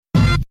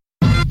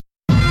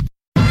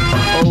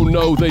Oh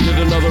no, they did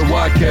another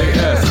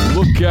YKS.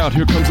 Look out,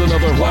 here comes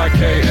another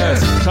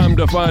YKS. Time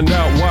to find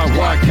out why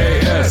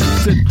YKS.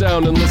 Sit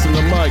down and listen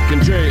to Mike and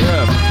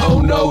JF.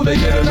 Oh no, they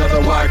did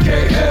another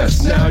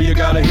YKS. Now you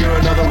gotta hear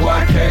another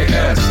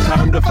YKS.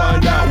 Time to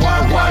find out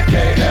why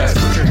YKS.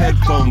 Put your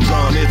headphones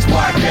on, it's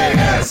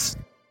YKS.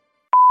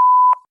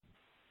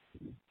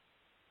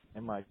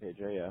 I'm Mike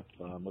KJF.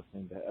 I'm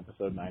listening to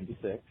episode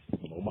 96. I'm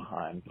a little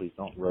behind. Please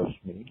don't roast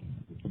me.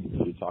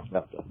 We talked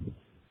about the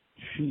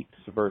Sheets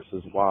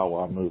versus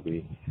Wawa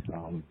movie.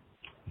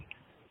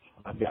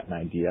 I've got an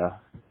idea.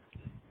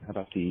 How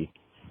about the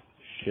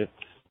Shits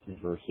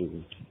versus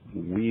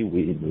Wee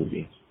Wee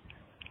movie?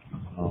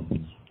 That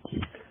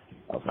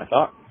was my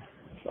thought.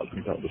 So I was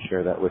compelled to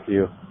share that with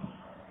you.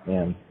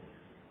 And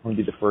I want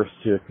to be the first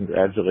to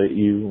congratulate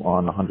you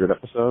on 100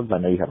 episodes. I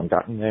know you haven't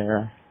gotten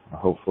there.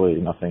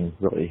 Hopefully nothing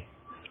really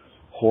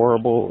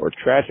horrible or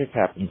tragic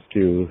happens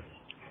to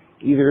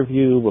either of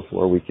you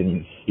before we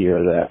can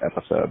hear that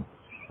episode.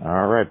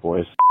 All right,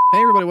 boys. Hey,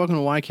 everybody. Welcome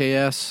to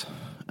YKS.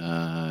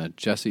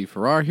 Jesse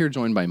Farrar here,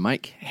 joined by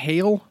Mike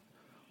Hale.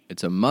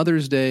 It's a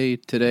Mother's Day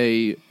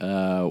today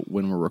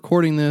when we're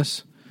recording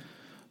this.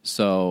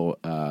 So,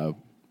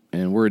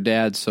 and we're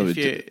dads. So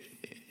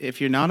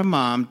if you're not a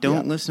mom,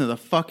 don't listen to the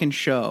fucking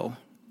show.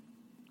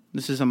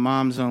 This is a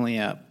mom's only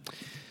app.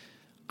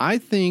 I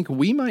think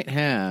we might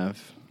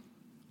have,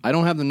 I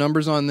don't have the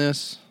numbers on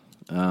this.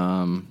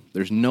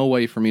 There's no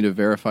way for me to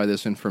verify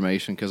this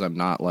information because I'm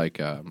not like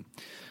one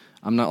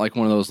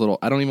of those little,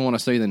 I don't even want to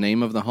say the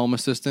name of the Home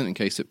Assistant in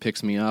case it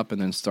picks me up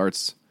and then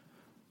starts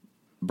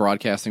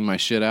broadcasting my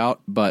shit out.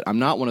 But I'm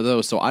not one of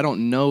those, so I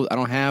don't know, I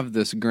don't have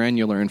this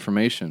granular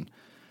information.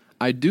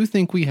 I do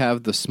think we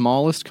have the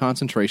smallest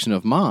concentration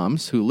of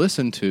moms who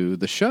listen to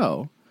the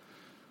show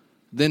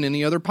than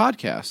any other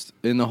podcast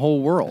in the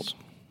whole world.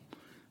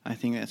 I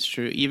think that's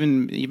true.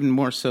 Even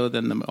more so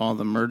than all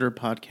the murder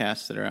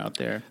podcasts that are out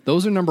there.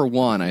 Those are number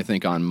one, I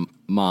think, on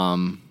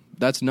mom.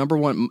 That's number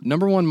one.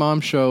 Number one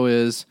mom show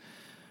is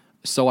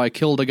So I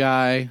Killed a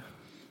Guy.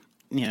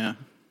 Yeah.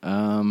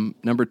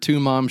 Number two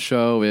mom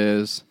show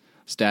is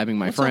Stabbing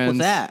My Friends.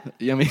 What's up with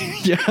that? Yeah, I mean,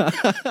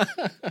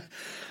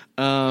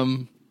 yeah.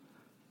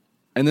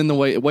 And then the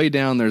way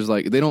down, there's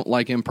like, they don't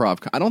like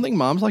improv. I don't think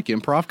moms like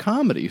improv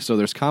comedy. So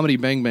there's Comedy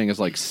Bang Bang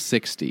is like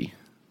 60.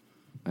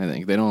 I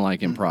think they don't like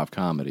improv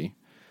comedy,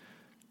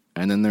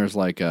 and then there's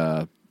like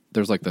the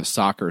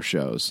soccer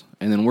shows,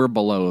 and then we're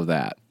below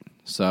that.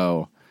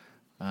 So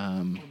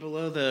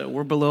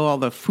we're below all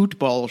the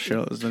football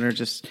shows that are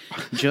just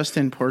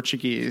in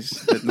Portuguese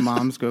that the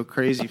moms go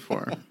crazy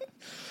for.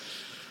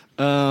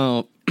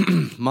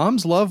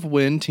 Moms love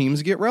when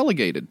teams get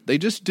relegated. They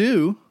just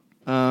do.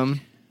 Go!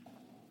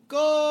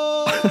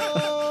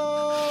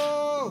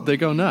 They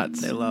go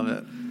nuts. They love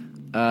it.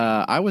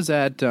 I was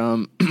at,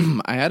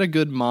 I had a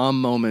good mom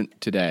moment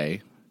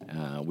today.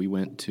 My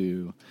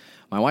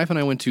wife and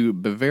I went to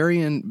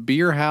Bavarian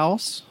Beer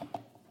House,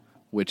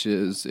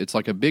 it's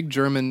like a big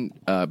German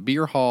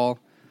beer hall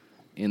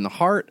in the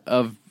heart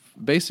of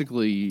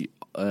basically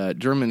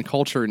German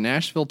culture,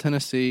 Nashville,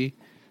 Tennessee.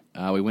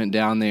 We went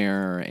down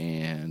there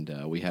and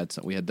we got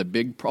the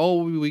big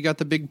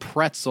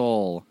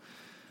pretzel.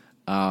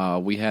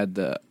 We had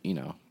the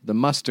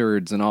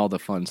mustards and all the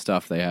fun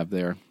stuff they have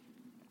there.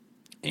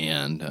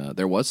 And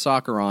there was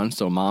soccer on,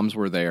 so moms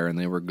were there, and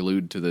they were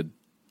glued to the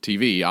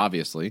TV,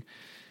 obviously.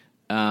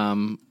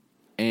 And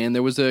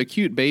there was a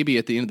cute baby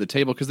at the end of the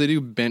table, because they do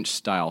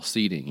bench-style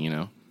seating, you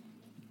know?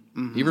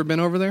 Mm-hmm. You ever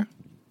been over there?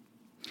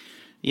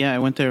 Yeah, I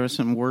went there with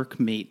some work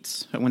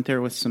mates. I went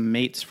there with some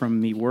mates from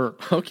me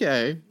work.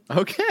 Okay.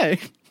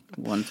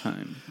 One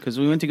time. Because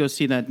we went to go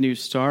see that new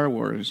Star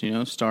Wars,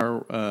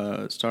 Star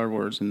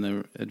Wars and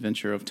the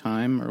Adventure of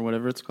Time, or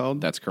whatever it's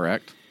called. That's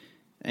correct.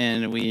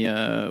 And we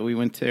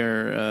went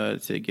there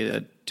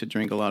to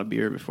drink a lot of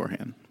beer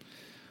beforehand.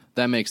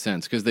 That makes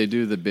sense because they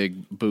do the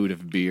big boot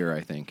of beer,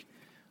 I think.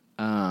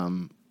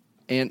 And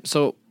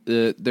so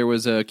there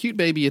was a cute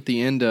baby at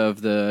the end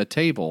of the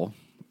table,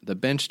 the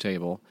bench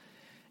table,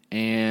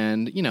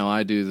 and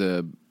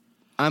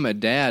I'm a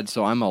dad,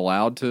 so I'm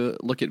allowed to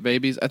look at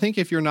babies. I think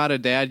if you're not a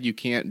dad, you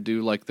can't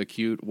do like the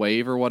cute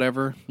wave or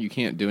whatever. You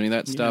can't do any of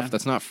that stuff. Yeah.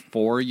 That's not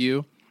for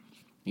you,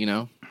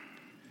 Yeah.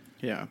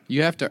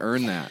 You have to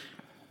earn that.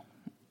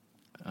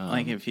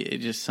 Like if you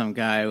just some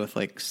guy with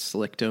like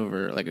slicked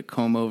over, like a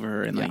comb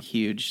over and like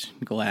huge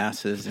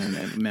glasses and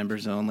a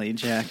members only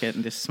jacket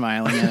and just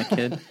smiling at a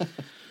kid.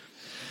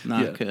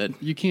 Not good.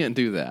 You can't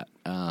do that.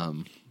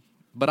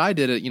 But I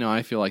did it.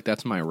 I feel like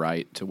that's my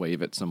right to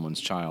wave at someone's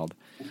child.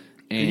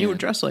 And you were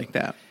dressed like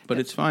that, but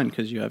it's fine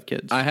because you have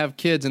kids. I have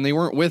kids, and they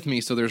weren't with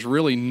me, so there's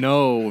really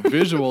no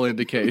visual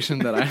indication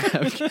that I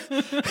have.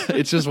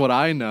 It's just what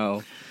I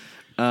know.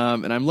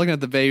 And I'm looking at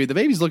the baby. The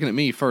baby's looking at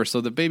me first,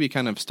 so the baby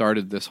kind of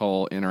started this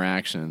whole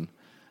interaction.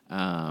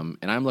 And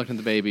I'm looking at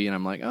the baby, and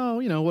I'm like,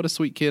 oh, what a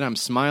sweet kid. I'm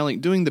smiling,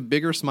 doing the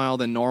bigger smile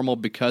than normal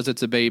because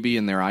it's a baby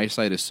and their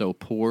eyesight is so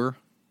poor.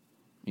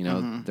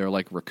 They're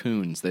like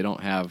raccoons. They don't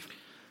have...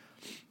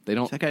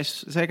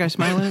 Is that guy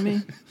smiling at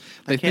me?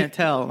 I can't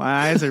tell.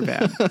 My eyes are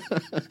bad.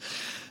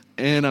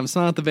 And I'm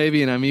smiling at the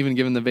baby, and I'm even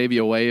giving the baby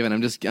a wave, and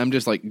I'm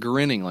just like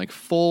grinning, like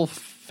full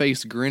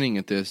face grinning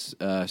at this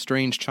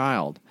strange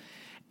child.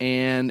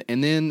 And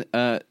then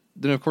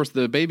of course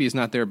the baby is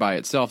not there by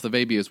itself. The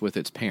baby is with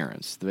its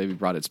parents. The baby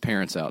brought its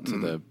parents out to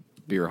the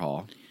beer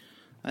hall.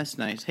 That's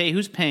nice. Hey,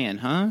 who's paying,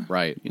 huh?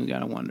 Right. You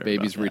gotta wonder.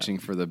 Baby's about that. reaching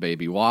for the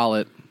baby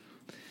wallet.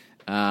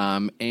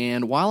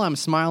 And while I'm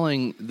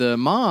smiling, the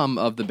mom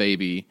of the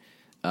baby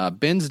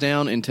bends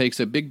down and takes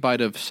a big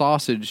bite of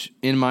sausage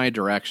in my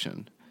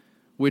direction,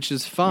 which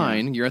is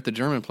fine. Yeah. You're at the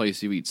German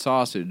place, you eat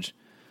sausage.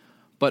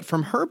 But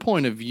from her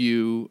point of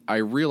view, I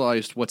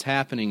realized what's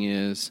happening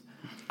is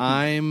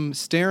I'm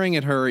staring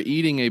at her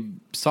eating a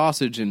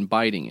sausage and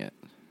biting it.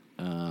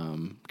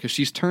 Because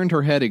she's turned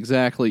her head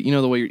exactly,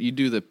 the way you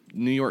do the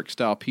New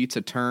York-style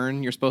pizza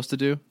turn you're supposed to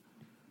do?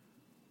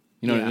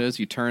 You know what it is?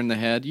 You turn the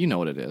head. You know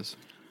what it is.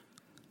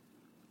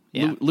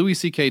 Yeah. Louis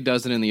C.K.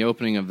 does it in the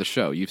opening of the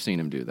show. You've seen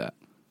him do that.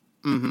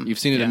 Mm-hmm. You've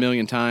seen it a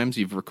million times.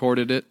 You've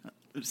recorded it.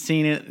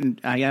 Seen it,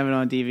 and I have it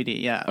on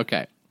DVD, yeah.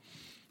 Okay.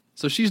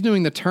 So she's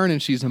doing the turn, and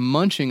she's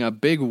munching a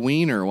big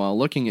wiener while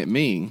looking at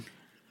me.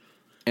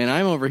 And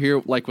I'm over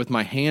here, like, with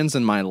my hands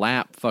in my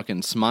lap,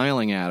 fucking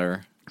smiling at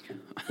her,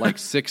 like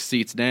 6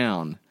 seats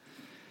down.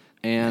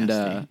 And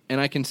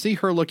I can see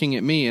her looking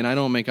at me, and I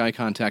don't make eye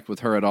contact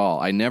with her at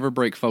all. I never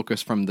break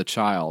focus from the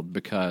child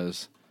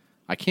because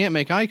I can't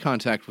make eye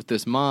contact with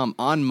this mom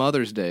on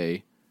Mother's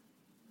Day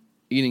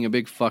eating a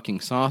big fucking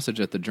sausage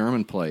at the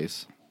German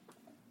place.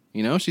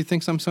 She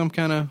thinks I'm some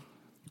kind of,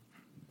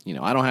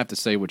 I don't have to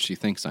say what she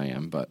thinks I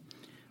am, but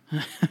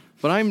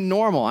I'm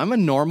normal. I'm a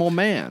normal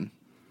man.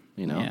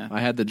 Yeah.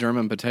 I had the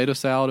German potato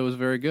salad. It was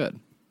very good.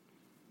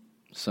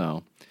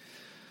 So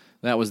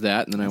that was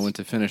that. And then I went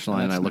to Finish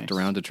Line and I looked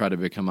around to try to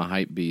become a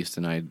hype beast,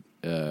 and I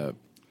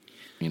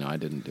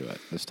didn't do it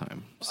this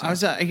time. So.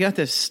 I got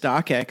this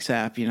StockX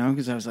app,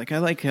 because I was like, I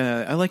like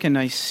a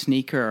nice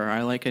sneaker.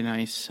 I like a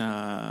nice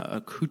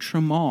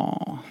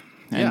accoutrement.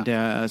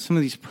 And some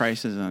of these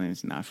prices on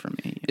it's not for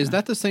me. Is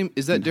that the same?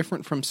 Is that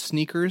different from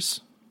sneakers?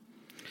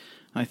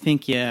 I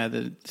think,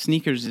 the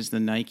sneakers is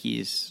the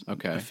Nike's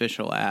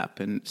official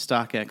app, and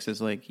StockX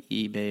is like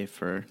eBay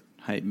for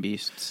hype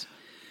beasts.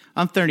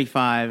 I'm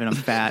 35 and I'm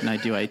fat and I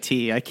do IT.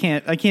 I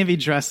can't be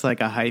dressed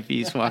like a hype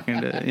beast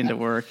walking into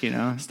work,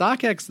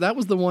 StockX, that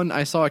was the one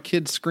I saw a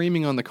kid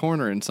screaming on the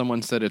corner, and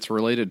someone said it's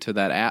related to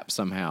that app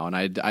somehow,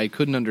 and I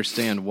couldn't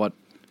understand what.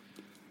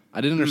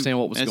 I didn't understand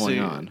what was going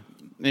on.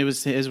 It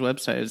was his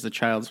website. It was the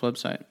child's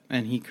website,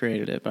 and he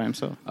created it by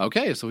himself.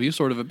 Okay, so he's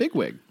sort of a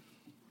bigwig.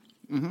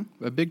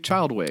 Mm-hmm. A big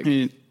child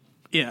wig.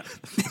 Yeah.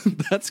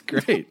 That's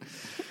great.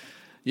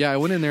 Yeah, I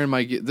went in there and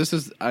this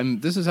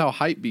is how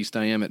hype beast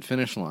I am at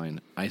Finish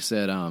Line. I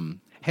said,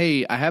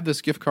 hey, I have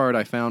this gift card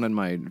I found in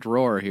my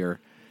drawer here,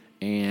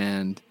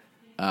 and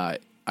I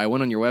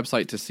went on your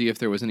website to see if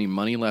there was any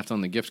money left on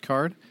the gift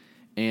card,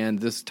 and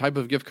this type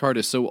of gift card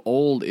is so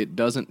old it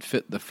doesn't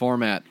fit the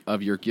format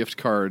of your gift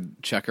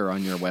card checker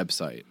on your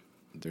website.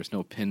 There's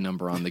no PIN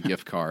number on the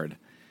gift card.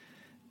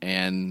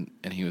 And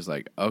he was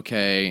like,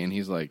 okay, and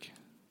he's like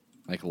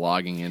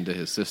logging into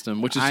his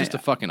system, which is just a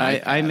fucking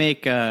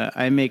iPad.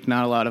 I make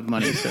not a lot of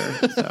money,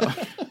 sir. So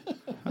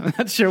I'm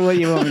not sure what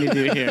you want me to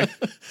do here.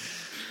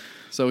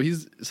 So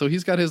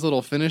he's got his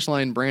little Finish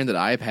Line branded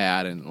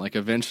iPad, and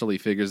eventually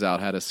figures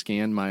out how to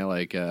scan my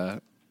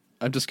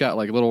I've just got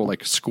little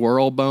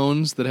squirrel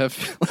bones that have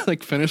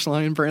Finish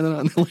Line branded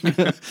on them.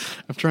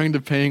 I'm trying to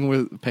pay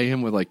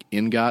him with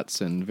ingots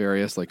and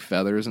various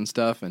feathers and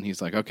stuff, and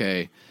he's like,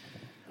 okay,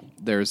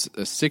 there's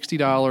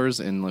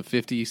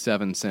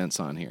 $60.57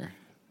 on here.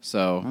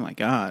 So, oh my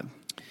God.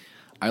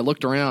 I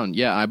looked around.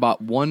 Yeah, I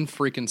bought one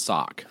freaking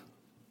sock.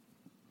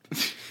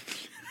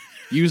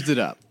 Used it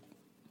up.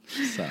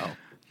 So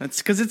that's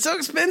because it's so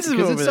expensive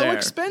over there. It's so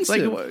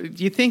expensive. It's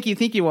you think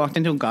you walked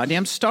into a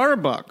goddamn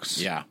Starbucks.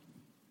 Yeah.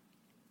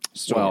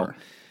 Store.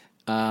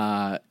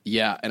 Well,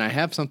 yeah, and I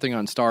have something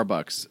on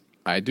Starbucks.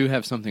 I do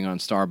have something on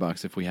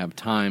Starbucks if we have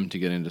time to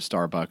get into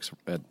Starbucks.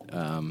 But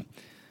I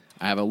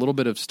have a little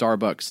bit of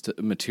Starbucks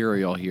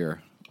material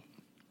here.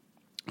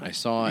 You're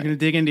going to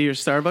dig into your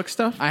Starbucks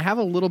stuff? I have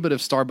a little bit of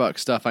Starbucks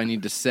stuff I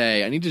need to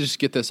say. I need to just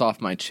get this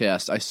off my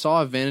chest. I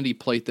saw a vanity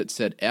plate that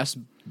said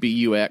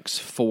SBUX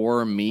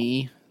for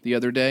me the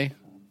other day.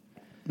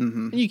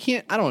 Mm-hmm. And you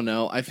can't, I don't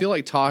know. I feel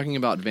like talking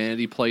about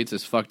vanity plates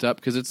is fucked up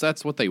because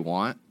that's what they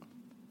want.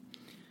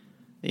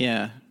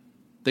 Yeah.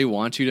 They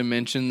want you to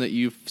mention that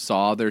you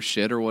saw their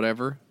shit or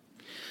whatever.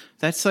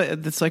 That's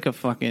like a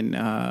fucking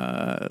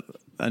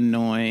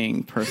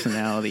annoying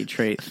personality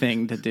trait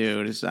thing to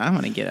do. Just, I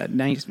want to get a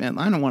nice man.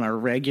 I don't want a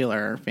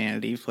regular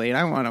vanity plate.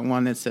 I want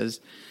one that says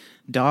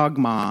dog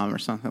mom or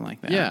something like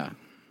that. Yeah.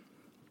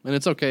 And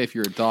it's okay if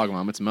you're a dog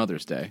mom. It's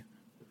Mother's Day.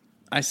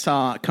 I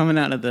saw coming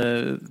out of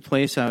the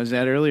place I was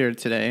at earlier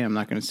today, I'm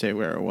not going to say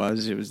where it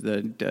was. It was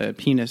the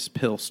penis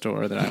pill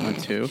store that I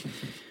went to.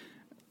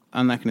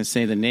 I'm not going to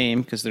say the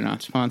name because they're not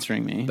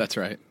sponsoring me. That's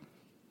right.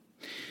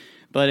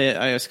 But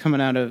I was coming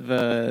out of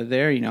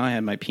there, I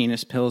had my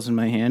penis pills in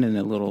my hand in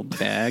a little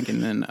bag,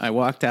 and then I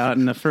walked out,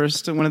 and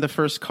one of the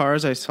first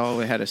cars I saw,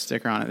 it had a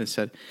sticker on it that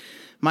said,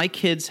 "My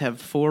kids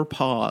have 4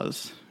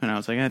 paws," and I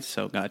was like, "That's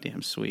so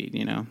goddamn sweet,"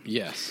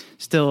 Yes.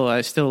 I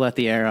still let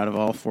the air out of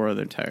all 4 of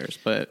their tires,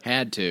 but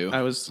Had to.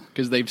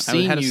 Because they've I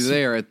seen had you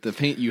there at the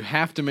paint. You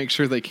have to make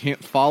sure they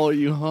can't follow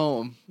you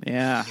home.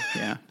 yeah.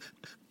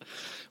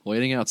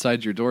 Waiting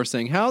outside your door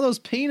saying, "How are those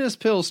penis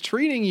pills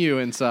treating you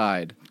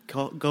inside?"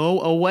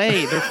 Go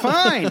away. They're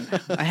fine.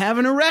 I have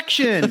an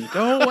erection.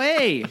 Go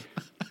away.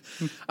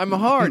 I'm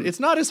hard. It's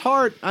not as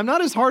hard. I'm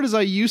not as hard as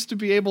I used to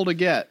be able to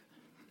get.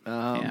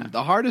 Yeah.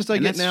 The hardest I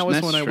get now is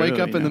that's when I true, wake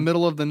up in the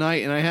middle of the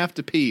night and I have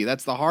to pee.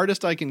 That's the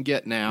hardest I can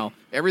get now.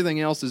 Everything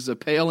else is a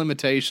pale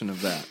imitation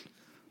of that.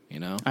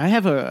 I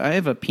have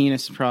a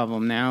penis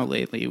problem now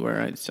lately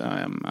where I'll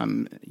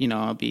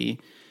be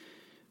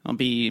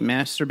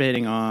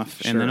masturbating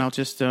off, and then I'll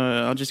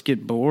just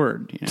get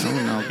bored, and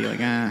I'll be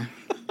like,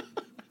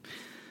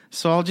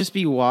 So I'll just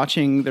be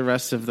watching the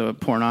rest of the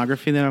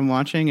pornography that I'm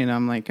watching, and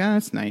I'm like,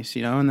 that's nice,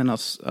 and then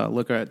I'll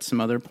look at some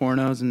other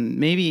pornos, and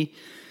maybe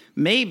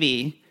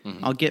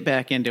I'll get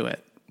back into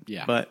it.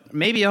 Yeah. But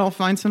maybe I'll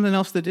find something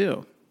else to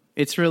do.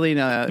 It's really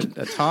a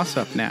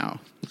toss-up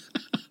now.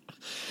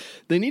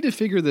 They need to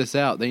figure this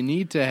out. They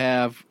need to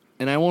have,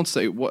 and I won't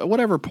say,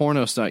 whatever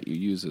porno site you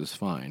use is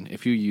fine.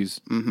 If you use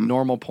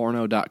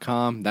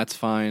normalporno.com, that's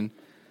fine.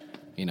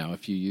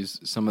 If you use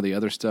some of the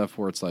other stuff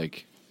where it's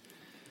like,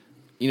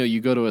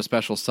 you go to a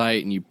special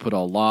site and you put a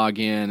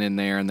login in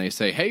there and they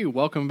say, "Hey,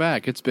 welcome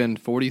back. It's been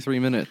 43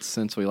 minutes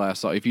since we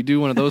last saw." If you do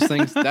one of those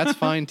things, that's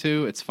fine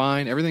too. It's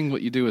fine. Everything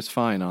what you do is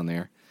fine on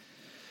there.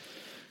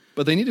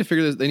 But they need to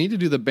figure this. They need to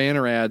do the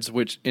banner ads,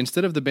 which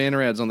instead of the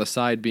banner ads on the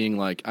side being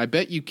like, I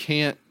bet you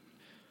can't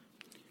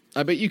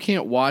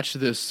watch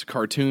this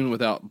cartoon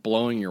without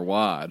blowing your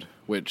wad,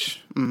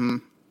 which I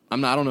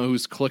don't know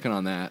who's clicking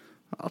on that.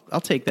 I'll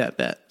take that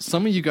bet.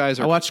 Some of you guys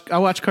are I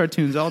watch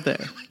cartoons all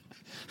day.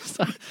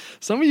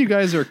 Some of you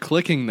guys are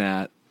clicking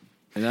that,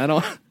 and I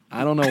don't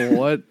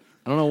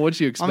know what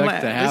you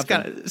expect to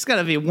happen. It's got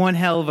to be one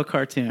hell of a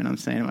cartoon. I'm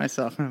saying to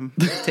myself, I'm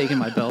taking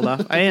my belt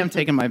off. I am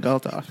taking my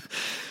belt off.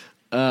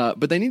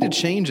 But they need to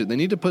change it. They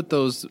need to put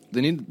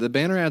the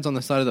banner ads on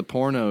the side of the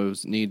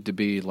pornos need to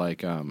be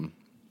like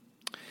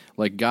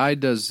guy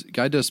does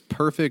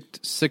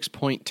perfect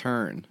 6-point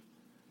turn.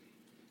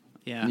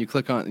 Yeah. And you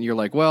click on, and you're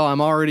like, well,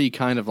 I'm already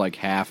kind of like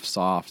half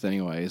soft,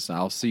 anyways.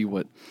 I'll see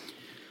what.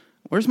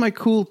 Where's my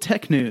cool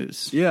tech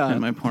news? Yeah.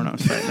 On my porno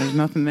site. There's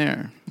nothing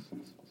there.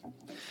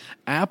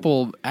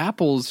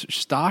 Apple's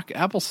stock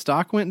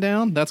went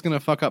down. That's going to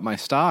fuck up my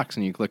stocks.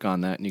 And you click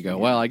on that and you go,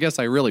 well, I guess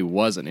I really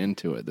wasn't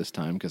into it this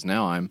time because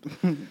now I'm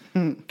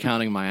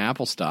counting my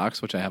Apple stocks,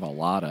 which I have a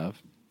lot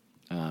of.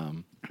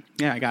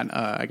 Yeah, I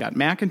got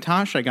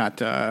Macintosh. I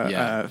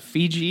got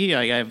Fiji.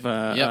 I have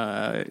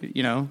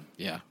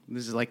Yeah.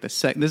 This is like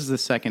this is the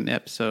second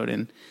episode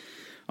in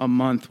a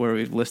month where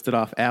we've listed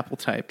off Apple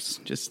types.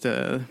 Just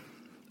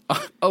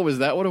Oh, is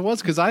that what it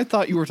was? Because I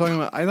thought you were talking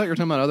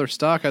about other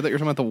stock. I thought you were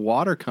talking about the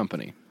water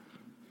company.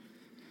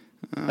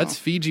 That's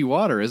Fiji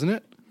Water, isn't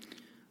it?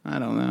 I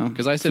don't know.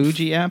 Because I said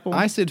Fuji Apple.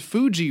 I said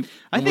Fuji.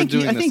 I think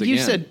you again.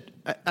 said.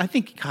 I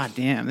think. God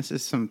damn, this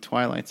is some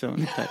Twilight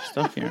Zone type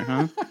stuff here,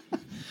 huh?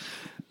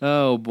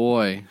 Oh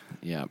boy,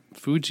 yeah.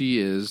 Fuji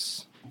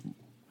is.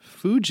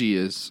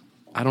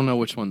 I don't know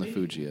which one the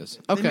Fuji is.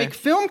 Okay, They make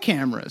film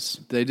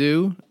cameras. They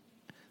do.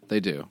 I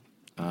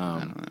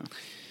don't know.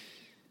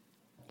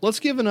 Let's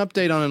give an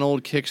update on an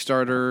old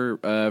Kickstarter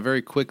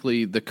very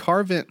quickly. The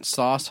Carvent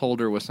sauce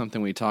holder was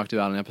something we talked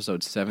about in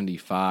episode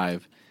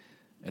 75.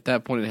 At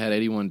that point, it had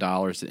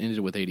 $81. It ended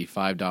with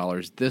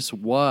 $85. This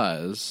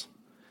was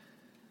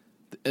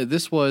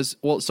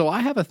well. So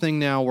I have a thing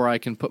now where I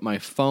can put my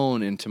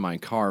phone into my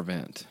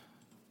Carvent.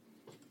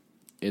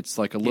 It's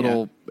like a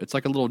little. Yeah. It's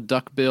like a little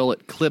duck bill.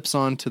 It clips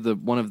onto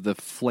one of the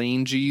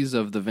flanges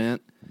of the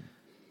vent,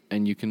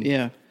 and you can.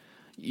 Yeah.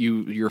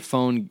 Your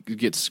phone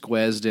gets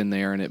squeezed in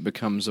there and it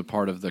becomes a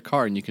part of the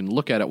car and you can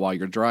look at it while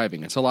you're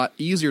driving. It's a lot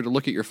easier to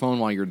look at your phone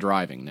while you're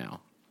driving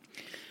now.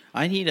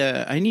 I need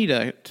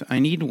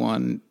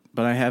one,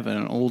 but I have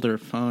an older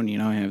phone.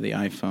 I have the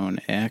iPhone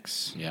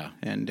X. Yeah.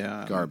 And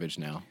garbage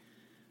now.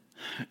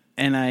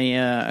 And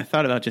I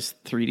thought about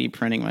just 3D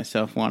printing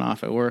myself one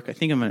off at work. I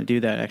think I'm going to do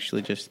that,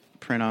 actually, just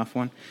print off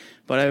one.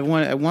 But I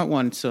want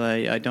one so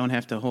I don't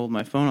have to hold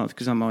my phone off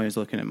because I'm always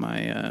looking at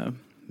my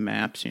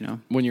maps,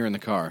 When you're in the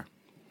car.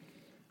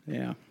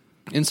 Yeah.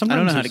 And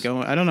sometimes I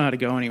don't know how to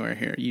go anywhere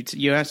here.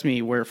 You asked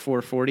me where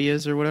 440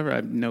 is or whatever. I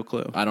have no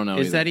clue. I don't know.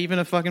 Is that even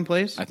a fucking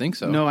place? I think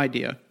so. No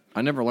idea.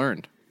 I never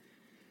learned.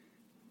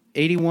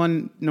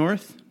 81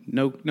 North?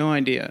 No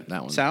idea.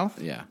 That one.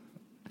 South? Yeah.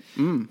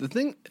 The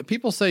thing,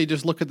 people say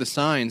just look at the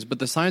signs, but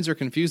the signs are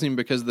confusing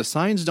because the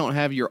signs don't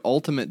have your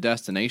ultimate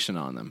destination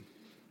on them.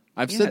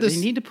 I've said this.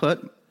 They need to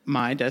put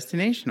my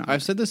destination on.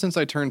 I've said this since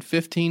I turned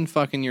 15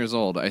 fucking years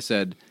old. I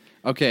said,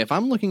 okay, if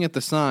I'm looking at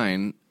the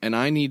sign and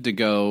I need to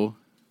go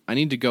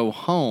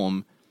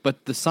home,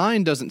 but the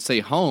sign doesn't say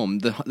home.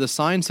 The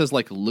sign says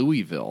like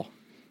Louisville.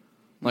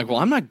 Like, well,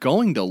 I'm not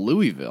going to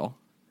Louisville.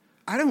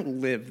 I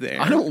don't live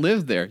there. I don't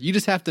live there. You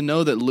just have to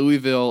know that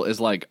Louisville is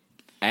like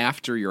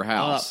after your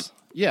house. Up.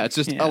 Yeah, it's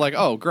just like,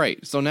 oh,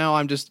 great. So now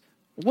I'm just,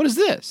 what is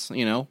this?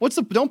 You know,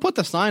 don't put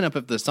the sign up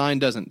if the sign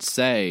doesn't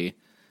say,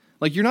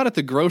 like, you're not at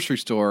the grocery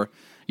store.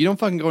 You don't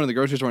fucking go into the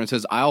grocery store and it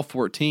says aisle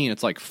 14.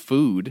 It's like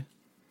food.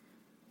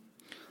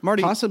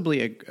 Marty,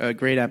 possibly a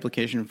great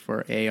application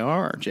for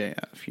AR,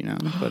 JF, you know,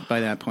 but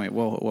by that point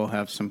we'll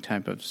have some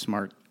type of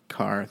smart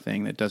car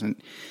thing that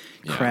doesn't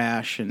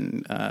crash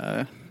and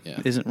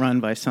isn't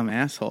run by some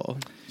asshole.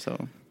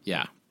 So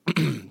yeah,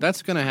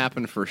 that's going to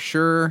happen for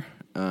sure.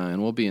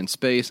 And we'll be in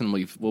space, and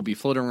we'll be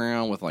floating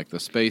around with like the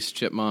space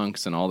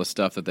chipmunks and all the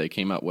stuff that they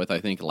came up with.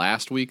 I think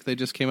last week they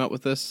just came up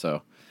with this,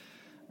 so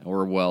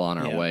we're well on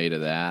our way to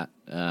that.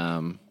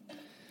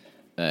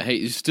 Hey,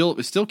 you still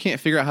can't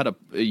figure out how to.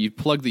 You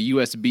plug the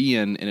USB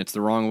in, and it's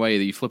the wrong way.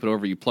 You flip it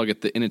over, you plug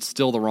it, and it's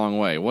still the wrong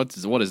way. What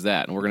is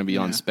that? And we're going to be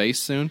on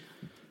space soon.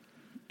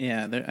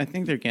 Yeah, I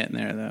think they're getting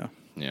there though.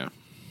 Yeah,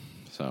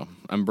 so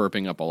I'm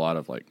burping up a lot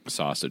of like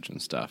sausage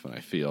and stuff, and I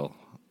feel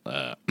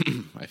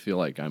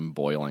like I'm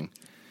boiling.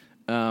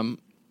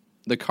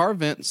 The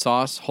Carvent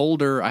sauce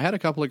holder. I had a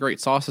couple of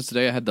great sauces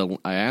today.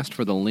 I asked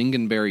for the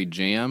lingonberry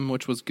jam,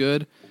 which was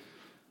good,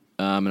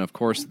 and of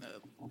course.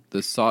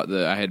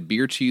 I had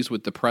beer cheese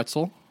with the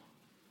pretzel,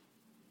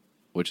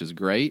 which is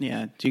great.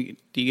 Yeah. Did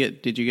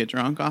you get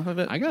drunk off of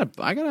it? I got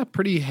a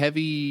pretty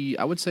heavy.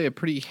 I would say a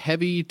pretty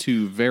heavy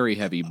to very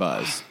heavy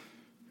buzz.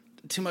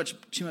 Too much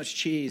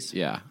cheese.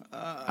 Yeah.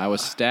 I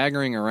was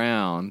staggering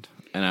around,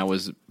 and I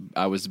was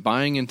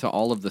buying into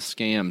all of the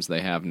scams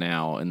they have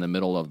now in the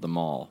middle of the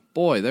mall.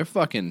 Boy, they're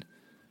fucking.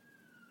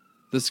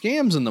 The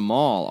scams in the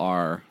mall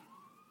are.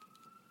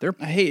 I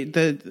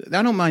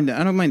don't mind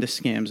the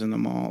scams in the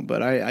mall,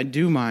 but I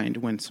do mind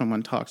when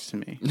someone talks to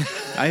me.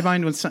 I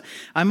mind when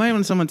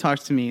someone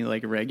talks to me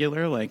like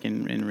regular, like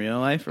in real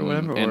life or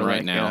whatever, and or right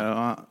like,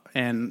 now,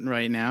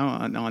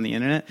 on the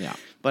internet. Yeah.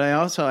 But I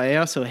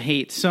also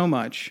hate so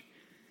much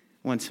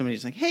when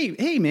somebody's like,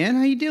 "Hey man,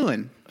 how you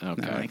doing?"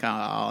 Okay. And I'm like,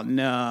 "Oh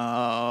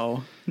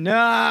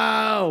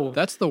no,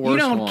 that's the worst. You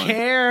don't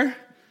care.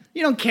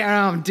 You don't care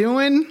how I'm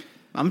doing."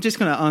 I'm just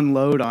gonna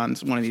unload on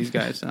one of these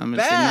guys. I'm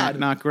gonna say,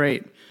 not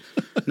great.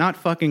 Not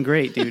fucking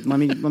great, dude. Let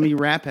me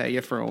rap at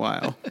you for a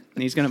while.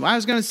 And I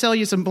was gonna sell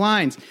you some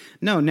blinds.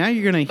 No, now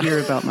you're gonna hear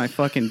about my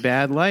fucking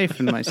bad life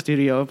in my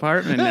studio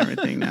apartment and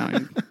everything now.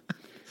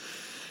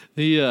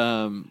 The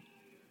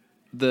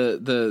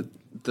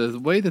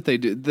way that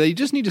they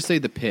just need to say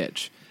the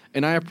pitch.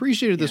 And I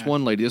appreciated this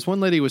one lady. This one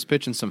lady was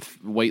pitching some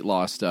weight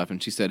loss stuff,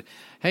 and she said,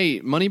 "Hey,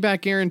 money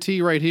back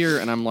guarantee right here."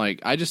 And I'm like,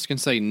 I just can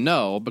say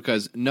no,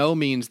 because no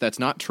means that's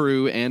not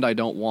true and I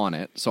don't want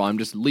it, so I'm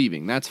just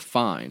leaving. That's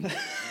fine.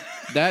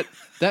 That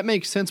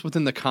makes sense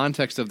within the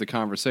context of the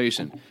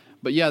conversation.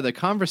 But yeah, the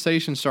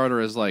conversation starter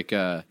is like,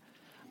 "Sir,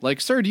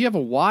 do you have a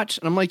watch?"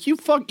 And I'm like, you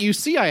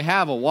see I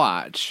have a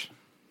watch.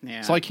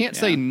 Yeah, so I can't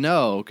say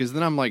no, because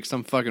then I'm like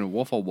some fucking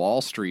Wolf of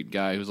Wall Street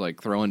guy who's like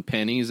throwing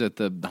pennies at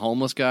the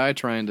homeless guy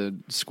trying to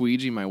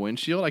squeegee my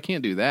windshield. I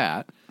can't do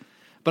that.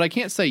 But I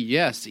can't say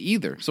yes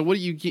either. So what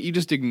do you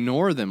just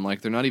ignore them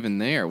like they're not even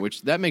there,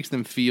 which that makes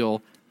them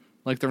feel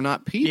like they're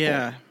not people.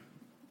 Yeah.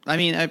 I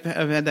mean, I've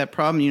had that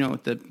problem, you know,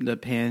 with the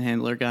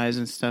panhandler guys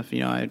and stuff.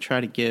 You know, I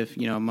try to give,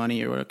 you know,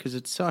 money or whatever, because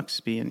it sucks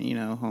being, you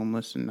know,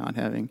 homeless and not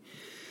having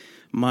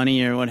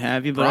money or what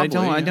have you. But I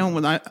don't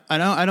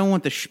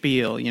want the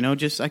spiel. You know,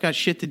 just I got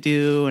shit to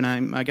do,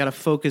 and I got to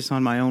focus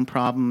on my own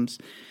problems,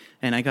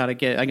 and I got to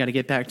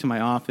get back to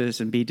my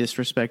office and be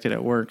disrespected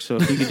at work. So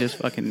if you could just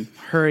fucking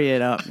hurry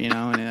it up, you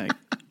know, and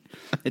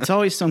it's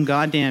always some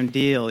goddamn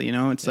deal, you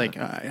know? It's like,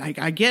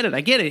 I get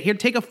it. Here,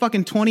 take a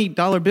fucking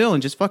 $20 bill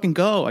and just fucking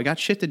go. I got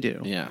shit to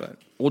do. Yeah.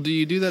 Well, do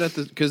you do that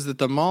because at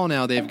the mall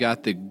now they've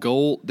got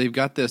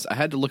this, I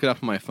had to look it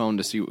up on my phone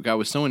to see, I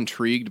was so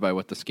intrigued by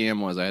what the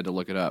scam was, I had to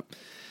look it up.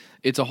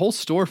 It's a whole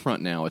storefront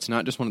now. It's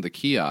not just one of the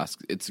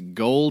kiosks. It's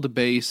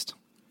gold-based,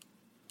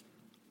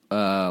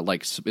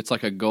 it's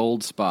like a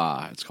gold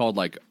spa. It's called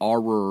like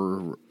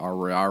Aurealis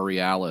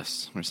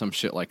or some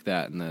shit like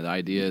that. And the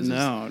idea is...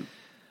 No.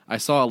 I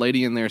saw a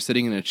lady in there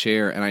sitting in a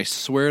chair, and I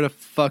swear to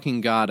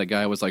fucking God, a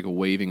guy was like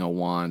waving a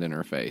wand in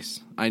her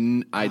face. I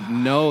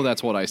know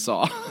that's what I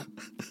saw.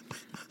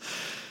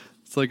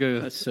 It's like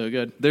that's so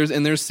good. There's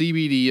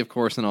CBD, of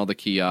course, and all the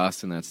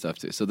kiosks and that stuff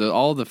too. So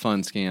all the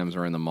fun scams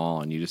are in the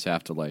mall, and you just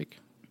have to you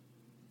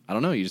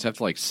just have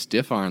to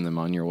stiff arm them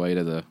on your way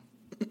to the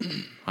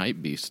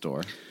Hype Beast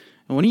store.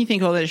 And when do you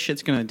think all that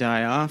shit's going to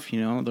die off,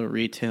 you know, the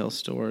retail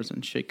stores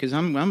and shit? Because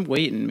I'm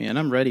waiting, man.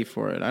 I'm ready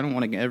for it. I don't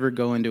want to ever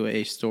go into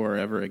a store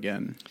ever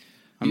again.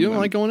 You don't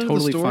like going into the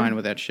store? Totally fine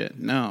with that shit.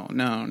 No,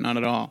 not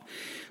at all.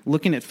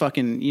 Looking at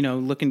fucking, you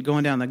know,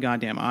 going down the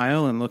goddamn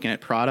aisle and looking at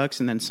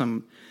products, and then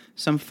some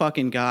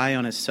fucking guy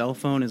on his cell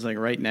phone is like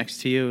right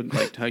next to you,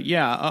 like,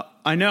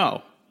 I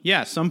know.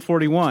 Yeah, Sum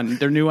 41,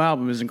 their new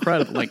album is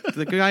incredible. Like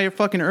the guy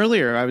fucking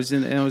earlier, I was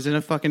in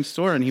a fucking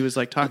store, and he was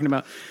like talking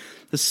about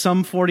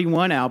Sum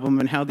 41 album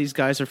and how these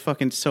guys are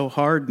fucking so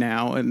hard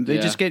now and they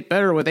just get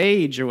better with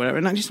age or whatever.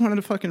 And I just wanted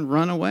to fucking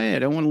run away. I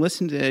don't want to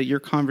listen to your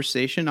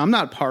conversation. I'm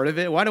not part of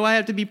it. Why do I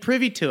have to be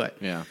privy to it?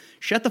 Yeah.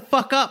 Shut the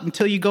fuck up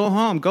until you go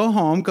home. Go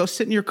home, go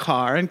sit in your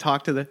car and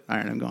talk to the. All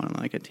right, I'm going on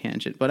like a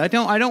tangent, but I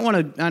don't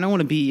want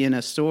to be in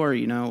a store,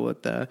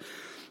 with a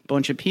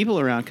bunch of people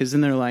around because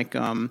then they're like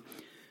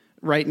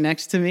right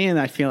next to me and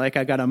I feel like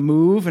I got to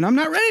move and I'm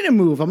not ready to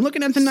move. I'm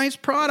looking at the nice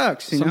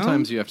products.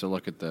 Sometimes you have to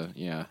look at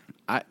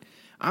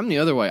I'm the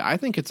other way. I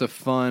think it's a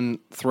fun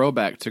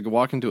throwback to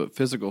walk into a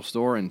physical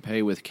store and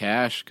pay with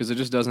cash because it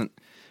just doesn't,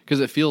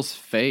 because it feels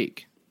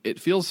fake. It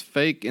feels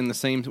fake in the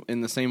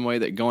same way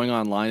that going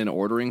online and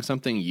ordering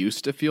something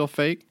used to feel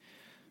fake.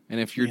 And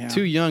if you're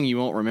too young, you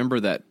won't remember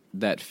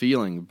that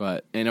feeling.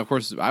 And of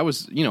course, I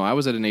was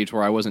at an age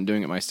where I wasn't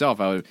doing it myself.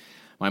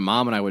 My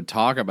mom and I would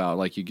talk about,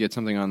 like, you get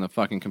something on the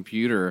fucking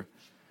computer.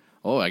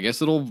 Oh, I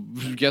guess it'll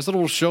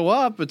show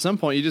up at some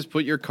point. You just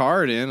put your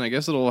card in. I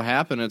guess it'll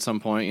happen at some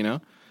point,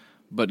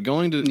 But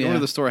going to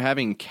the store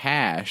having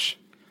cash.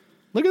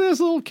 Look at this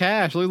little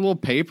cash. Look at the little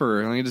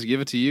paper. I can just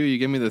give it to you. You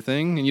give me the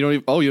thing, and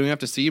you don't have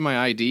to see my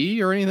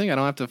ID or anything. I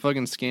don't have to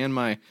fucking scan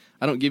I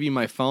don't give you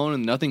my phone,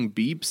 and nothing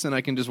beeps, and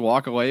I can just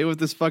walk away with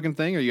this fucking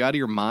thing. Are you out of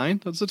your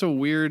mind? That's such a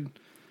weird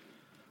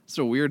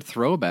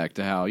throwback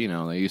to how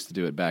they used to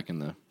do it back in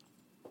the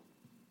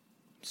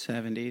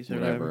 70s or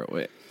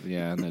whatever.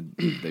 Yeah, and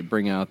then they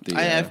bring out the.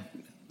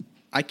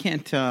 I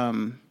can't.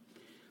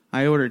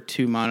 I ordered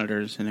 2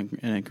 monitors and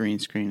a green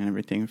screen and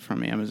everything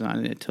from Amazon,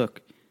 and it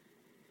took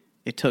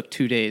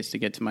 2 days to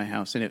get to my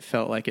house, and it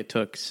felt like it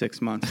took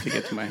 6 months to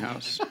get to my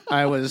house.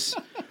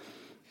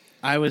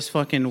 I was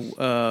fucking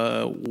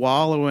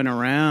wallowing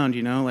around,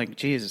 like,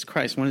 Jesus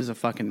Christ, when is the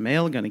fucking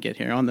mail going to get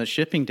here on the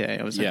shipping day?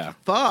 I was like,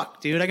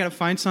 fuck, dude, I got to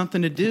find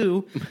something to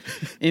do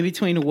in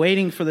between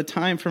waiting for the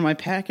time for my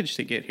package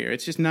to get here.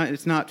 It's just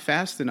not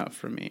fast enough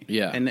for me.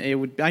 Yeah.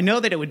 And I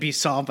know that it would be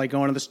solved by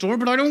going to the store,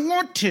 but I don't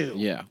want to.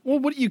 Yeah.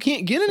 Well, you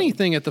can't get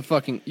anything at the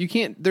fucking,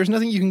 there's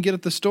nothing you can get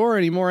at the store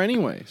anymore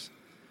anyways.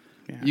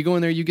 Yeah. You go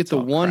in there, you get the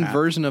one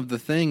version of the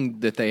thing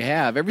that they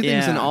have.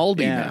 Everything's in Aldi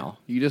now.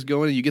 You just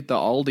go in and you get the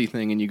Aldi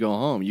thing and you go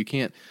home. You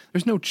can't.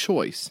 There's no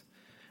choice.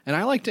 And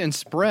I like to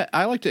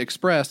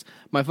express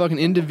my fucking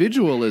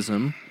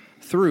individualism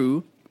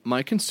through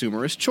my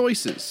consumerist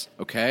choices.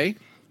 Okay,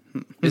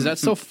 is that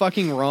so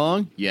fucking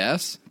wrong?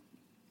 Yes.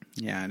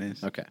 Yeah, it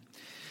is. Okay.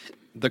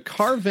 The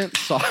car vent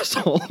sauce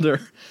holder.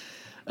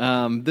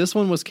 This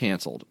one was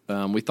canceled.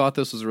 We thought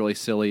this was really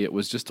silly. It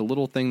was just a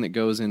little thing that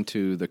goes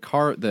into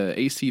the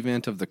AC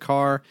vent of the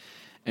car,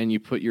 and you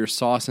put your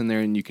sauce in there,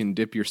 and you can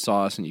dip your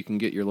sauce, and you can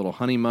get your little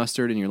honey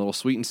mustard and your little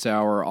sweet and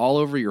sour all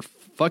over your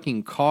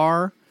fucking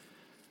car.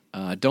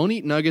 Don't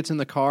eat nuggets in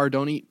the car.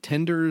 Don't eat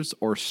tenders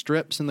or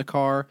strips in the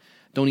car.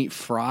 Don't eat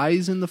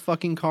fries in the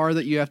fucking car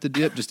that you have to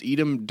dip. Just eat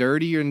them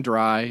dirty and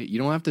dry. You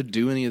don't have to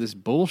do any of this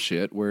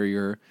bullshit where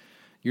you're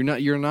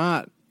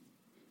not.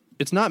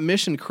 It's not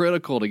mission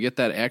critical to get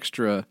that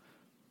extra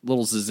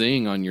little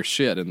zing on your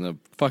shit in the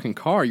fucking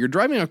car. You're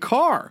driving a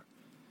car.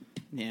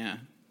 Yeah.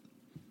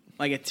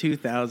 Like a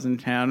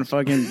 2,000-pound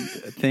fucking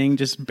thing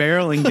just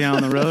barreling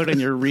down the road and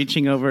you're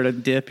reaching over to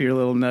dip your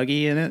little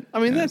nuggie in it. I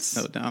mean, that's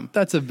so dumb.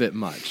 That's a bit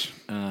much.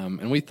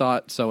 And we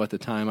thought so at the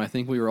time. I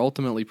think we were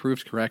ultimately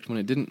proved correct when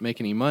it didn't make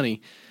any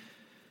money.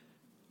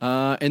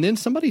 And then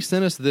somebody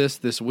sent us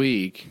this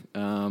week.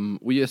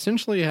 We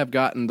essentially have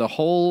gotten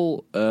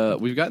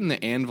we've gotten the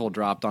anvil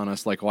dropped on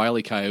us like Wile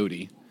E.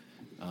 Coyote.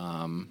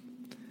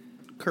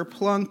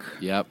 Kerplunk.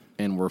 Yep.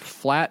 And we're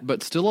flat,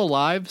 but still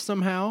alive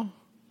somehow.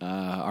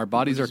 Our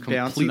bodies are completely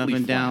bouncing up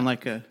and down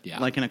flat.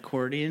 like an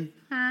accordion.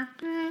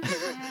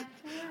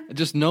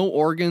 Just no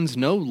organs,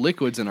 no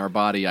liquids in our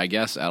body, I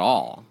guess, at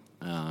all.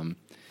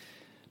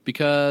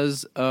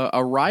 Because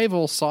a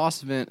rival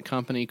sauce vent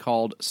company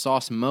called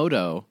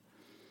Saucemoto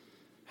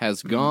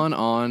has gone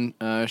on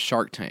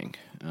Shark Tank.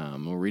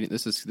 We're reading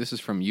this is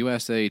from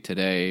USA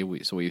Today.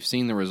 So we've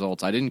seen the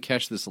results. I didn't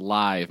catch this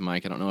live,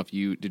 Mike. I don't know if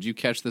did you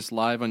catch this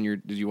live on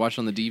did you watch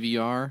on the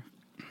DVR?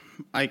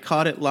 I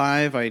caught it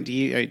live. I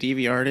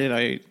DVR'd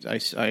it.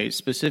 I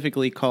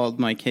specifically called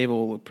my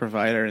cable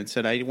provider and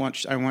said I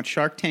want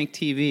Shark Tank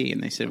TV,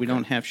 and they said we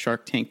don't have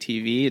Shark Tank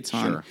TV. It's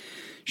on.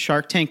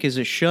 Shark Tank is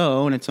a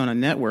show, and it's on a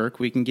network.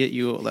 We can get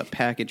you a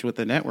package with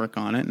the network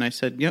on it. And I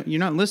said, you're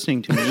not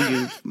listening to me,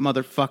 you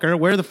motherfucker.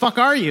 Where the fuck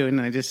are you? And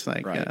I just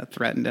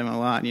threatened him a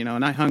lot,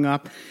 and I hung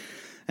up.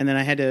 And then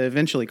I had to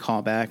eventually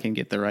call back and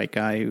get the right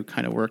guy who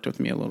kind of worked with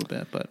me a little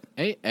bit. But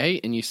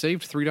hey, and you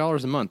saved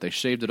 $3 a month. They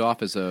shaved it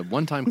off as a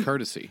one-time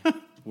courtesy,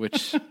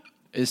 which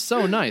is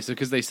so nice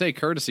because they say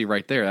courtesy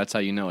right there. That's how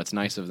you know it's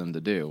nice of them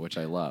to do, which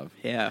I love.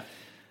 Yeah.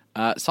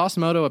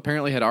 Saucemoto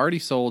apparently had already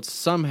sold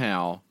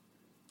somehow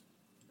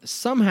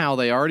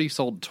they already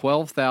sold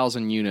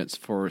 12,000 units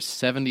for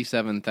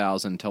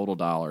 $77,000 total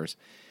dollars.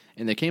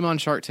 And they came on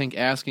Shark Tank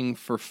asking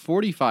for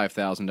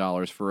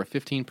 $45,000 for a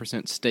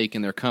 15% stake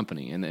in their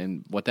company.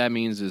 And what that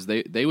means is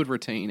they would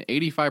retain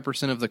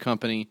 85% of the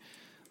company.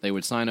 They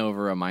would sign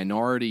over a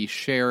minority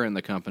share in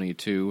the company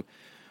to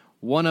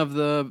one of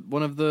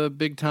the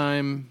big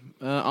time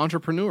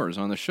entrepreneurs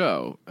on the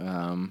show.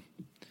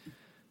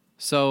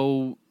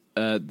 So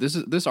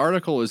this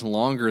article is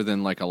longer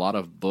than like a lot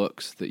of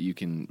books that you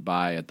can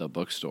buy at the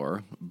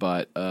bookstore,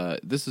 but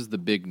this is the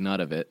big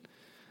nut of it.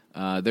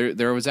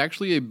 There was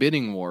actually a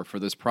bidding war for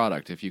this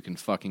product, if you can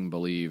fucking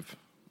believe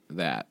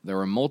that. There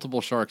were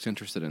multiple sharks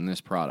interested in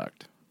this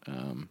product.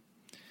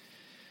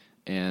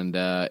 And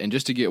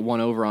just to get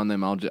one over on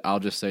them, I'll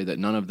just say that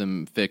none of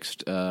them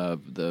fixed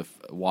the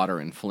water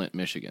in Flint,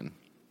 Michigan.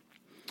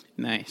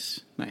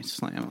 Nice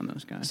slam on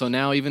those guys. So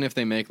now, even if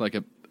they make like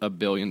 $1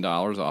 billion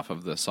off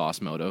of the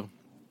Sauce Moto,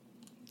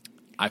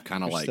 I've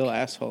kind of like still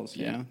assholes.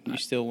 Yeah, you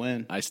still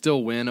win. I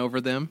still win over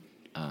them.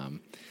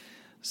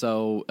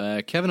 So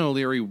Kevin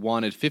O'Leary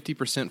wanted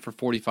 50% for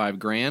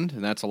 $45,000,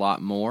 and that's a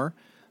lot more.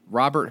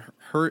 Robert,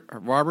 I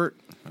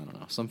don't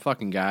know, some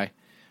fucking guy.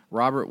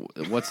 Robert,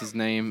 what's his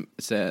name,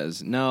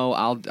 says, no,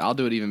 I'll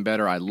do it even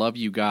better. I love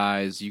you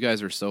guys. You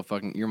guys are so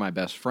fucking, you're my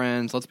best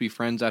friends. Let's be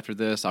friends after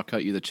this. I'll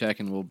cut you the check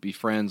and we'll be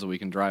friends and we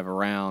can drive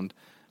around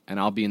and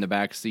I'll be in the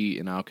back seat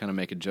and I'll kind of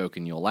make a joke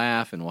and you'll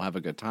laugh and we'll have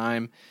a good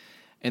time.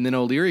 And then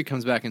O'Leary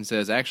comes back and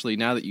says, actually,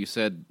 now that you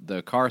said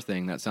the car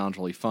thing, that sounds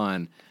really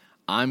fun.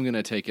 I'm going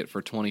to take it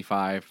for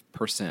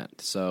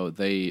 25%. So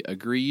they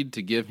agreed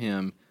to give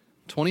him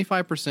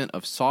 25%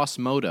 of Sauce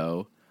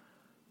Moto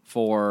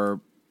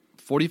for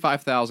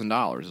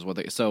 $45,000 is what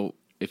they. So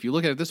if you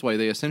look at it this way,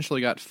 they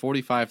essentially got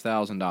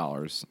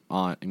 $45,000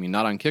 on. I mean,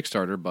 not on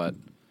Kickstarter, but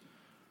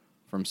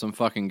from some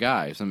fucking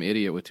guy, some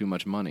idiot with too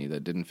much money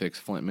that didn't fix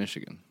Flint,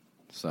 Michigan.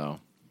 So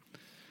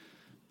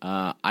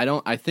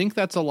I think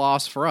that's a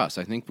loss for us.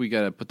 I think we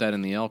got to put that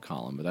in the L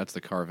column. But that's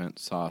the Carvent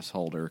sauce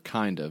holder,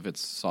 kind of.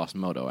 It's Sauce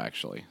Moto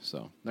actually.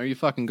 So there you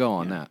fucking go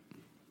on that.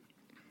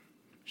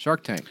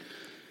 Shark Tank.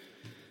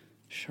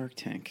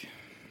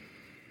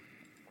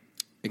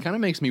 It kind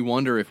of makes me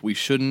wonder if we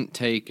shouldn't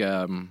take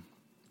the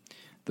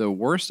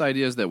worst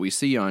ideas that we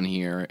see on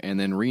here and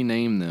then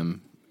rename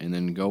them and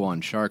then go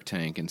on Shark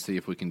Tank and see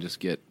if we can just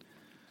get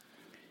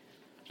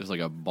just like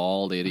a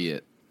bald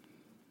idiot.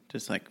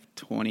 Just like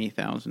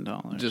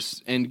 $20,000.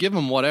 Just and give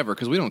them whatever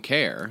because we don't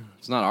care.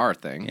 It's not our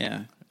thing.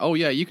 Yeah. Oh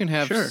yeah, you can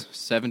have Sure.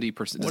 70%.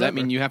 Does Whatever. that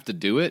mean you have to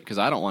do it? Because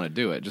I don't want to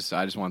do it.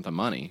 I just want the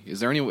money. Is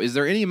there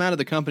any amount of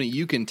the company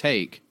you can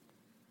take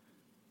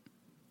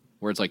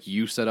where it's like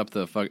you set up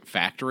the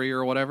factory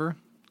or whatever?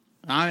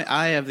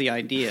 I have the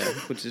idea,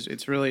 which is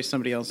it's really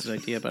somebody else's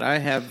idea, but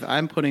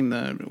I'm putting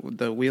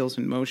the wheels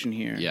in motion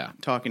here. Yeah.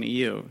 Talking to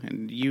you,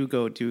 and you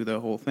go do the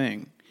whole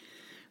thing.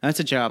 That's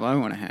a job I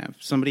want to have.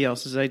 Somebody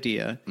else's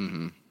idea.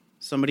 Mm-hmm.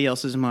 Somebody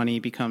else's money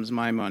becomes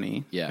my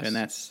money. Yes. And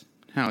that's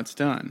how it's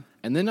done.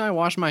 And then I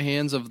wash my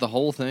hands of the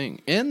whole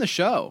thing and the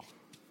show.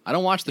 I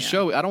don't watch the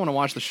show. I don't want to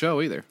watch the show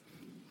either.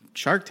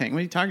 Shark Tank? What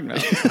are you talking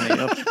about?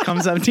 Somebody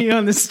comes up to you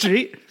on the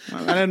street?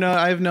 I don't know.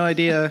 I have no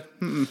idea.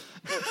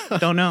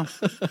 Don't know.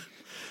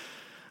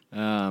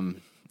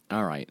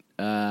 All right.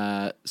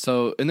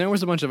 So, and there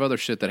was a bunch of other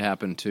shit that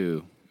happened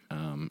too.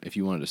 If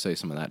you wanted to say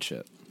some of that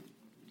shit.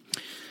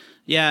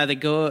 Yeah, the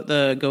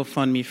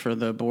GoFundMe for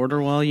the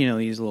border wall. You know,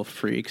 these little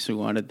freaks who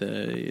wanted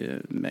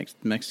the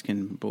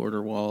Mexican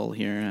border wall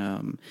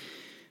here.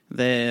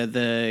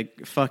 The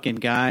fucking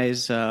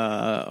guys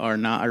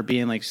are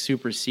being like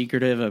super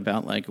secretive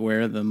about like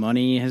where the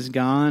money has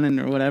gone and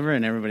or whatever,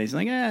 and everybody's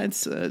like,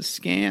 it's a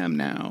scam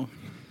now.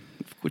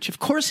 Which of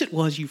course it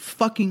was, you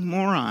fucking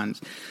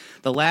morons.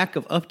 The lack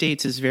of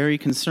updates is very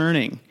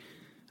concerning.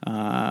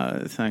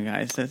 Some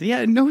guy says,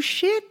 yeah, no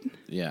shit.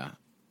 Yeah.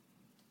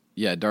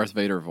 Yeah, Darth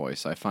Vader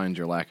voice. I find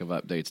your lack of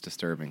updates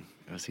disturbing.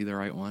 Was he the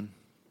right one?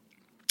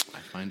 I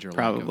find your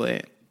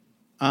Probably.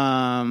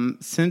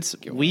 Since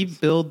We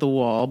Build the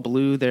Wall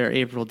blew their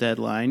April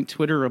deadline,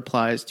 Twitter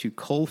replies to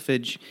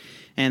Colfidge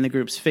and the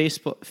group's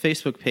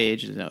Facebook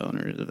page, the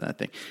owners of that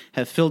thing,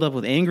 have filled up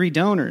with angry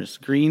donors.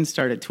 Green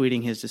started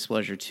tweeting his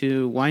displeasure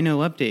too. Why no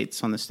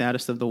updates on the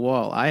status of the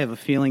wall? I have a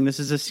feeling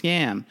this is a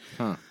scam.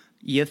 Huh.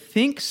 You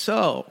think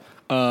so?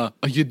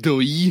 You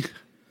do?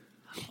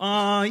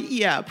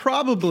 Yeah,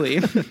 probably.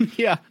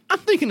 Yeah, I'm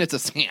thinking it's a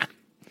scam.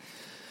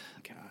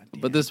 God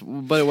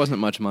damn. But it wasn't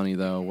much money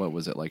though. What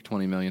was it, like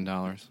 $20 million?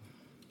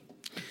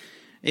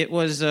 It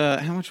was,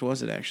 how much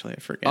was it actually? I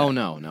forget. Oh,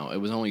 no. It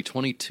was only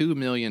 $22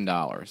 million.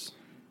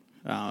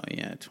 Oh,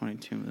 yeah,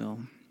 22 mil.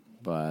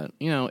 But,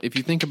 if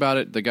you think about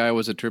it, the guy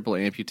was a triple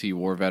amputee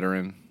war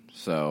veteran,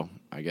 so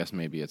I guess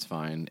maybe it's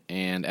fine.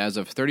 And as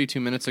of 32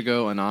 minutes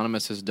ago,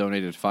 Anonymous has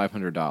donated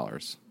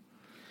 $500.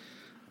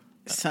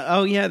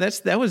 So,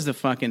 that was the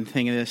fucking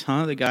thing of this,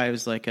 huh? The guy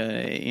was like a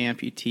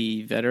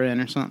amputee veteran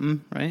or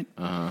something, right?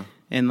 Uh-huh.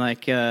 And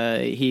like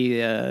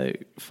he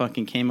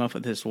fucking came up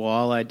with this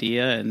wall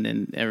idea, and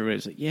then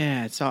everybody's like,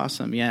 "Yeah, it's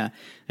awesome, yeah."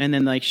 And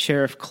then like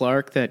Sheriff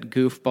Clark, that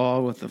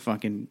goofball with the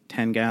fucking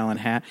 10-gallon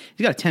hat,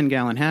 he's got a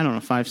 10-gallon hat on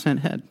a 5-cent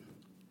head.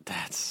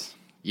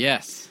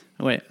 Yes.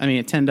 Wait, I mean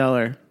a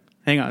 $10.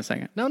 Hang on a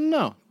second.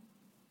 No.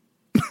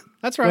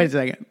 That's right. Wait a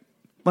second.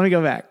 Let me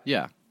go back.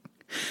 Yeah.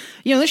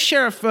 This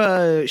Sheriff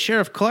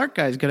Clark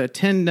guy's got a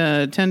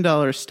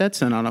 $10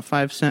 Stetson on a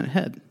 5-cent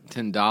head.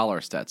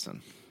 $10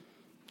 Stetson.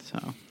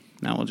 So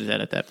now we'll just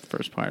edit that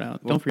first part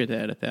out. Don't forget to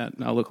edit that.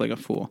 I'll look like a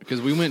fool.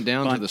 Because we went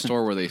down to the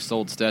store where they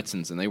sold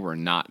Stetsons, and they were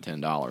not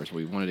 $10.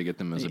 We wanted to get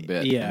them as a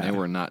bit. Yeah. And they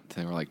were not.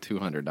 They were like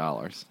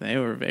 $200. They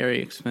were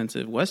very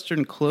expensive.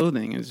 Western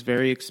clothing is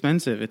very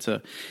expensive. It's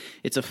a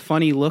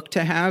funny look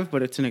to have,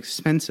 but it's an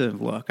expensive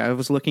look. I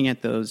was looking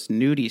at those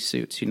nudie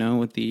suits,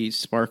 with the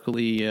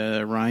sparkly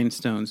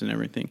rhinestones and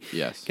everything.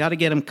 Yes. Got to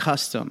get them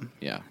custom.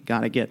 Yeah.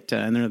 Got to get,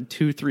 and they're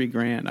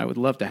 $2,000-$3,000. I would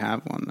love to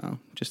have one though,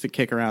 just to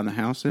kick around the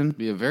house in.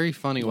 Be a very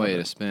funny way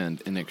to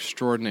spend an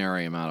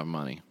extraordinary amount of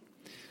money.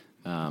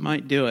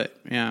 Might do it,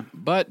 yeah.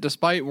 But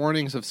despite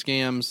warnings of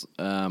scams,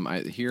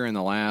 here in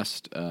the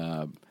last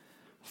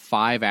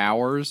 5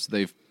 hours,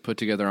 they've put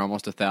together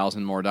almost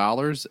 $1,000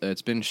 more.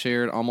 It's been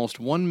shared almost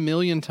 1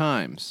 million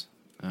times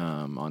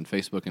on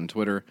Facebook and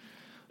Twitter.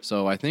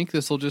 So I think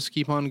this will just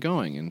keep on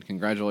going. And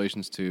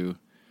congratulations to,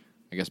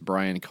 I guess,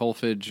 Brian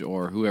Kolfage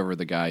or whoever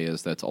the guy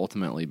is that's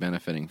ultimately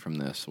benefiting from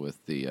this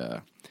with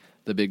the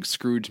big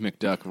Scrooge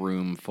McDuck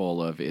room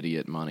full of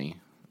idiot money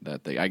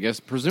that I guess,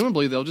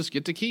 presumably they'll just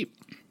get to keep.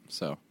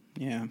 So,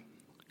 yeah.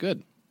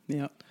 Good.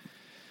 Yep.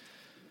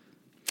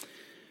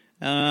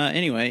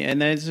 Anyway, and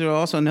there's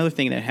also another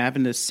thing that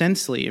happened to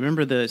Sensely.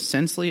 Remember the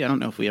Sensely? I don't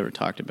know if we ever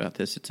talked about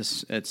this.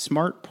 It's a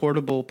smart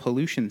portable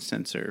pollution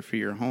sensor for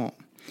your home.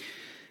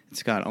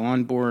 It's got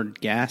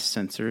onboard gas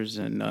sensors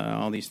and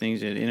all these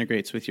things. It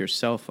integrates with your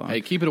cell phone. Hey,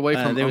 keep it away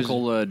from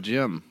Uncle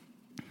Jim.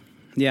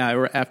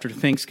 Yeah, after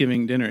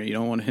Thanksgiving dinner, you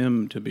don't want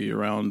him to be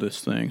around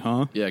this thing,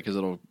 huh? Yeah, because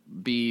it'll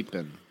beep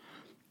and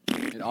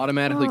it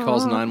automatically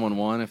calls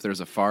 911 if there's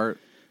a fart,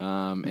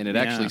 and it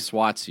actually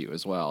swats you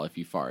as well if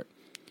you fart.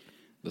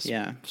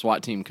 The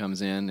SWAT team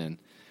comes in, and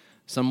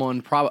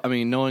someone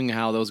knowing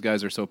how those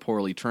guys are so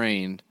poorly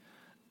trained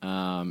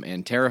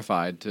and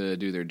terrified to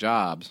do their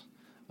jobs,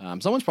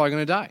 someone's probably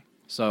going to die.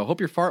 So hope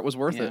your fart was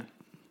worth it.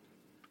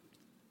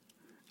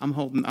 I'm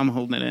holding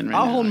it in right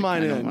now. I'll hold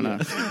mine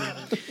in.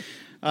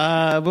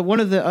 But one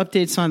of the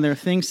updates on their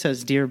thing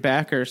says, Dear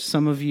backer,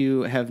 some of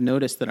you have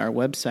noticed that our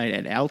website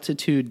at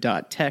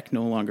altitude.tech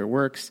no longer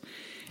works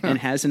and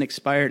has an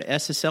expired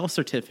SSL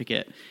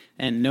certificate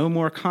and no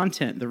more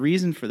content. The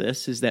reason for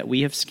this is that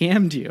we have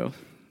scammed you.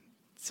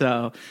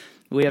 So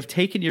we have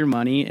taken your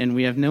money and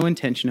we have no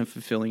intention of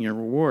fulfilling your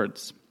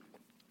rewards.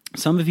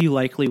 Some of you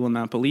likely will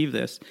not believe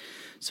this.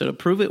 So to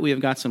prove it, we have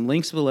got some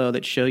links below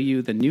that show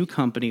you the new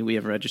company we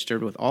have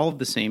registered with all of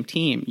the same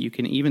team. You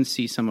can even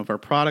see some of our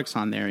products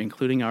on there,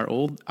 including our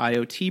old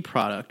IoT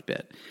product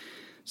bit.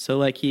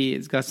 So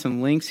he's got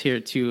some links here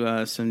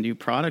to some new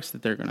products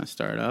that they're going to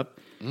start up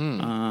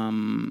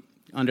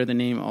under the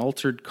name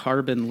Altered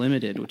Carbon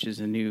Limited, which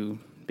is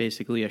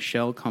basically a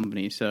shell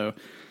company. So,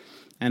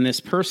 and this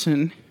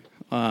person,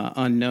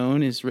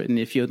 unknown, is written,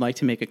 if you would like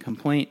to make a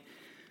complaint,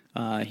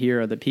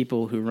 here are the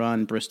people who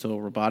run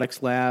Bristol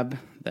Robotics Lab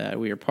that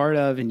we are part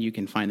of, and you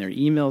can find their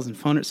emails and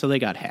phone. So they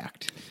got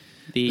hacked.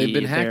 They've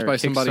been hacked by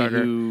somebody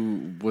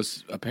who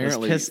was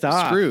apparently pissed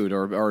off. Screwed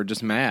or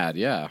just mad.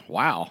 Yeah.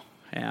 Wow.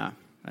 Yeah.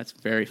 That's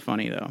very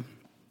funny, though.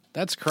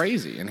 That's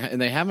crazy.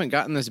 And they haven't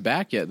gotten this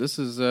back yet. This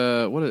is,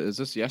 what is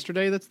this,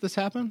 yesterday that this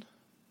happened?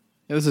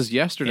 Yeah, this is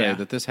yesterday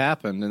that this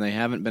happened, and they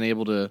haven't been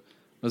able to.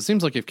 Well, it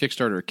seems like if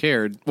Kickstarter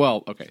cared.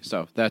 Well, okay,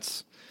 so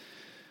that's.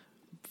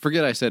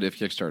 Forget I said if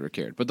Kickstarter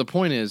cared. But the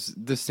point is,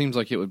 this seems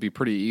like it would be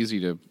pretty easy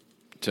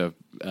to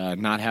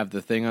not have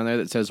the thing on there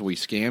that says we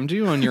scammed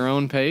you on your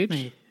own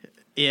page.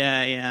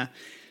 Yeah.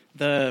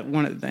 The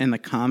one in the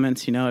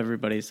comments,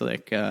 everybody's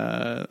like,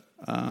 the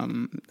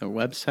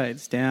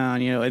website's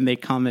down, and they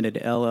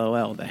commented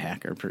LOL, the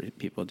hacker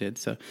people did.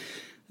 So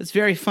it's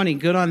very funny.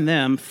 Good on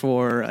them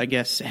for, I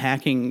guess,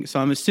 hacking.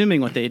 So I'm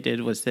assuming what they did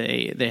was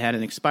they had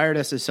an expired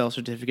SSL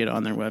certificate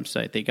on their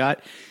website. They got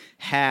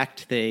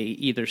hacked. They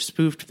either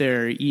spoofed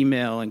their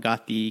email and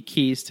got the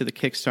keys to the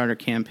Kickstarter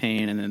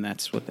campaign, and then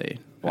that's what they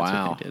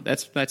did.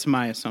 That's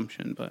my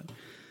assumption, but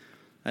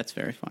that's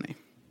very funny.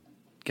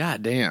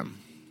 God damn.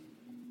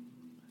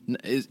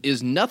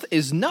 Is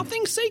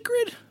nothing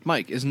sacred,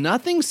 Mike? Is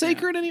nothing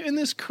sacred in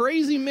this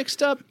crazy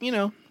mixed up?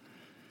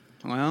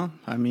 Well,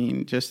 I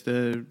mean, just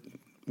the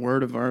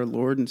word of our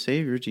Lord and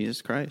Savior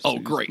Jesus Christ. Oh,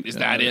 great! Is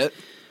that it?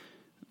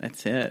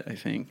 That's it, I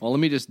think. Well, let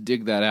me just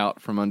dig that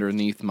out from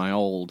underneath my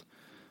old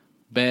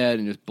bed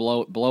and just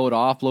blow it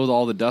off, blow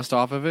all the dust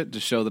off of it to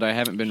show that I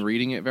haven't been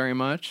reading it very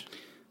much.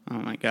 Oh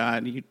my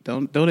God! You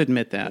don't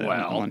admit that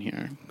on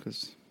here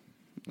because.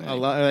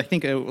 I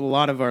think a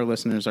lot of our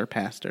listeners are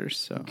pastors,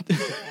 so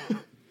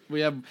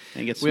we have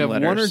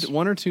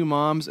one or two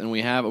moms, and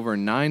we have over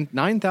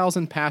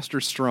 9,000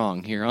 pastors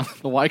strong here on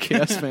the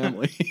YKS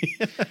family.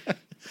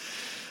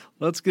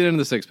 Let's get into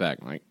the six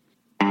pack, Mike.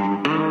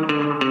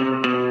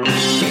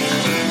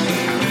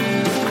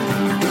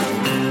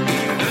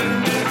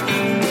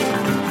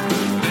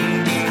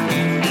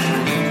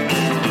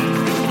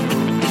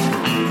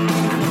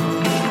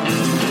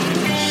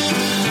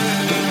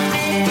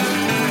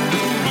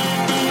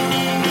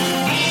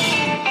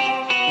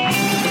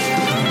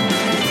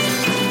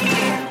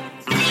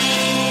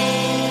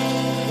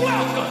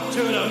 Welcome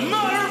to the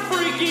Mother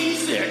Freaking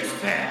Six.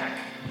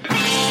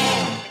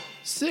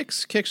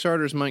 6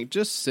 Kickstarters, Mike.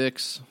 Just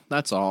 6.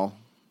 That's all.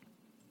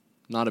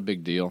 Not a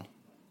big deal.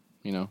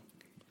 You know.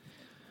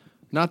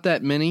 Not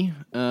that many.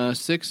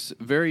 6,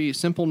 very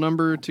simple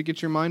number to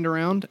get your mind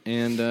around,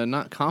 and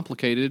not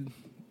complicated.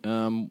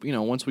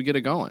 Once we get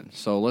it going.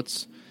 So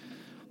let's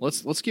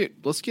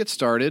get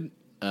started.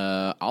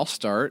 I'll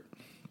start.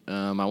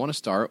 I want to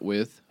start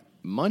with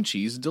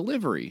Munchies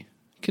Delivery.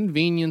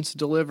 Convenience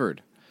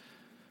delivered.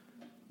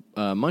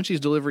 Munchies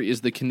Delivery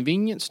is the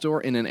convenience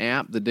store in an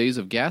app. The days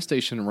of gas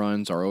station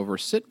runs are over.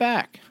 Sit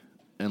back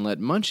and let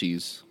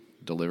Munchies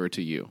deliver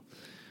to you.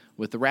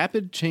 With the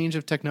rapid change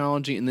of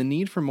technology and the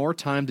need for more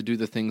time to do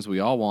the things we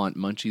all want,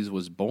 Munchies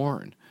was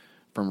born.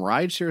 From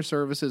rideshare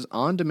services,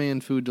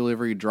 on-demand food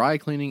delivery, dry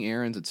cleaning,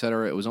 errands,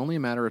 etc., it was only a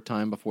matter of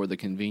time before the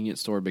convenience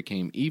store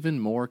became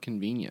even more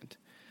convenient.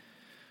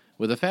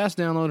 With a fast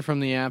download from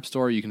the App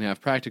Store, you can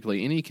have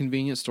practically any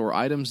convenience store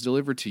items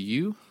delivered to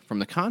you. From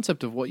the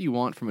concept of what you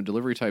want from a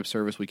delivery-type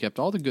service, we kept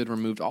all the good,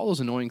 removed all those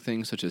annoying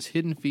things such as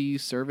hidden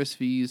fees, service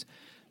fees,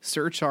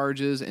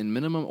 surcharges, and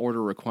minimum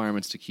order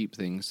requirements to keep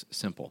things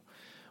simple.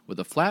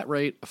 With a flat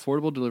rate,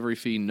 affordable delivery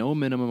fee, no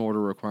minimum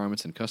order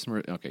requirements, and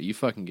customer... Okay, you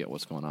fucking get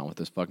what's going on with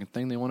this fucking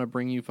thing. They want to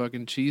bring you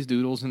fucking cheese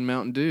doodles and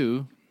Mountain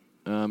Dew,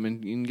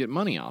 and you can get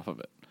money off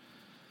of it.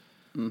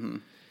 Mm-hmm.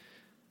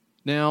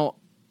 Now...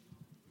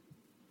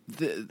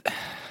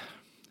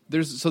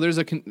 There's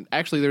a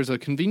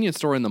convenience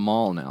store in the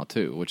mall now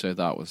too, which I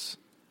thought was.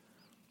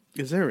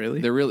 Is there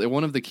really? They're really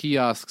one of the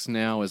kiosks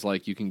now is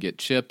like you can get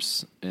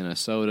chips and a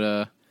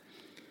soda.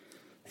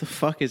 The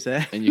fuck is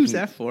that? And Who's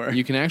that for?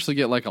 You can actually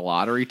get like a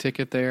lottery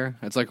ticket there.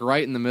 It's like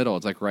right in the middle.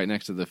 It's like right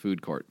next to the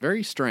food court.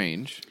 Very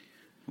strange.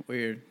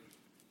 Weird.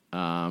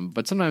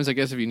 But sometimes I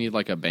guess if you need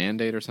like a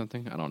Band-Aid or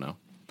something, I don't know.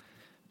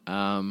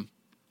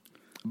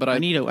 But I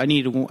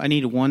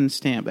need one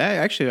stamp.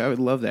 Actually, I would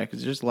love that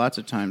because there's lots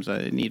of times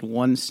I need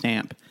one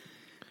stamp,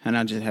 and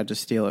I just have to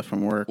steal it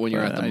from work. When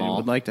you're at the mall, I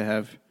would like to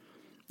have.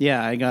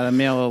 Yeah, I gotta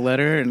mail a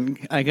letter, and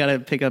I gotta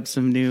pick up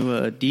some new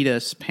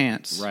Adidas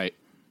pants. Right.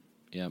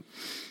 Yep.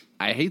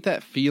 I hate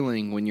that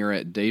feeling when you're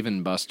at Dave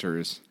 &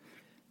 Buster's,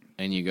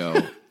 and you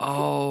go,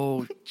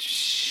 "Oh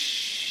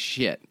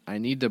shit! I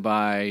need to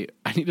buy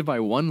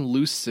one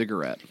loose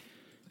cigarette."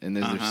 And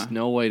there's just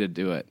no way to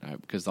do it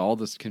because all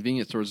this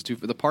convenience stores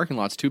the parking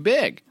lot's too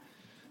big.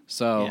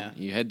 So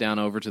you head down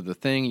over to the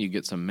thing, you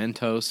get some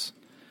Mentos.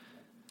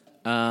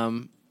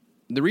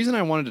 The reason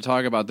I wanted to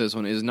talk about this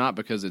one is not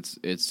because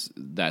it's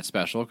that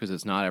special, because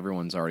it's not.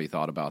 Everyone's already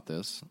thought about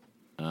this.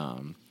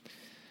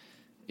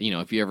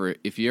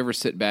 If you ever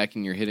sit back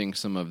and you're hitting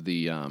some of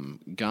the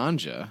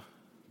ganja.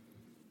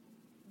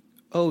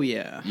 Oh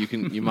yeah,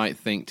 you might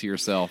think to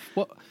yourself,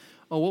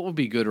 what would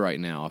be good right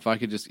now if I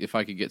could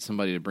get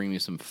somebody to bring me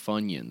some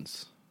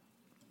Funyuns?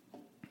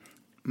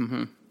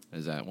 Mm-hmm.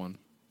 Is that one?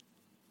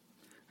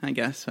 I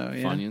guess so.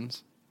 Yeah.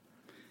 Funyuns.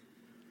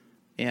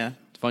 Yeah.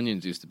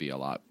 Funyuns used to be a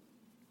lot.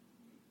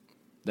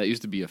 That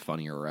used to be a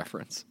funnier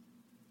reference.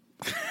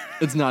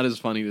 It's not as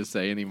funny to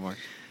say anymore.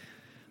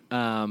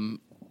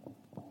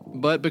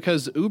 But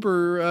because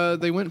Uber,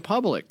 they went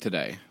public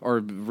today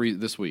or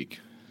this week.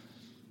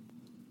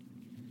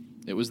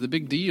 It was the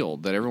big deal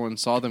that everyone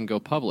saw them go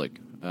public.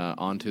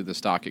 Onto the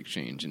stock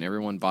exchange, and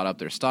everyone bought up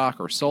their stock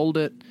or sold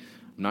it.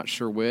 I'm not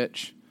sure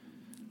which.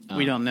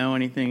 We don't know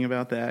anything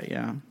about that.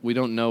 Yeah, we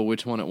don't know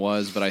which one it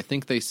was, but I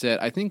think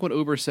what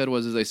Uber said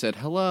was they said,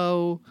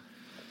 "Hello,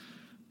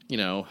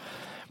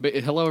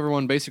 hello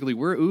everyone. Basically,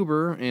 we're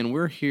Uber, and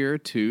we're here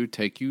to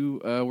take you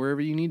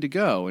wherever you need to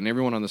go." And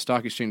everyone on the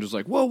stock exchange was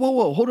like, "Whoa,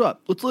 hold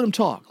up, let's let him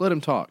talk.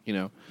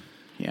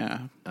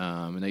 Yeah.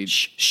 And they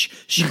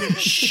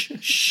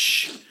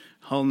shh.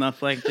 Holding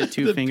up like the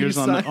two fingers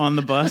on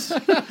the bus.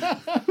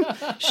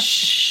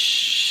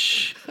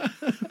 Shh.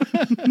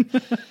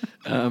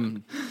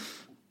 And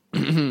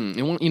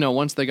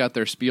once they got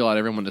their spiel out,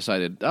 everyone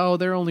decided,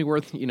 they're only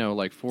worth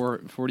like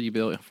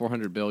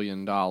 $400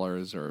 billion,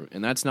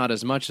 and that's not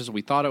as much as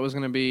we thought it was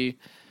going to be.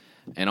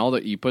 And all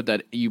that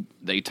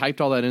they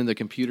typed all that into the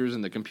computers,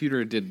 and the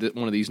computer did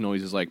one of these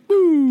noises like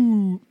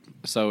boo.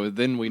 So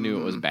then we knew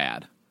it was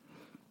bad.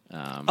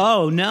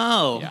 Oh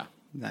no! Yeah,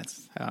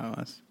 that's how it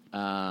was.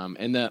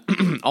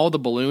 And all the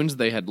balloons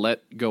they had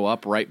let go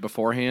up right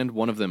beforehand,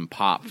 one of them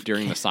popped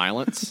during the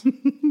silence.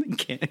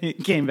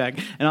 It came back,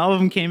 and all of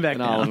them came back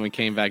down. All of them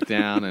came back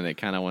down, and it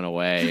kind of went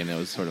away, and it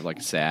was sort of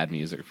like sad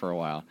music for a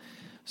while.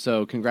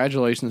 So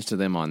congratulations to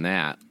them on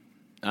that.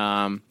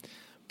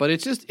 But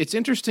it's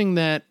interesting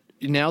that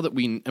now that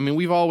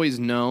we've always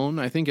known,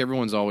 I think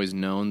everyone's always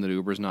known that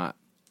Uber's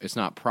it's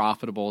not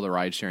profitable. The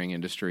ride-sharing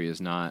industry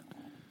is not,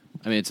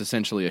 it's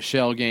essentially a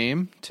shell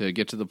game to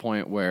get to the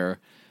point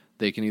where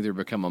they can either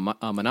become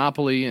a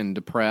monopoly and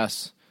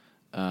depress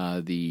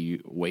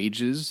the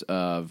wages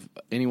of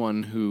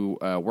anyone who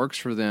works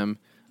for them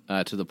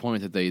to the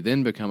point that they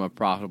then become a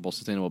profitable,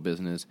 sustainable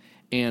business,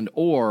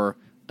 or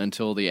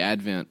until the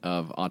advent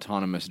of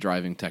autonomous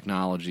driving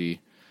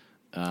technology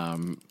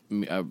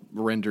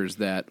renders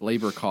that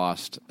labor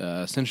cost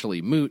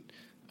essentially moot,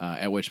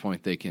 at which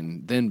point they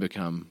can then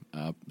become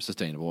a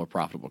sustainable or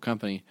profitable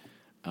company.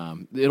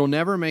 It'll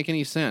never make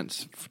any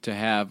sense to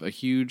have a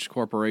huge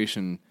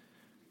corporation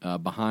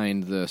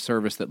behind the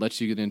service that lets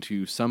you get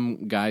into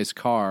some guy's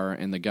car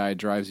and the guy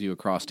drives you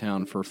across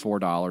town for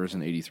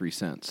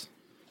 $4.83.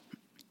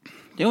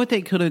 You know what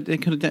they could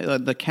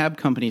have? The cab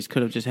companies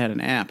could have just had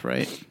an app,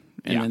 right?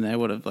 And then they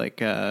would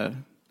have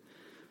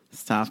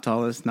stopped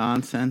all this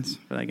nonsense.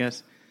 But I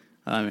guess,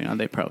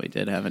 they probably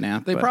did have an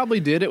app. They probably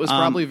did. It was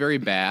probably very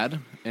bad,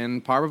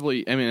 and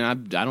probably. I mean, I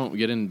don't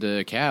get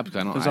into cabs.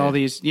 I don't. There's all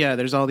these. Yeah,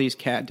 there's all these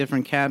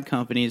different cab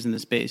companies, and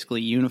this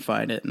basically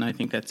unified it. And I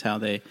think that's how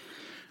they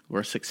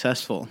were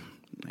successful.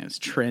 And it's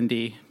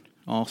trendy,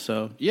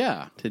 also.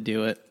 Yeah, to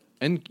do it.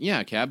 And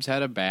yeah, cabs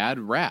had a bad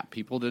rap.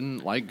 People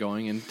didn't like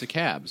going into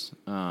cabs.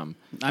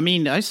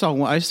 I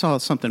saw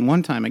something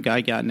one time. A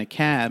guy got in a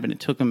cab, and it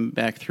took him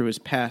back through his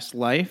past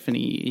life. And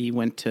he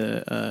went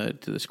to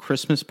this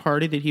Christmas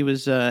party that he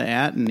was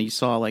at, and he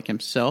saw like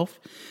himself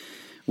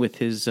with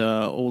his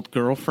old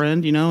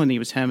girlfriend, and he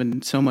was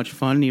having so much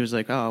fun. And he was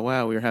like, "Oh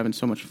wow, we were having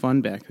so much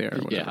fun back there."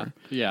 Or whatever.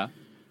 Yeah.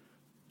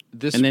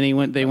 And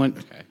then they went.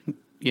 Okay.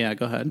 Yeah,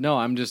 go ahead.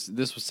 No,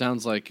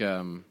 sounds like.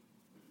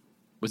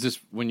 Was this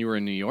when you were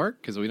in New York?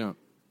 Because we don't.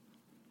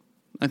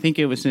 I think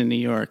it was in New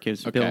York. It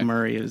was Okay. Bill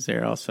Murray was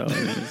there also,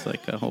 and it was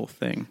like a whole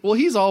thing. Well,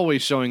 he's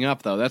always showing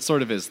up, though. That's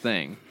sort of his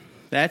thing.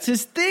 That's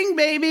his thing,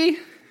 baby.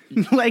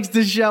 He likes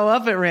to show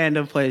up at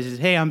random places.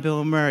 Hey, I'm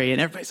Bill Murray,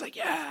 and everybody's like,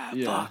 "Yeah,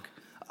 fuck."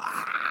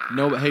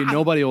 No, hey,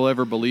 nobody will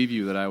ever believe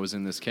you that I was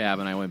in this cab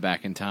and I went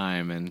back in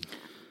time. And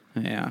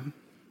Yeah.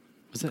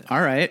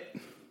 All right.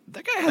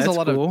 that guy has That's a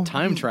lot cool. of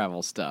time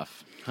travel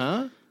stuff,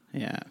 huh?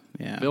 Yeah.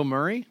 Bill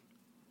Murray.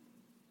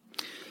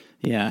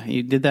 Yeah,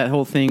 he did that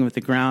whole thing with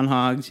the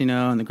groundhogs,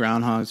 and the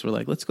groundhogs were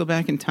like, "Let's go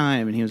back in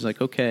time," and he was like,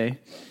 "Okay."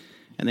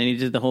 And then he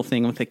did the whole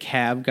thing with the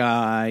cab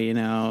guy,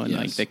 and Yes.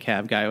 like the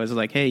cab guy was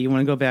like, "Hey, you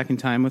want to go back in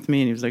time with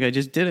me?" And he was like, "I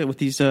just did it with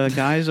these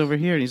guys over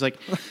here." And he's like,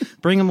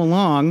 "Bring them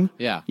along.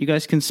 Yeah. You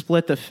guys can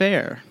split the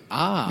fare."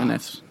 Ah. And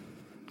that's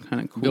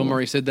kind of cool. Bill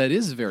Murray said that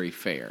is very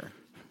fair.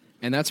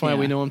 And that's why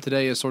we know him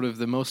today as sort of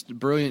the most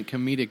brilliant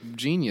comedic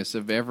genius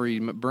of every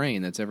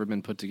brain that's ever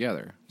been put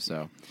together.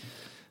 So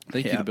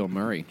thank you to Bill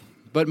Murray.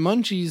 But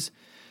Munchies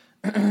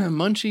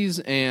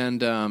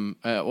and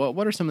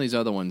what are some of these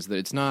other ones that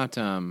it's not?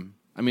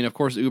 Of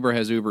course, Uber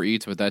has Uber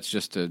Eats, but that's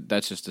just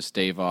to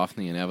stave off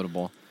the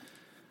inevitable.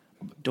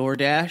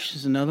 DoorDash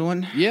is another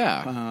one.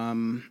 Yeah.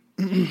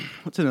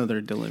 What's another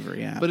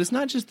delivery app? But it's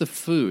not just the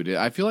food.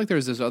 I feel like there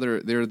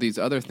are these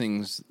other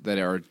things that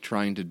are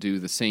trying to do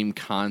the same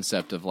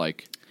concept of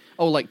like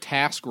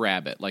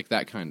TaskRabbit, like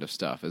that kind of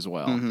stuff as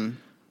well. Mm-hmm.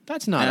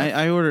 That's not.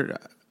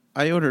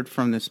 I ordered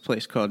from this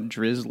place called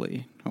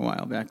Drizzly a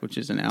while back, which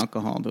is an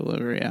alcohol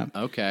delivery app.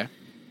 Okay.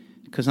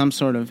 Because I'm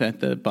sort of at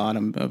the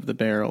bottom of the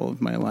barrel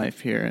of my life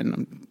here, and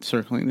I'm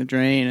circling the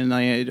drain. And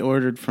I had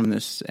ordered from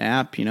this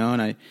app,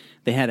 and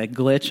they had a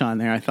glitch on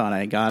there. I thought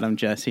I got them,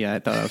 Jesse. I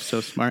thought I was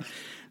so smart.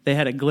 They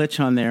had a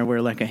glitch on there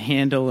where like a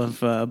handle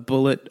of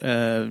Bullet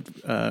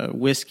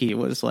whiskey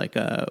was like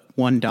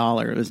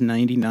 $1. It was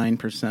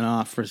 99%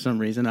 off for some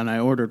reason, and I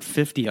ordered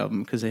 50 of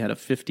them because they had a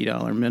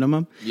 $50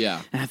 minimum.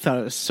 Yeah. And I thought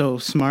it was so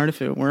smart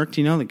if it worked.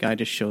 The guy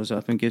just shows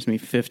up and gives me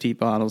 50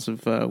 bottles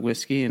of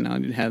whiskey, and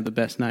I'd have the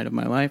best night of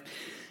my life.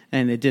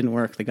 And it didn't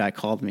work. The guy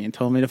called me and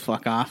told me to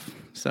fuck off,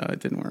 so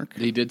it didn't work.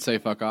 He did say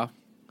fuck off?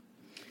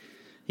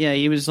 Yeah,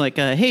 he was like,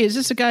 hey, is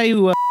this a guy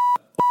who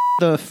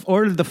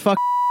ordered the fuck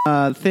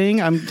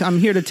thing? I'm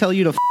here to tell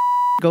you to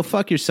go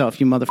fuck yourself,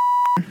 you mother.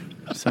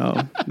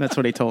 So that's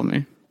what he told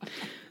me.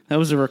 That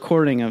was a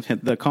recording of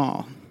the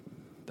call.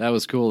 That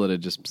was cool that it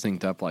just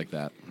synced up like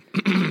that.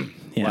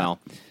 Yeah.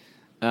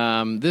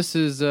 Well, this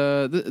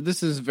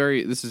is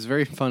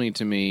very funny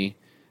to me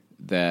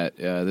that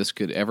this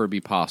could ever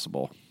be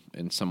possible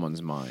in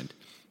someone's mind.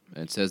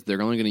 It says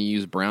they're only going to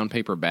use brown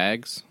paper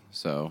bags,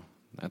 so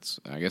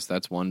I guess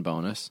that's one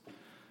bonus.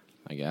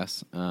 I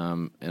guess,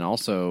 and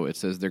also it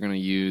says they're going to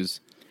use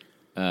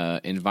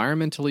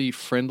environmentally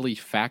friendly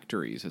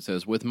factories. It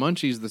says with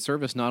Munchies, the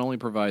service not only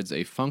provides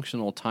a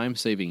functional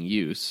time-saving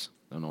use.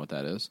 I don't know what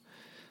that is.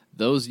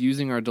 Those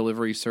using our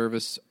delivery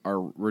service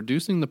are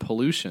reducing the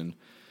pollution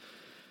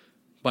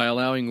by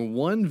allowing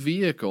one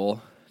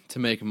vehicle to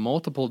make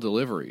multiple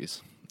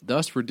deliveries,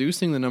 thus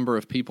reducing the number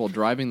of people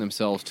driving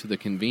themselves to the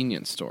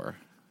convenience store.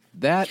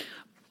 That,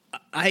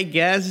 I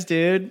guess,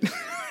 dude.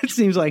 It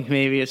seems like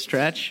maybe a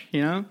stretch,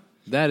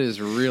 That is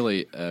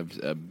really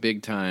a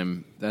big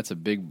time. That's a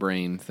big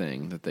brain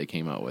thing that they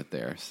came out with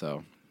there.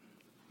 So,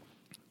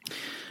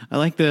 I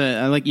like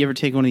you ever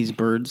take one of these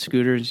bird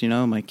scooters?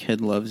 My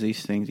kid loves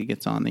these things. He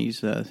gets on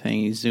these things.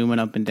 He's zooming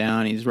up and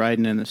down. He's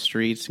riding in the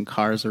streets, and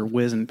cars are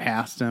whizzing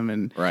past him.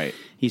 And right,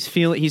 he's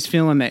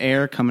feeling the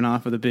air coming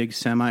off of the big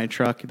semi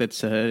truck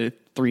that's 3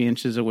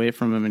 inches away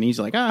from him, and he's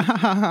like, ha, ha,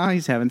 ha.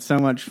 He's having so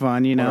much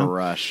fun, What a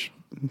rush.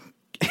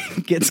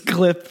 Gets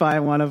clipped by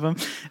one of them,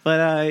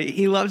 but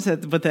he loves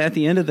it. But at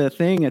the end of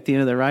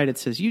the ride, it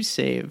says you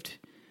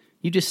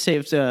just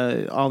saved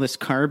all this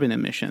carbon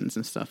emissions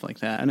and stuff like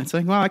that. And it's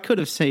like, well, I could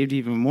have saved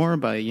even more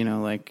by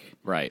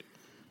right,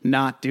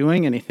 not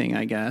doing anything,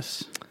 I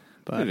guess.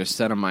 I'd just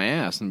set on my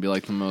ass and be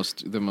like the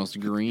most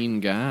green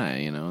guy,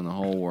 in the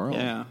whole world.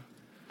 Yeah.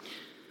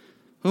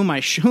 Who am I,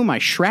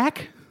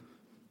 Shrek?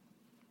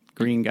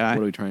 Green guy.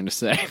 What are we trying to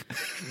say?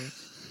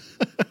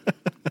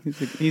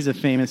 He's a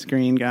famous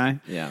green guy.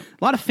 Yeah.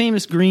 A lot of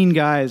famous green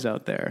guys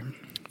out there.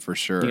 For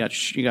sure. You got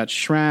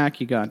Shrek,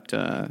 you got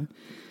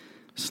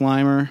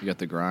Slimer. You got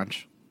the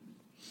Grouch.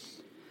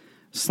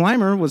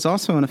 Slimer was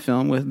also in a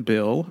film with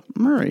Bill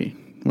Murray,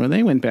 where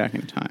they went back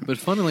in time. But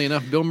funnily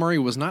enough, Bill Murray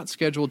was not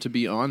scheduled to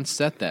be on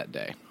set that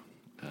day.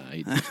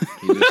 He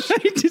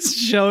just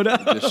showed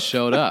up. Just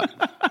showed up.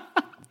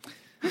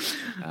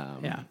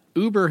 Yeah.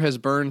 Uber has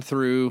burned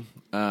through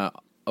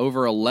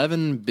over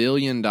 $11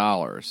 billion,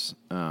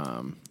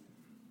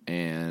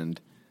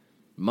 and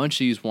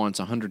Munchies wants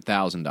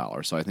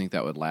 $100,000. So I think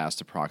that would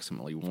last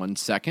approximately 1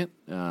 second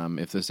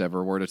if this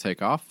ever were to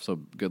take off. So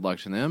good luck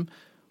to them.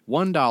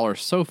 $1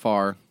 so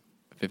far,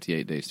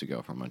 58 days to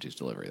go for Munchies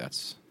delivery.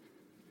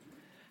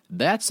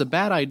 That's a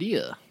bad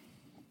idea.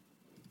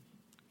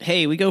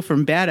 Hey, we go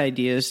from bad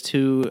ideas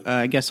to,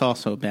 I guess,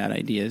 also bad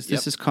ideas.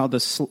 This is called the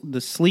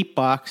Sleep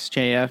Box,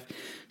 JF.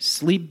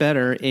 Sleep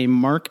Better, a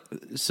Mark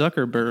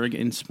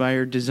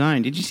Zuckerberg-inspired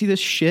design. Did you see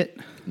this shit?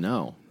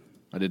 No,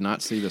 I did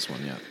not see this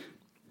one yet.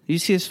 Did you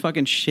see this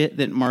fucking shit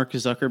that Mark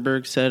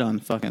Zuckerberg said on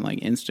fucking, like,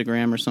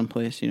 Instagram or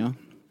someplace,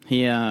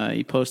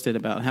 He posted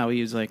about how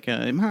he was like,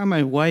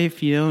 my wife,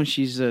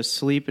 she's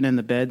sleeping in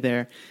the bed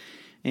there.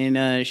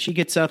 And she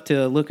gets up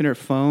to look at her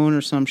phone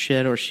or some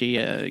shit, or she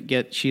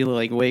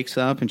wakes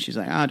up and she's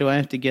like, do I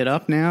have to get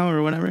up now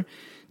or whatever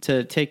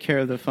to take care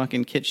of the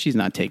fucking kid? She's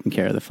not taking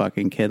care of the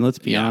fucking kid. Let's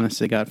be honest.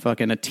 They got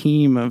fucking a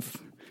team of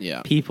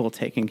people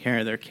taking care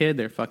of their kid.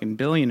 They're fucking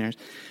billionaires.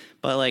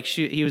 But like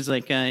he was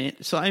like,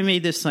 so I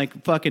made this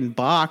like fucking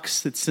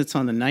box that sits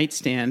on the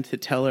nightstand to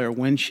tell her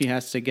when she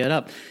has to get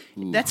up.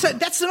 Ooh. That's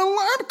an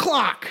alarm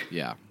clock.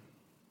 Yeah.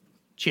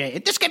 Jay,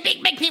 this could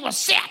make people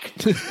sick.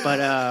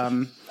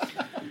 But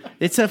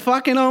it's a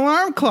fucking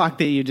alarm clock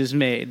that you just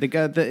made.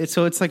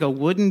 So it's like a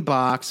wooden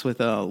box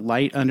with a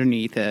light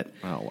underneath it.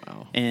 Oh,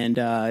 wow. And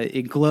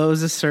it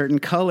glows a certain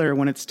color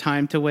when it's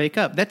time to wake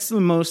up. That's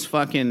the most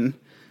fucking...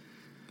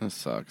 That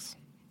sucks.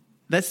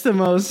 That's the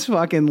most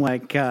fucking,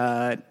 like,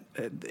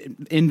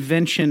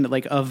 invention,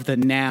 like, of the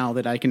now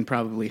that I can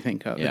probably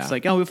think of. Yeah. It's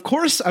like, of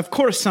course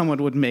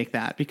someone would make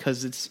that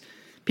because it's...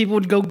 People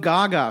would go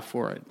gaga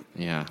for it.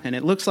 Yeah. And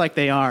it looks like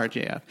they are,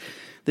 JF.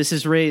 This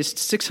has raised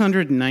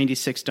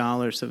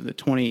 $696 of the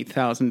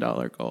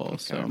 $28,000 goal. Okay.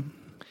 So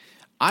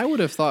I would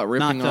have thought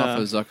ripping off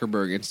a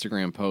Zuckerberg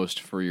Instagram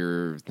post for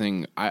your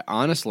thing,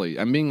 honestly,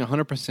 I'm being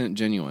 100%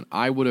 genuine.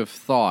 I would have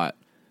thought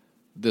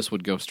this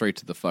would go straight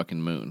to the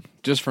fucking moon.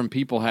 Just from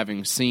people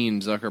having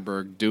seen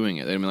Zuckerberg doing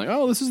it. They'd be like,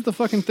 oh, this is the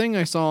fucking thing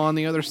I saw on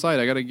the other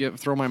side. I got to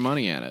throw my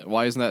money at it.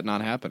 Why isn't that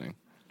not happening?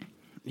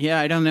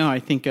 Yeah, I don't know. I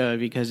think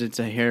because it's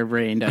a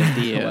harebrained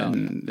idea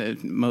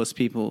and most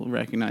people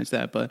recognize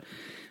that. But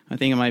I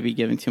think it might be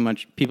giving too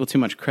much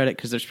credit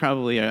because there's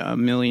probably a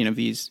million of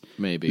these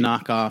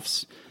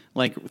knockoffs.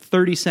 Like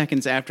 30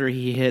 seconds after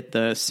he hit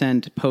the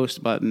send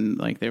post button,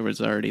 like there was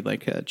already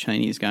like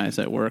Chinese guys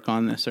that work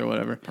on this or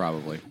whatever.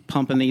 Probably.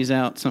 Pumping these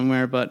out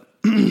somewhere. But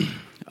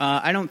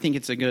I don't think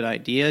it's a good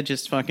idea.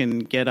 Just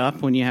fucking get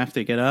up when you have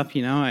to get up.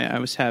 I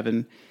was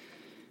having...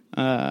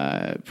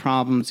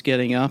 problems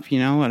getting up,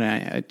 and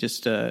I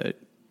just I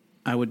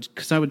would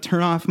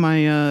turn off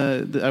my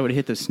I would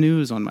hit the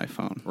snooze on my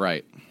phone,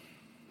 right?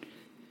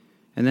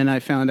 And then I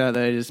found out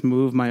that I just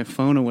moved my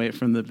phone away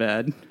from the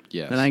bed.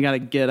 Yes. Then I got to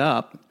get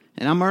up,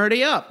 and I'm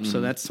already up,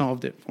 so that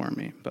solved it for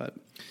me. But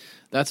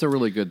that's a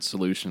really good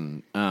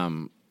solution.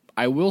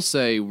 I will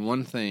say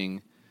one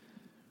thing: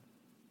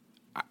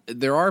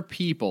 there are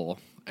people.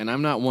 And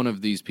I'm not one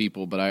of these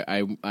people, but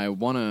I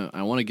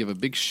want to give a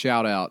big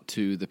shout out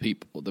to the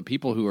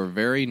people who are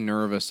very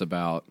nervous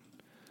about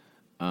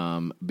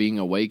being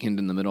awakened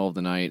in the middle of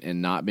the night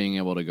and not being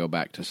able to go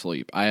back to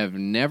sleep. I have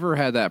never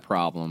had that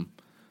problem.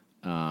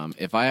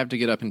 If I have to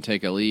get up and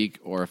take a leak,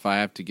 or if I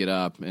have to get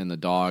up and the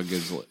dog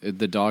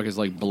is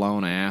like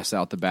blown ass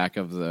out the back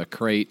of the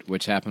crate,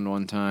 which happened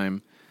one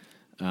time,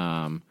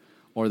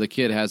 or the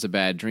kid has a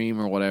bad dream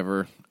or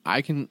whatever.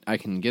 I can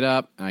get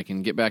up, I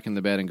can get back in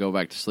the bed and go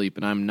back to sleep,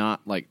 and I'm not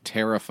like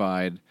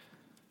terrified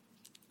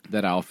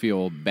that I'll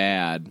feel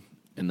bad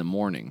in the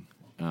morning.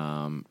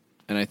 And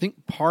I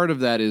think part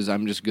of that is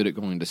I'm just good at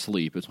going to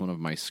sleep. It's one of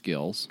my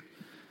skills.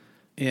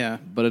 Yeah,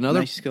 but another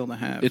nice skill to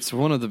have. It's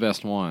one of the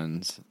best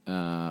ones.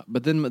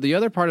 But then the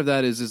other part of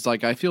that is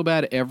like I feel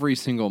bad every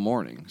single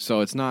morning. So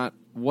it's not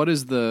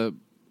what's the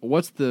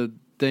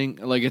thing?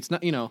 Like it's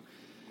not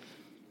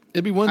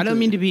It'd be one. I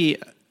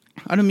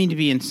don't mean to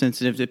be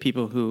insensitive to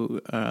people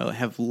who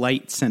have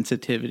light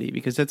sensitivity,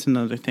 because that's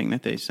another thing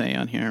that they say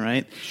on here,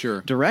 right?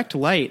 Sure. Direct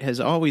light has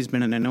always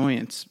been an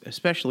annoyance,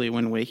 especially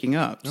when waking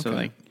up. Okay. So,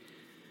 like,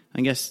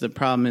 I guess the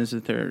problem is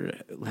that their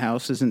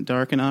house isn't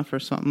dark enough or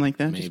something like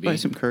that. Maybe. Just buy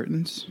some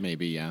curtains.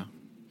 Maybe, yeah.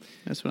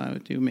 That's what I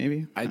would do,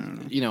 maybe. I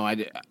don't know. I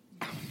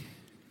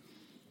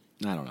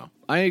don't know.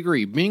 I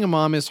agree. Being a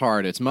mom is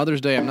hard. It's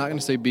Mother's Day. I'm not going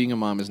to say being a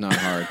mom is not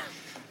hard.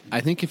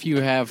 I think if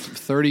you have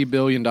 $30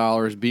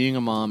 billion, being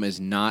a mom is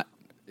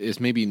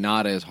maybe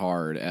not as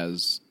hard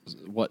as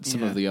what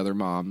some of the other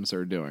moms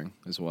are doing,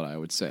 is what I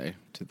would say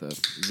to the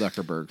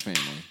Zuckerberg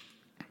family.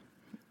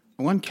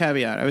 One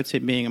caveat, I would say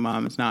being a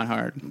mom is not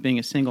hard. Being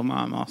a single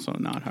mom, also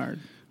not hard.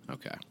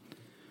 Okay.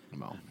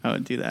 Well, I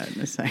would do that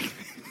in a second.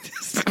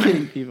 Just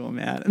getting people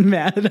mad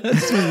at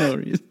us for no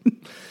reason.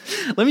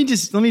 Let me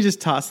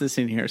just toss this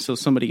in here so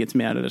somebody gets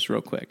mad at us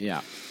real quick.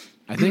 Yeah.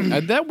 I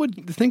think that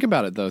would think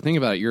about it though. Think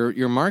about it.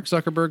 You're Mark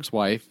Zuckerberg's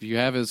wife. You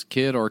have his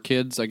kid or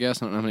kids, I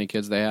guess. I don't know how many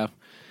kids they have.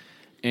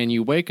 And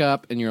you wake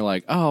up and you're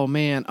like, oh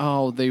man,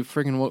 they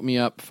freaking woke me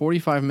up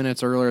 45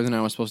 minutes earlier than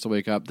I was supposed to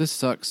wake up. This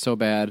sucks so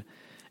bad.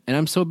 And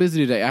I'm so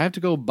busy today. I have to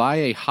go buy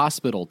a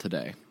hospital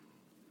today.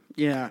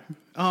 Yeah.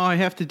 Oh, I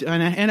have to,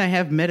 and I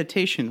have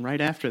meditation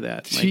right after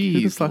that. Like, Jeez,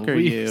 who the fuck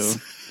Louise.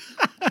 are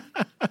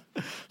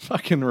you?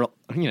 Fucking,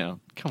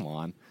 come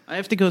on. I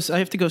have to go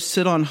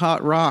sit on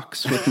hot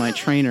rocks with my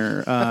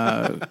trainer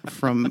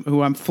from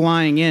who I'm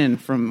flying in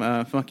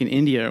from fucking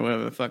India or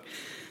whatever the fuck.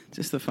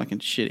 Just the fucking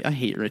shit. I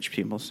hate rich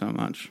people so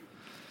much.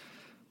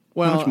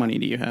 Well, how much money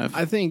do you have?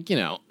 I think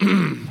I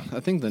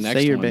think the next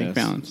Say your one bank is,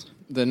 balance.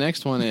 The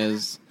next one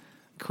is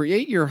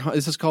create your.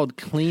 This is called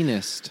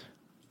Cleanest.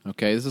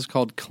 Okay, this is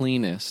called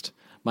Cleanest.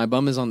 My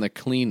bum is on the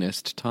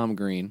cleanest. Tom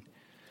Green.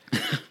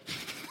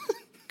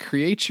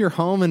 Create your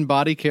home and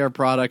body care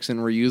products in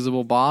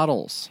reusable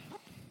bottles.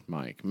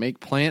 Mike, make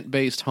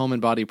plant-based home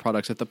and body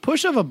products at the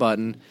push of a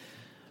button.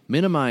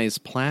 Minimize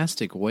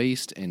plastic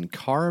waste and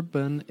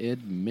carbon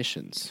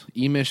emissions.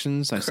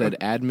 Emissions. I said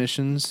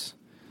admissions.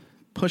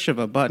 Push of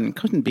a button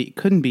couldn't be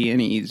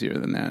any easier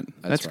than that.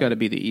 That's right. got to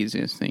be the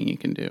easiest thing you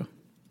can do.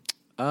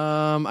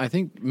 I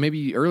think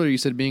maybe earlier you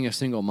said being a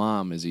single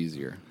mom is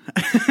easier.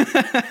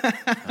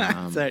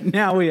 So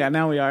now we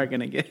are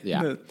going to get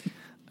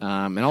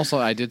And also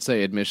I did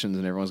say admissions,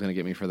 and everyone's going to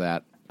get me for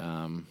that.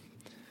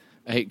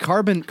 Hey,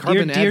 carbon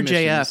Dear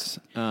admissions.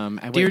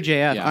 Dear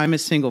JF, yeah. I'm a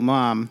single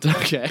mom.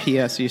 Okay.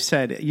 P.S. You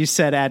said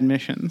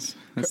admissions.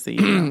 That's the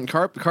email.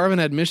 Carbon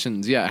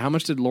admissions. Yeah. How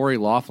much did Lori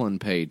Loughlin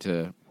pay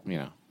to? Oh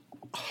my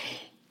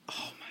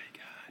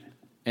god.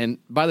 And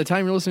by the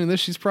time you're listening to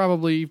this, she's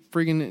probably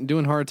freaking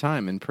doing hard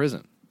time in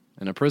prison,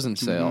 in a prison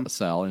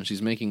cell, and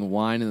she's making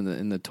wine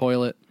in the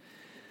toilet,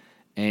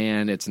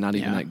 and it's not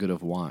even that good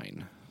of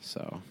wine.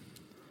 So,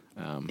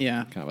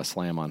 kind of a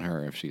slam on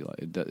her if she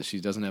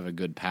doesn't have a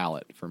good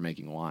palate for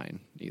making wine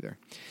either.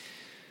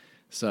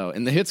 So,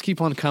 and the hits keep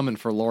on coming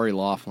for Lori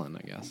Loughlin,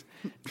 I guess.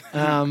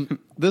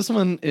 This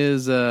one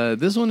is wild,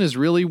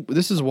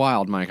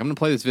 Mike. I'm going to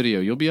play this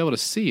video. You'll be able to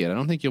see it. I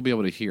don't think you'll be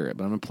able to hear it,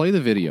 but I'm going to play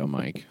the video,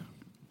 Mike.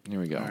 Here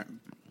we go. All right.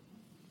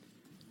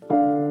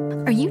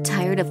 Are you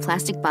tired of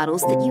plastic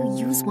bottles that you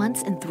use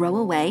once and throw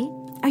away?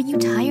 Are you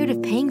tired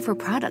of paying for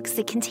products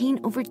that contain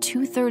over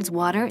 2/3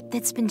 water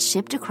that's been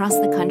shipped across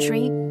the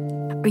country?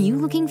 Are you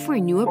looking for a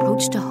new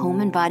approach to home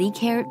and body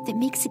care that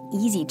makes it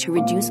easy to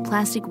reduce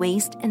plastic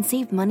waste and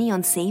save money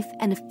on safe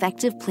and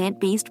effective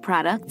plant-based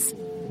products?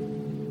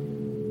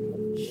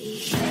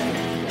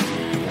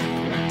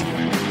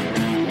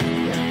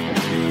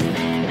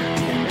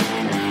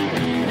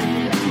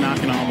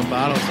 Knocking all the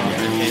bottles off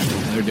their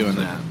cases. They're doing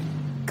that.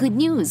 Good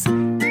news.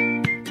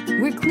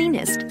 We're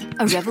Cleanest,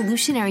 a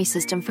revolutionary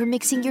system for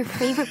mixing your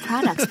favorite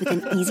products with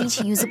an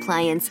easy-to-use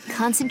appliance,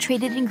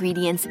 concentrated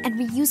ingredients, and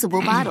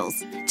reusable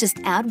bottles. Just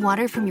add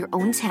water from your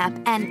own tap,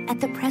 and at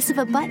the press of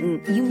a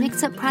button, you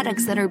mix up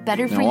products that are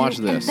better for you watch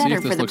and this. See better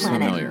if this for the looks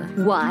planet. familiar.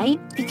 Why?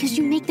 Because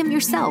you make them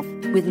yourself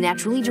with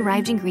naturally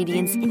derived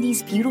ingredients in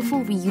these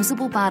beautiful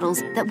reusable bottles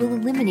that will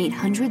eliminate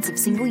hundreds of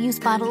single-use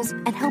bottles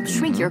and help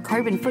shrink your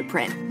carbon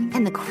footprint.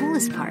 And the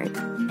coolest part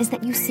is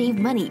that you save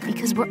money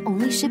because we're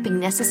only shipping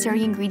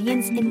necessary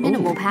ingredients in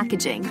minimal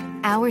packaging.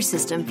 Our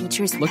system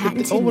features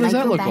patented what does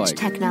that look microbatch like?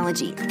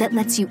 technology that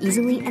lets you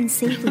easily and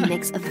safely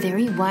mix a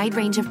very wide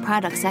range of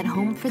products at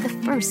home for the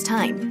first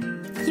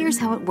time. Here's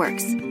how it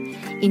works.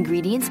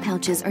 Ingredients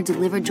pouches are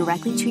delivered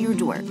directly to your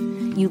door.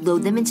 You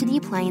load them into the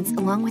appliance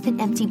along with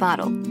an empty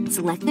bottle.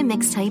 Select the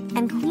mix type,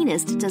 and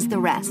Cleanest does the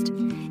rest.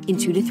 In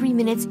 2 to 3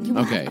 minutes, you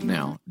will Okay,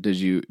 now did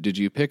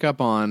you pick up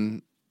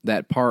on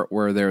that part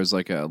where there's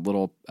like a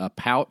little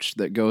pouch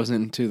that goes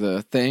into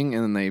the thing,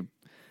 and then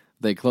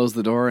they close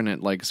the door and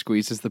it like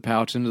squeezes the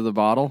pouch into the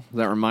bottle? Does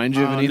that remind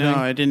you of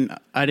anything? No,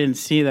 I didn't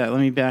see that.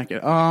 Let me back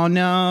it. Oh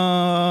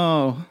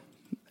no.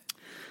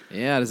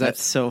 Yeah,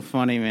 That's so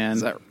funny, man.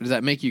 does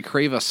that make you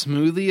crave a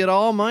smoothie at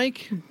all,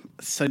 Mike?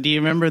 So do you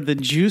remember the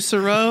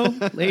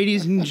Juicero,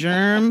 ladies and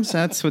germs?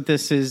 That's what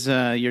this is.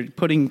 You're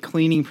putting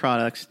cleaning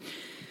products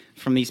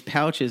from these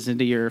pouches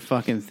into your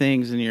fucking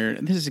things,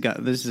 and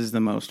this is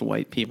the most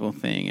white people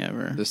thing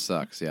ever. This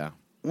sucks, yeah.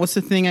 What's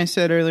the thing I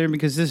said earlier?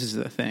 Because this is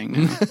the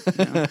thing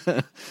now.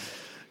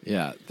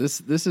 Yeah,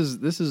 this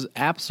is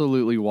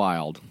absolutely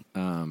wild.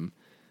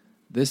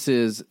 This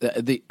is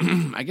the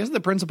I guess the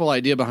principal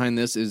idea behind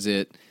this is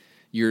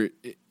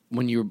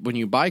when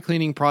you buy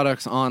cleaning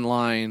products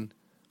online,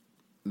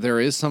 there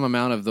is some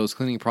amount of those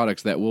cleaning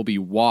products that will be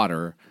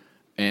water,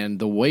 and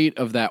the weight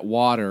of that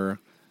water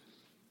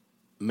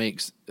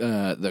makes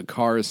the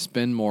cars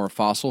spend more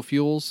fossil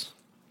fuels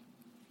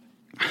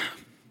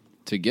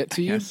to get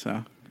to you. Yes,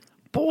 so.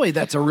 Boy,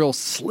 that's a real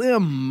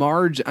slim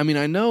margin. I mean,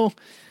 I know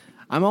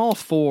I'm all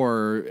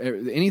for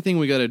anything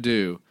we got to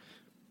do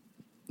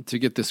to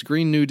get this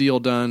Green New Deal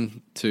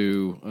done,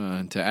 to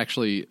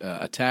actually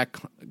attack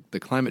the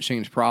climate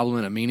change problem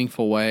in a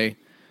meaningful way.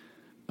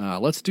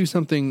 Let's do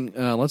something.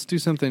 Let's do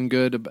something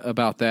good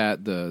about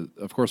that.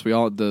 Of course,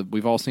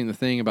 we've all seen the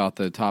thing about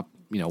the top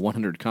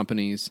 100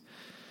 companies.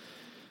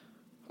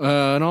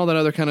 And all that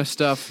other kind of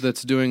stuff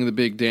that's doing the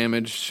big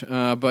damage.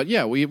 But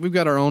yeah, we've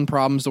got our own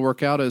problems to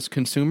work out as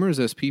consumers,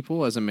 as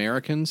people, as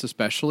Americans,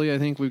 especially. I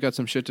think we've got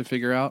some shit to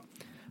figure out.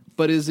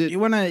 But is it you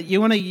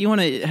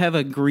wanna have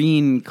a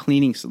green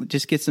cleaning?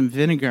 Just get some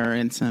vinegar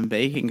and some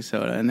baking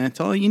soda, and that's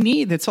all you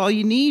need. That's all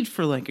you need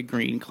for like a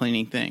green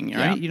cleaning thing, right?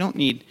 Yeah. You don't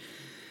need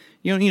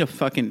a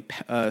fucking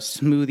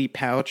smoothie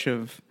pouch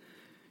of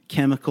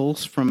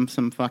chemicals from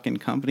some fucking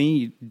company.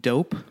 You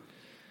dope.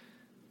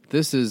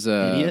 This is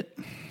Idiot.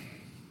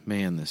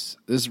 Man, this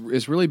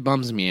really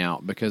bums me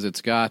out because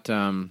it's got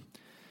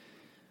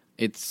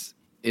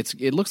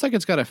it looks like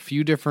it's got a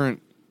few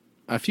different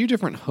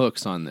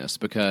hooks on this,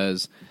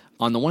 because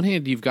on the one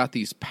hand you've got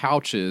these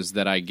pouches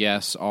that I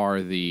guess are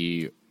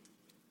I'm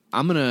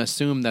going to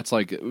assume that's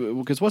like,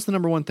 because what's the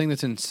number one thing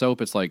that's in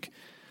soap? It's like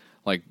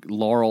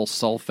lauryl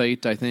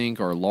sulfate, I think,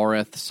 or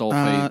laureth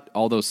sulfate.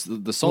 All those,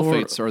 the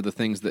sulfates are the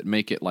things that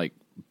make it like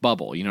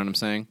bubble. You know what I'm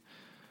saying?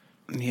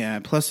 Yeah.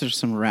 Plus, there's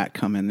some rat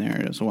cum in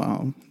there as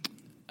well.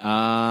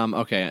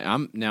 Okay.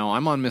 I'm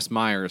on Miss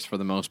Myers for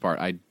the most part.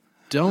 I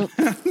don't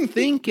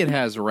think it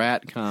has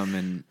rat cum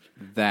in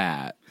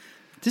that.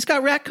 This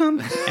got rat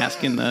cum?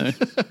 asking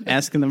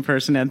the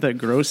person at the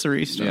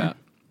grocery store.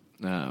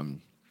 Yeah.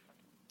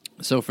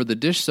 So for the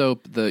dish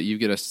soap, you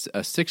get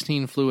a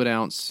 16 fluid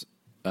ounce.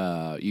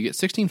 You get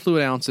 16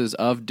 fluid ounces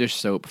of dish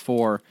soap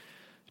for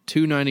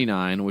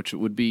 $2.99, which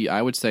would be,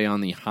 I would say,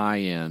 on the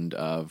high end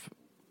of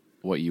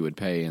what you would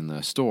pay in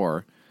the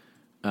store.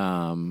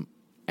 And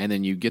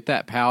then you get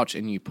that pouch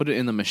and you put it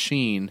in the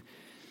machine.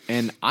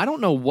 And I don't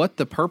know what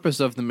the purpose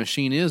of the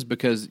machine is,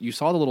 because you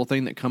saw the little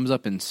thing that comes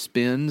up and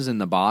spins in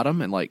the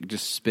bottom and like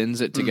just spins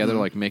it together,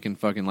 like making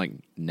fucking like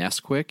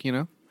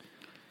Nesquik,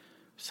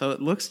 So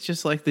it looks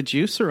just like the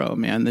Juicero,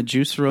 man. The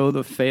Juicero,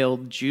 the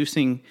failed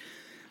juicing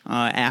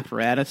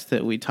apparatus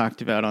that we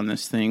talked about on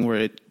this thing,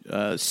 where it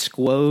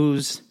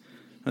squoze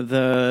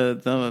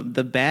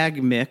the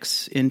bag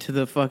mix into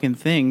the fucking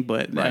thing,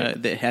 but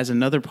that has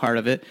another part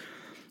of it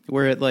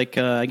where it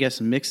I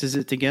guess mixes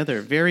it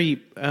together very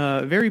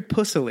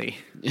pussily.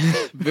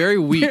 Very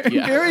weak,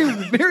 yeah. very,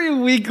 very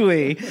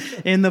weakly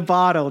in the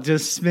bottle,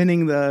 just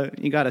spinning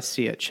you got to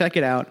see it. Check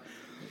it out.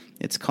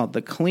 It's called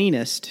The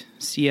Cleanest,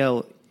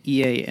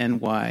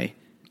 CLEANY.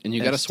 And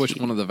you got to switch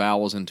one of the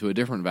vowels into a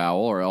different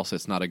vowel, or else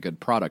it's not a good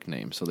product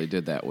name. So they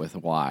did that with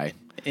Y.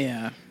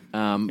 Yeah.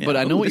 But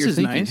I know what you're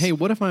thinking. Nice. Hey,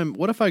 what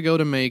if I go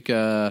to make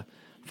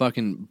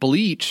fucking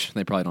bleach?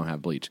 They probably don't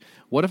have bleach.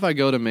 What if I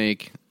go to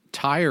make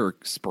tire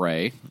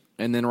spray,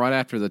 and then right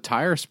after the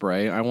tire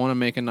spray, I want to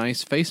make a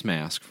nice face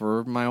mask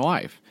for my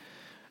wife?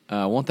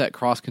 Won't that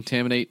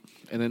cross-contaminate?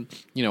 And then,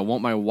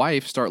 won't my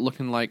wife start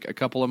looking like a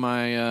couple of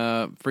my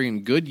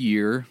freaking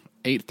Goodyear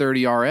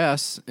 830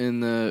 RS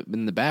in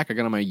the back? I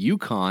got on my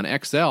Yukon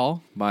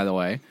XL, by the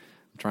way.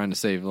 I'm trying to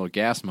save a little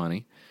gas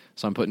money,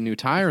 so I'm putting new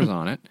tires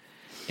on it.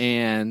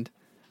 And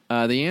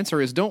the answer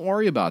is don't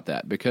worry about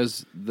that,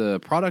 because the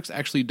products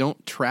actually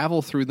don't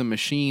travel through the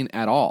machine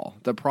at all.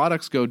 The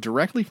products go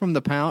directly from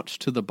the pouch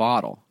to the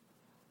bottle.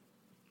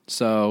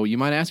 So you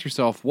might ask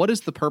yourself, what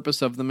is the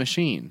purpose of the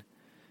machine?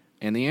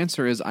 And the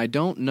answer is, I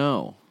don't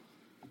know.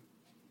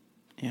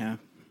 Yeah.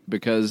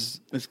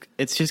 Because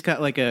it's just got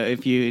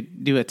if you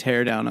do a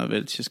teardown of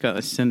it, it's just got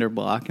a cinder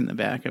block in the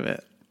back of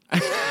it.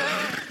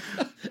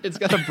 it's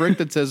got a brick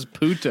that says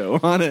Puto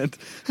on it.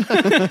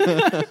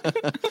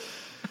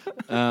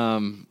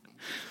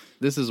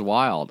 This is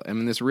wild. I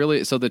mean,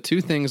 so the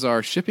two things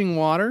are shipping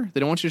water.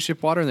 They don't want you to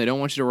ship water, and they don't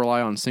want you to rely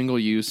on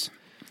single-use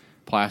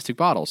plastic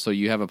bottles. So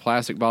you have a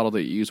plastic bottle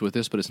that you use with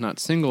this, but it's not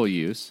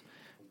single-use,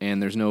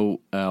 and there's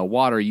no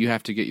water. You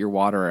have to get your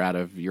water out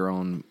of your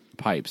own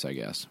pipes, I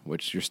guess,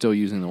 which you're still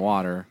using the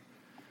water.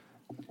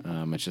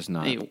 It's just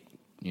not,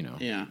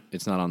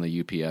 it's not on the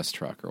UPS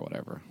truck or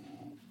whatever.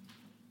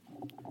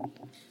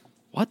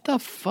 What the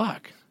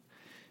fuck?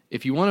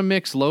 If you want to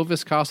mix low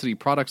viscosity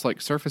products like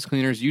surface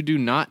cleaners, you do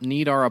not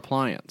need our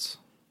appliance.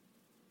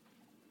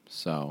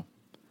 So,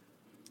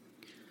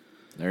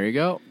 there you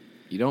go.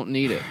 You don't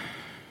need it.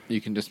 You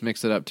can just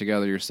mix it up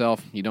together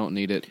yourself. You don't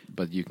need it,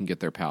 but you can get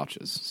their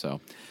pouches. So,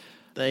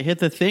 they hit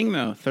the thing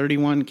though,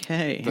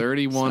 31K.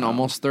 31,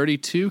 almost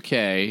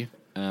 32K,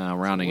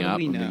 rounding up.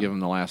 I'm going to give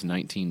them the last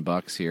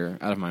 $19 here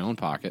out of my own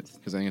pocket,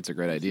 because I think it's a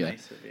great idea.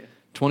 Nice of you.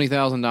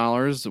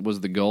 $20,000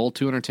 was the goal.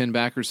 210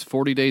 backers.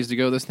 40 days to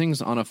go. This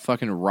thing's on a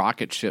fucking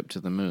rocket ship to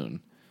the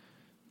moon.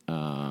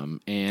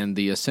 And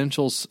the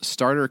Essentials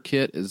starter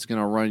kit is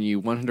going to run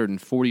you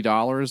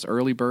 $140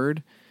 early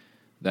bird.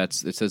 It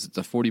says it's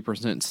a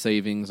 40%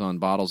 savings on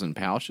bottles and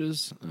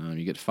pouches.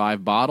 You get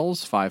 5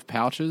 bottles, 5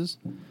 pouches.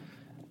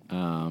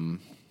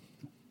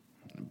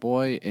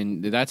 Boy,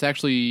 and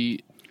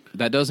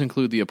that does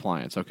include the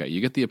appliance. Okay,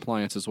 you get the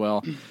appliance as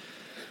well,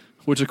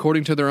 which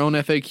according to their own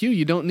FAQ,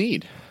 you don't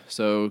need.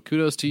 So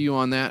kudos to you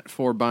on that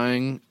for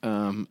buying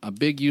a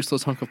big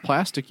useless hunk of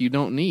plastic you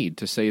don't need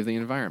to save the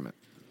environment.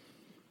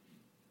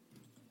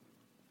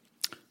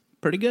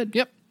 Pretty good.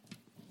 Yep.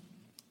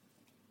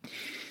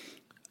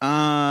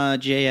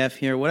 JF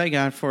here. What I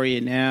got for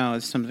you now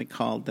is something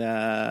called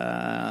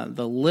the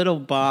Little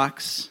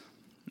Box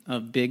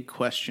of Big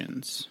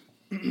Questions.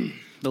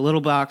 The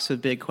Little Box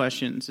of Big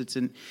Questions. It's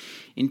an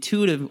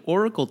intuitive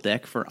oracle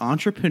deck for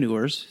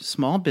entrepreneurs,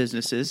 small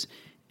businesses,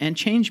 and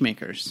change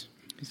makers.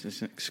 This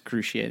is an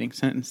excruciating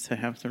sentence to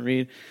have to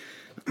read.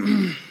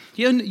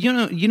 You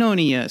know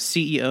any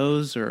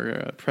CEOs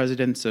or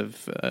presidents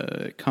of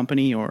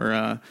company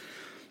or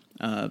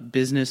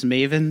business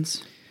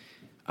mavens?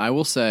 I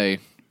will say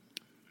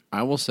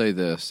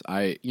this.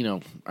 I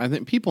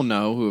think people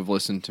know who have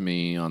listened to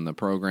me on the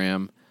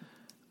program.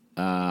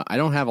 I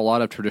don't have a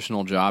lot of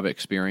traditional job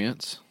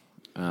experience.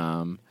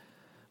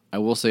 I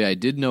will say I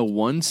did know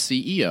one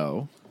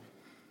CEO,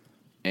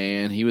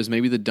 and he was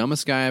maybe the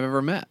dumbest guy I've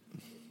ever met.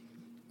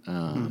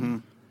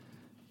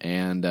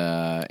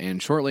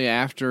 And shortly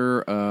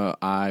after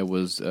I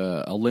was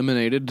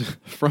eliminated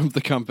from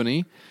the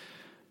company,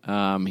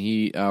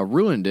 he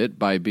ruined it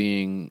by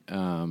being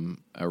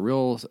a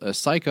real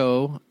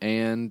psycho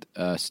and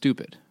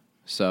stupid.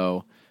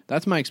 So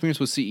that's my experience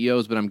with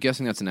CEOs, but I'm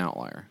guessing that's an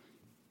outlier.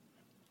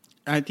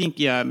 I think,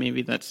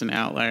 maybe that's an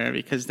outlier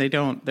because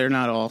they're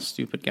not all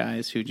stupid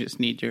guys who just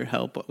need your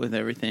help with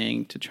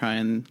everything to try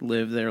and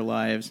live their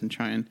lives and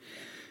try and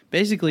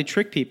basically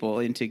trick people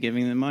into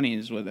giving them money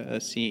is what a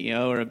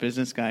CEO or a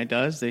business guy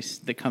does.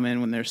 They come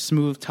in when they're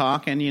smooth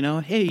talking,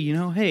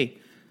 hey,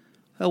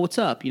 oh, what's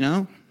up,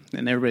 And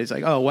everybody's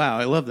like, oh, wow,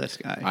 I love this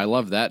guy. I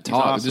love that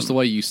talk. Awesome. Just the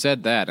way you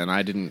said that, and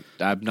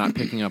I'm not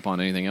picking up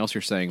on anything else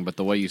you're saying, but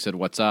the way you said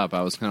what's up,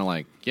 I was kind of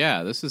like,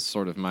 yeah, this is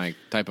sort of my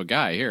type of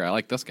guy here. I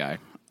like this guy.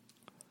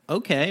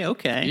 Okay.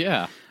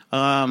 Yeah.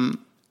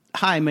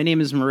 Hi, my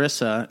name is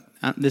Marissa.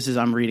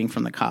 I'm reading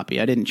from the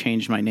copy. I didn't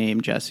change my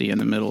name, Jesse, in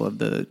the middle of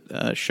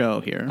the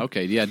show here.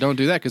 Okay, yeah, don't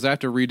do that because I have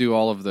to redo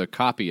all of the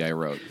copy I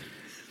wrote.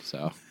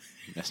 So,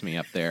 mess me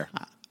up there.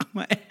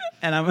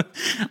 And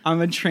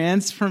I'm a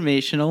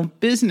transformational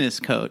business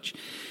coach.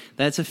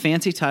 That's a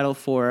fancy title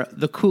for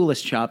the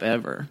coolest job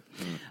ever.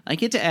 I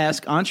get to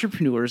ask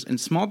entrepreneurs and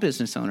small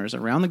business owners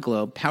around the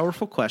globe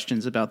powerful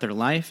questions about their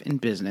life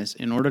and business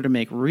in order to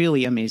make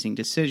really amazing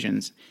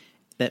decisions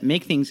that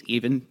make things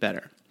even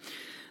better.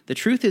 The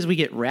truth is we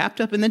get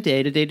wrapped up in the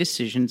day-to-day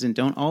decisions and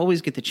don't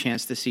always get the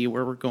chance to see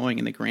where we're going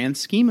in the grand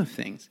scheme of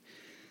things.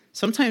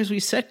 Sometimes we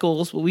set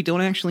goals, but we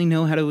don't actually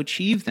know how to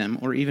achieve them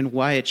or even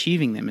why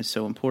achieving them is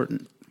so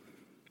important.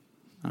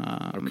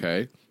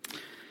 Okay.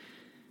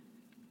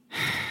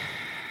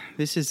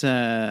 This is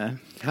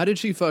How did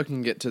she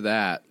fucking get to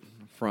that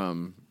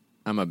from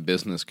I'm a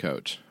business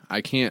coach?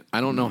 I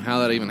don't know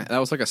how that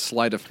was like a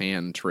sleight of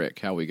hand trick,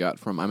 how we got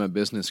from I'm a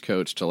business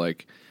coach to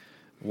like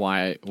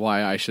why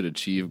I should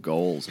achieve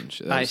goals and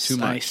shit. That was too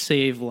much. I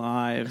save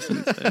lives.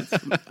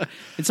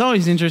 It's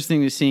always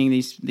interesting to seeing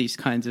these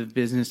kinds of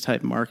business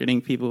type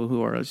marketing people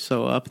who are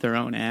so up their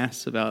own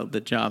ass about the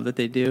job that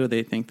they do.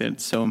 They think that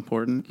it's so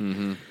important.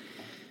 Mm-hmm.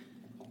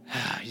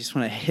 You just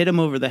want to hit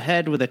them over the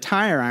head with a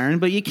tire iron,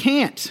 but you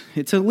can't.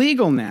 It's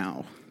illegal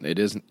now. It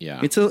isn't. Yeah,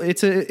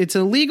 it's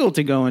illegal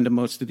to go into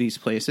most of these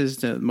places,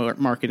 to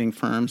marketing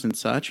firms and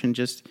such, and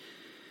just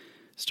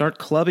start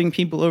clubbing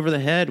people over the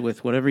head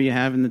with whatever you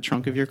have in the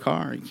trunk of your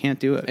car. You can't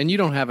do it. And you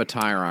don't have a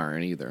tire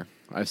iron either.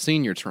 I've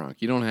seen your trunk.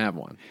 You don't have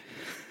one.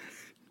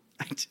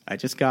 I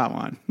just got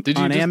one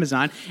on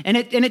Amazon, and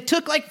it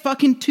took like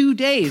fucking 2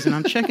 days, and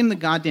I'm checking the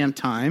goddamn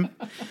time.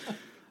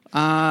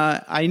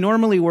 I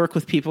normally work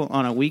with people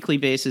on a weekly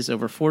basis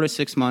over 4 to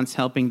 6 months,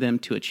 helping them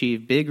to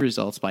achieve big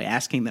results by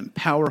asking them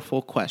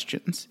powerful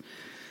questions.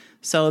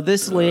 So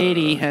this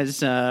lady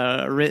has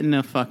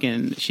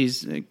written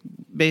she's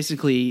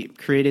basically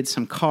created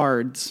some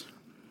cards.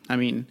 I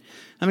mean,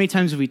 how many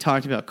times have we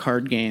talked about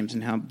card games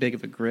and how big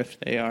of a grift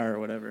they are or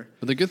whatever?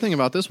 But the good thing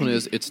about this one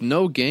is it's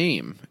no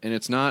game and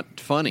it's not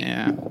funny.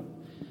 Yeah.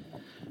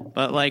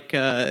 But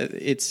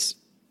it's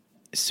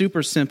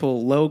super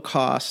simple, low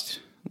cost,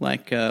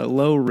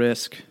 low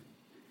risk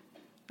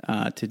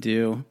to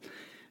do.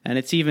 And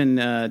it's even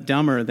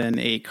dumber than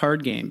a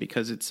card game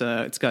because it's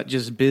got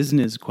just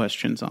business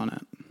questions on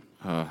it.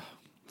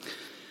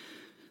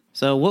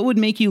 So what would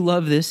make you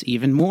love this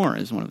even more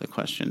is one of the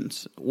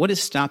questions. What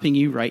is stopping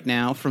you right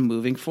now from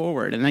moving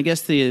forward? And I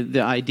guess the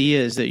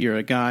idea is that you're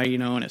a guy,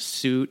 in a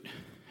suit,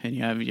 and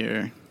you have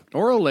your...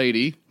 Or a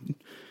lady.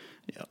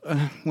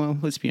 Well,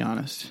 let's be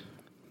honest.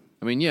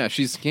 I mean, yeah,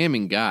 she's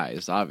scamming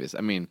guys, obviously.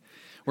 I mean,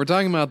 we're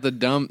talking about the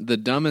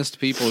dumbest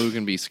people who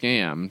can be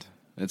scammed.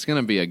 It's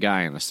going to be a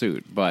guy in a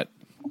suit, but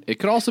it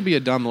could also be a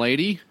dumb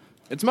lady.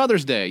 It's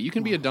Mother's Day. You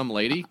can be a dumb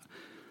lady.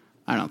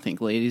 I don't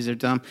think ladies are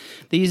dumb.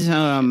 These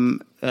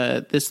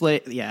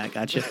I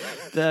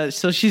gotcha.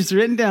 So she's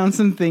written down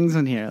some things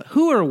in here.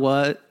 Who or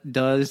what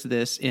does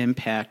this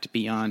impact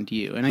beyond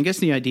you? And I guess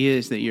the idea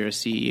is that you're a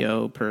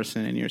CEO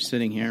person and you're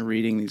sitting here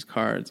reading these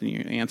cards and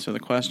you answer the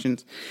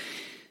questions,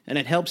 and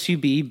it helps you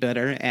be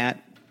better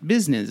at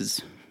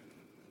business.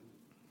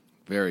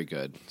 Very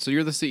good. So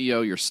you're the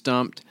CEO. You're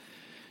stumped.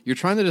 You're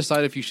trying to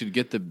decide if you should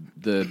get the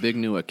big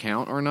new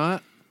account or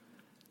not.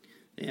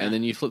 Yeah. And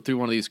then you flip through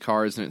one of these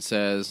cards and it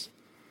says,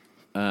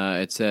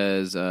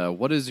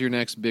 what is your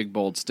next big,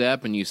 bold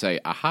step? And you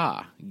say,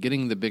 aha,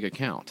 getting the big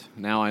account.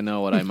 Now I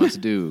know what I must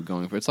do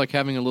going for. It's like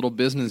having a little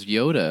business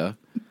Yoda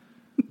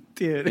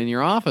in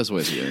your office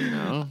with you, you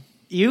know?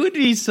 You would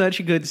be such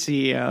a good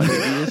CEO. Dude.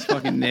 You just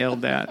fucking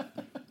nailed that.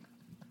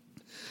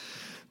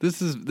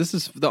 This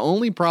is the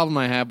only problem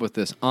I have with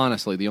this.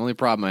 Honestly, the only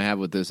problem I have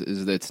with this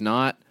is that it's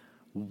not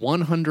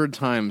 100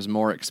 times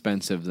more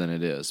expensive than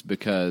it is,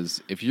 because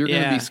if you're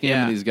going to be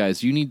scamming these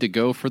guys, you need to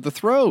go for the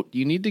throat.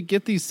 You need to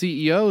get these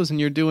CEOs, and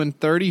you're doing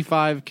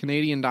 35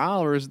 Canadian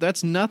dollars.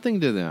 That's nothing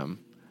to them.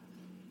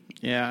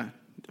 Yeah,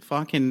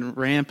 fucking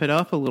ramp it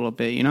up a little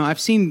bit. You know, I've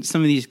seen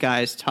some of these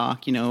guys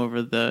talk, you know,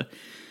 over the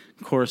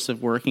course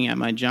of working at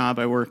my job.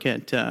 I work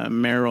at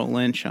Merrill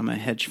Lynch. I'm a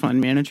hedge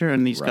fund manager,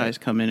 and these guys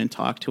come in and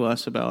talk to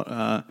us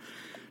about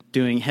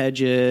doing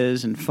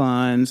hedges and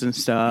funds and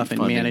stuff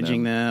and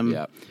managing them.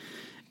 Yep.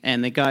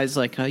 And the guy's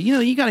like,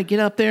 you got to get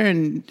up there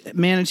and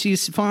manage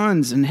these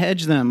funds and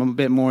hedge them a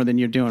bit more than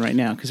you're doing right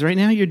now. Because right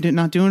now you're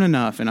not doing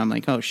enough. And I'm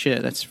like, oh,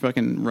 shit, that's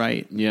fucking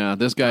right. Yeah,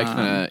 this guy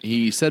kind of,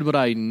 he said what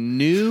I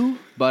knew,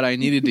 but I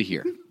needed to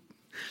hear.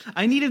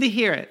 I needed to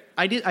hear it.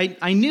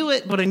 I knew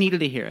it, but I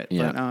needed to hear it.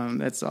 Yeah. But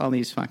that's all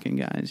these fucking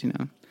guys, you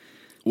know.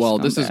 Well,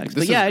 scumbags. this is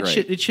great.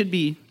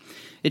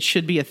 It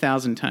should be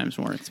 1,000 times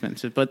more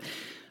expensive. But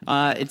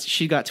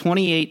she got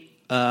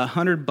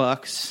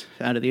 $2,800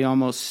 out of the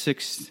almost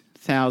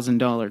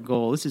 $6,000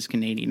 goal. This is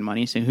Canadian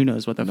money, so who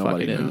knows what the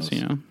fuck it is,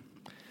 you know.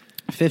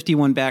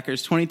 51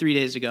 backers, 23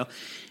 days ago.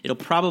 It'll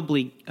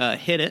probably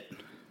hit it,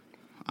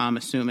 I'm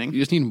assuming. You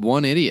just need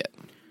one idiot.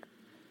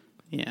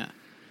 Yeah.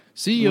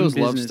 CEOs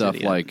love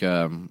stuff like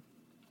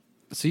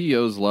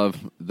CEOs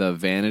love the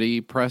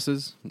vanity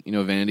presses. You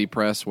know, Vanity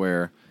Press,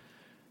 where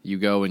you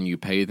go and you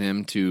pay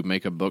them to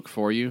make a book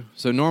for you.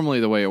 So normally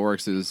the way it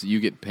works is you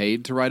get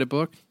paid to write a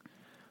book,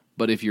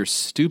 but if you're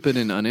stupid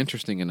and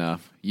uninteresting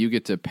enough, you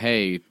get to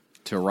pay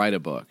to write a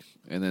book,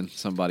 and then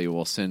somebody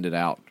will send it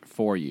out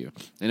for you.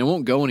 And it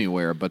won't go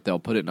anywhere, but they'll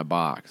put it in a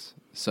box.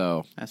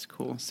 So that's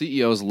cool.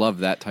 CEOs love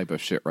that type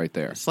of shit right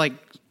there. It's like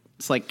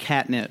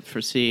catnip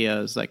for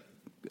CEOs, like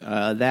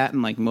that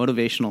and like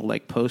motivational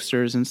like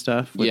posters and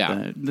stuff. With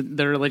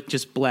they're like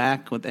just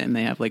black and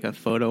they have like a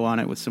photo on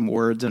it with some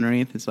words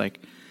underneath. It's like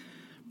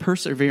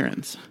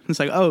perseverance. It's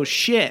like, oh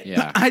shit,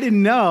 I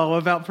didn't know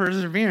about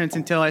perseverance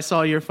until I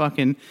saw your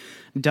fucking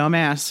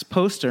dumbass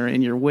poster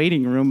in your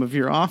waiting room of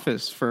your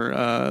office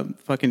for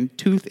fucking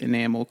tooth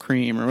enamel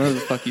cream or whatever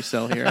the fuck you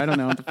sell here. I don't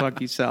know what the fuck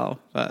you sell,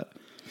 but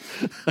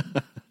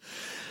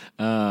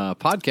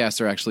podcasts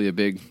are actually a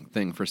big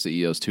thing for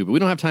CEOs too, but we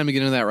don't have time to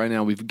get into that right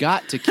now. We've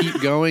got to keep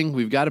going.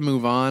 We've got to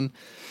move on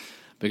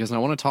because I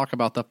want to talk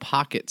about the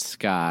Pocket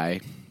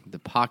Sky. The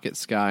Pocket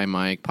Sky,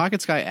 Mike.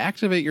 Pocket Sky,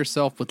 activate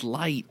yourself with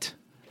light.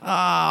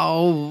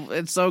 Oh,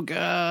 it's so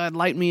good.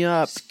 Light me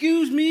up.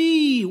 Excuse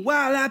me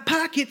while I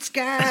Pocket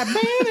Sky.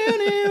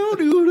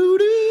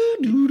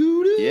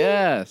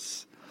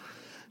 Yes.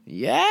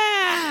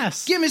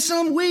 Yes. Give me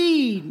some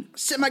weed.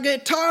 Set my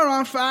guitar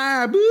on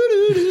fire.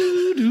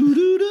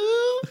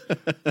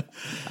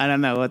 I don't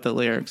know what the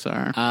lyrics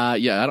are.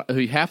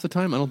 Half the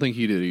time, I don't think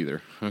he did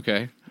either.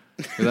 Okay?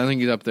 Because I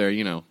think he's up there,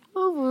 you know.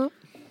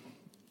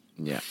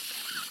 Yeah.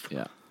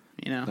 Yeah.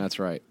 You know. That's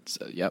right.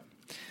 So, yep.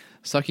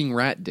 Sucking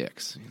rat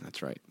dicks.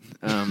 That's right.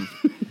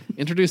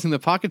 Introducing the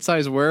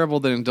pocket-sized wearable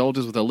that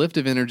indulges with a lift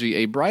of energy,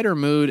 a brighter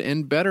mood,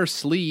 and better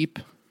sleep.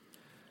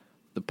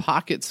 The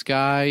Pocket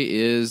Sky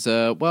is,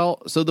 so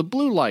the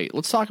blue light.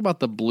 Let's talk about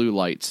the blue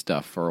light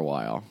stuff for a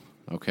while,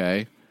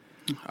 okay?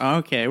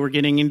 Okay, we're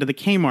getting into the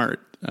Kmart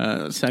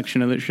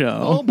section of the show.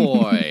 Oh,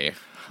 boy.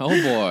 Oh,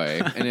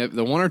 boy. And if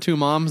the one or two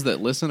moms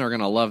that listen are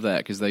going to love that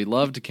because they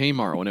loved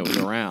Kmart when it was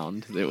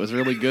around. It was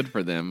really good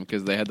for them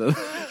because they had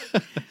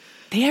the...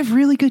 They have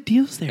really good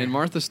deals there. And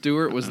Martha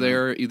Stewart was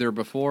there either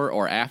before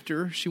or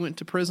after she went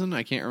to prison.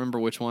 I can't remember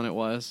which one it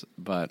was,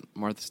 but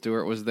Martha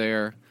Stewart was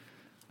there.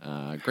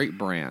 Great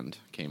brand,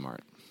 Kmart.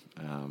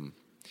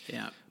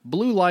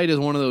 Blue light is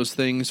one of those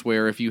things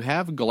where if you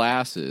have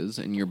glasses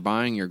and you're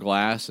buying your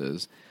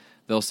glasses,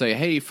 they'll say,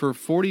 hey, for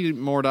 $40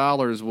 more,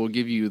 we'll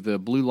give you the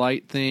blue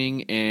light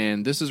thing,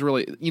 and this is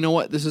really, you know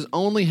what, this is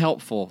only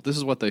helpful. This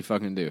is what they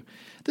fucking do.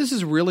 This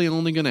is really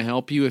only going to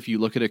help you if you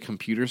look at a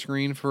computer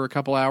screen for a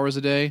couple hours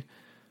a day.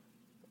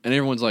 And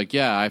everyone's like,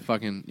 yeah, it's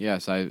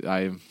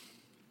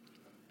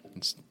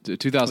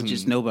 2000. Which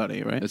is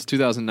nobody, right? It's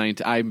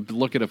 2019. I do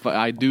look at a.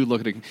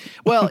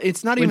 Well,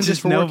 it's not even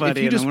just for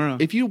nobody in the world.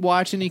 If you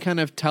watch any kind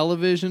of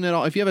television at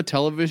all, if you have a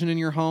television in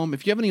your home,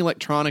 if you have any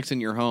electronics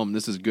in your home,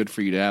 this is good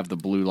for you to have the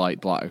blue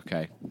light block.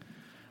 Okay.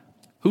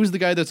 Who's the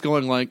guy that's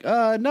going like,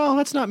 no,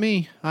 that's not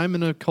me. I'm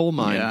in a coal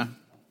mine.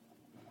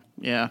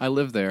 Yeah. I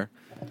live there.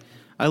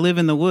 I live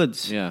in the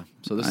woods. Yeah.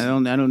 So I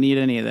don't need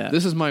any of that.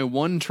 This is my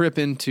one trip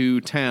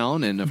into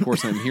town, and of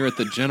course I'm here at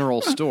the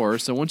general store.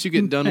 So once you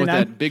get done with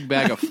that big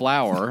bag of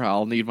flour,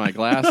 I'll need my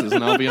glasses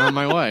and I'll be on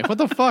my way. What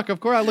the fuck? Of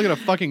course I look at a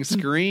fucking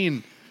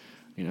screen,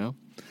 you know?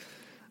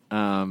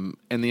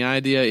 And the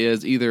idea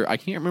is either, I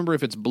can't remember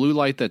if it's blue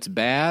light that's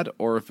bad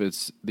or if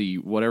it's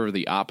whatever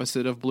the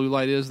opposite of blue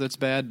light is that's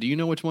bad. Do you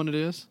know which one it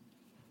is?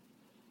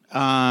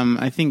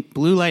 I think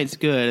blue light's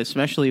good,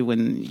 especially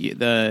when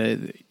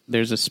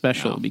there's a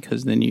special,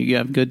 because then you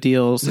have good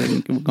deals.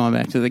 And going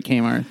back to the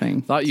Kmart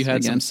thing, Thought you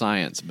had some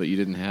science, but you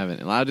didn't have it.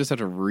 And I just have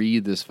to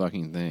read this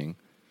fucking thing.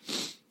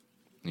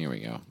 Here we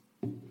go.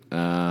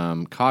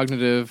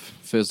 Cognitive,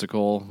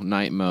 physical,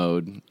 night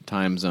mode,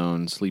 time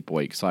zone,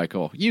 sleep-wake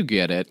cycle. You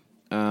get it.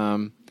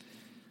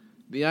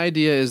 The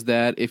idea is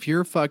that if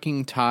you're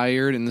fucking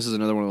tired, and this is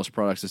another one of those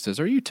products that says,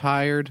 are you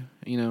tired?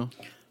 You know?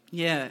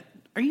 Yeah.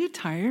 Are you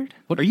tired?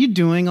 Are you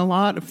doing a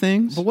lot of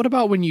things? But what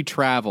about when you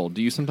travel?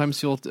 Do you sometimes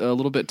feel a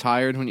little bit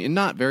tired when you,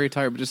 not very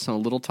tired, but just a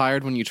little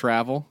tired when you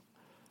travel?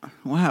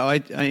 Wow,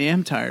 I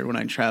am tired when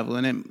I travel,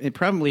 and it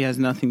probably has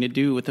nothing to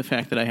do with the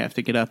fact that I have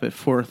to get up at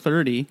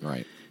 4:30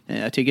 right.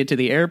 To get to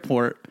the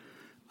airport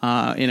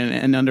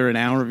in under an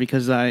hour,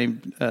 because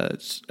I'm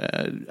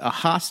a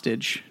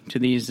hostage to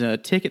these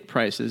ticket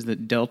prices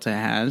that Delta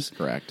has.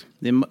 Correct.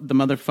 The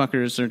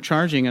motherfuckers are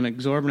charging an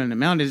exorbitant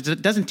amount.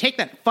 It doesn't take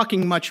that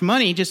fucking much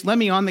money. Just let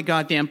me on the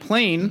goddamn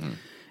plane. Mm-hmm.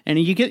 And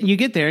you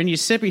get there and you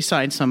sit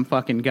beside some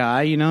fucking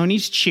guy, you know, and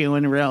he's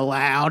chewing real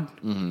loud.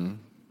 Mm-hmm.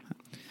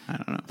 I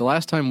don't know. The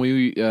last time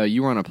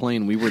you were on a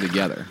plane, we were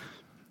together.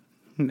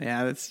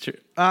 Yeah, that's true.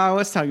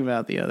 Let's talk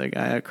about the other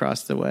guy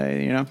across the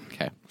way, you know?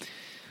 Okay.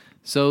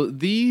 So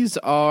this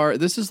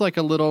is like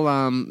a little,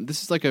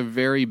 this is like a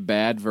very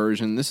bad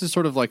version. This is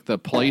sort of like the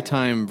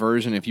playtime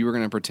version if you were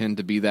going to pretend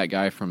to be that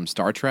guy from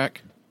Star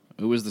Trek.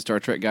 Who was the Star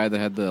Trek guy that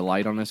had the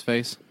light on his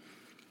face?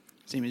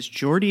 His name is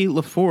Geordi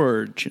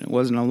LaForge. It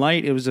wasn't a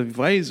light, it was a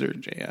visor,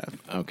 JF.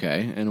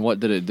 Okay, and what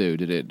did it do?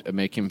 Did it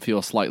make him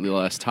feel slightly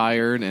less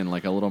tired and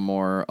like a little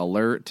more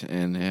alert,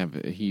 and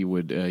he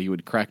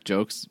would crack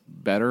jokes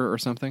better or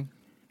something?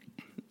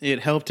 It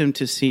helped him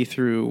to see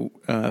through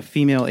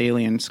female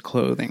aliens'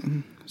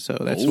 clothing. So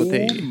that's what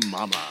they...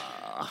 mama.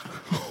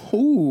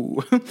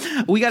 Ooh,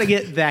 we got to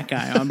get that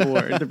guy on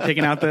board. They're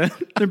picking out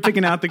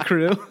the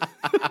crew.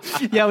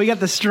 Yeah, we got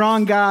the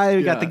strong guy.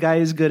 We got the guy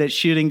who's good at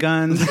shooting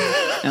guns,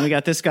 and we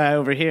got this guy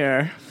over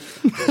here.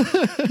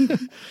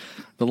 The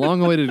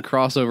long-awaited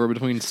crossover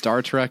between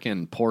Star Trek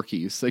and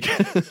Porky's. Like,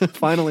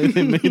 finally,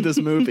 they made this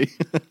movie.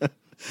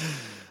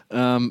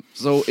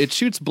 So it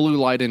shoots blue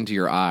light into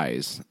your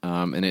eyes,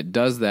 and it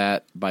does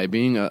that by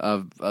being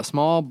a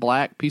small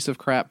black piece of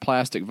crap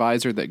plastic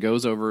visor that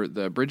goes over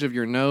the bridge of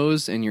your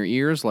nose and your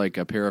ears like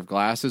a pair of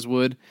glasses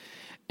would,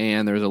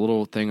 and there's a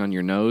little thing on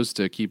your nose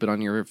to keep it on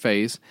your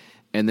face,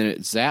 and then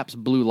it zaps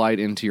blue light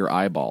into your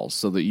eyeballs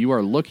so that you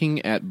are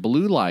looking at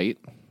blue light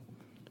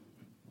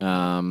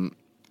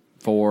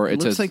for,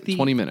 it says, like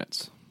 20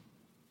 minutes.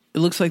 It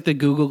looks like the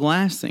Google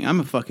Glass thing. I'm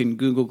a fucking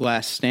Google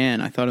Glass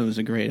stan. I thought it was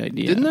a great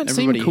idea. Didn't that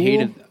seem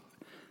cool?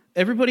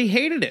 Everybody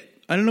hated it.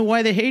 I don't know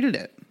why they hated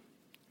it.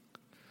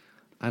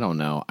 I don't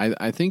know.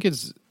 I think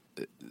this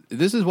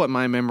is what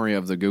my memory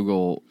of the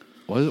Google,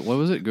 what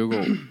was it?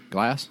 Google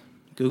Glass?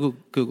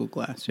 Google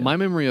Glass, yeah. My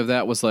memory of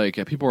that was like,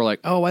 people were like,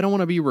 oh, I don't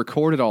want to be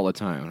recorded all the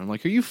time. And I'm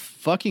like, are you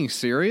fucking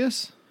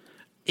serious?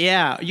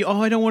 Yeah.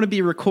 I don't want to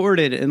be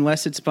recorded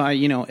unless it's by,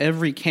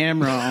 every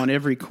camera on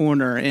every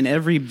corner in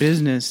every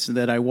business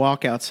that I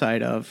walk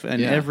outside of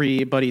and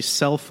everybody's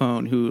cell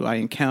phone who I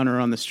encounter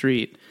on the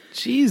street.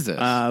 Jesus.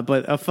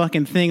 But a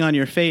fucking thing on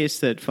your face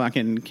that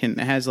fucking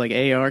has like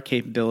AR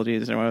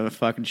capabilities or whatever the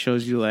fucking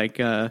shows you like,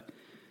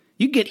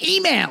 you get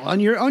email on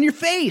your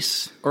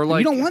face. Or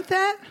like, you don't want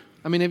that?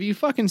 I mean, have you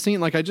fucking seen,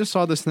 like, I just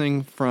saw this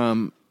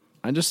awful,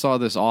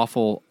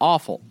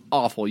 awful,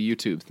 awful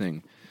YouTube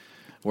thing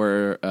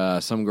where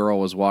some girl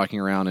was walking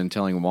around and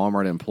telling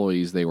Walmart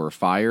employees they were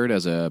fired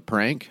as a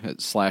prank /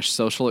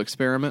 social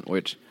experiment,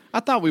 which I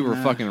thought we were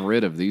fucking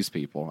rid of these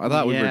people. I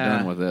thought we were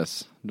done with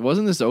this.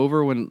 Wasn't this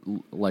over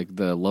when, like,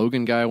 the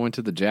Logan guy went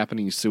to the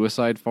Japanese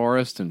suicide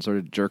forest and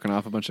started jerking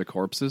off a bunch of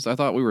corpses? I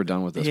thought we were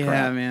done with this crap.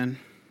 Yeah, man.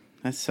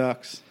 That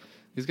sucks.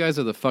 These guys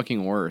are the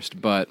fucking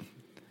worst, but...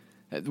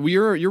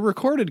 You're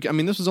recorded. I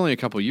mean, this was only a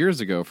couple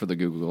years ago for the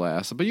Google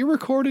Glass, but you're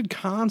recorded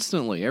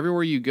constantly.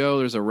 Everywhere you go,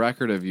 there's a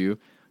record of you.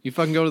 You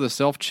fucking go to the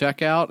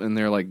self-checkout, and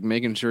they're, like,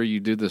 making sure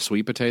you did the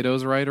sweet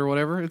potatoes right or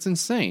whatever. It's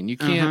insane. You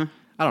can't...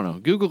 I don't know.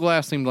 Google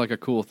Glass seemed like a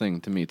cool thing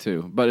to me,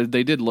 too. But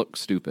they did look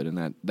stupid,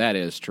 and that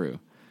is true.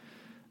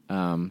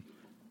 And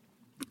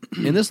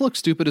this looks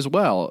stupid as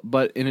well.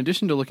 But in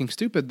addition to looking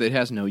stupid, it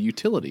has no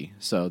utility.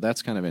 So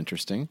that's kind of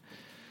interesting.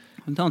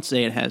 Don't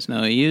say it has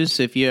no use.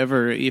 If you're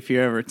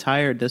ever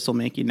tired, this will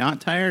make you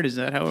not tired. Is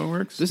that how it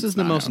works? This is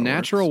the most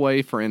natural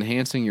way for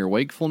enhancing your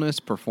wakefulness,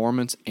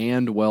 performance,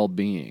 and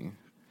well-being.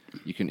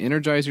 You can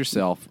energize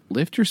yourself,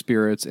 lift your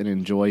spirits, and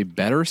enjoy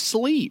better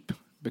sleep.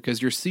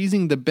 because you're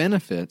seizing the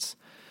benefits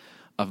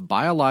of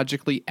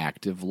biologically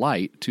active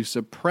light to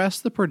suppress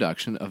the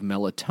production of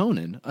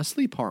melatonin, a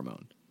sleep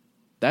hormone.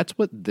 That's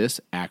what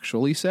this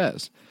actually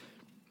says.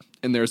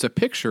 And there's a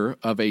picture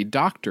of a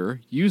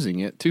doctor using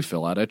it to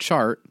fill out a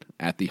chart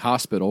at the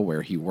hospital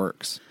where he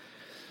works.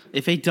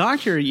 If a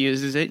doctor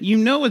uses it, you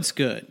know it's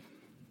good.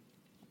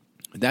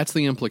 That's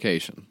the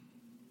implication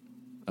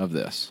of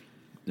this.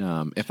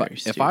 If I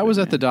stupid,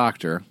 were at the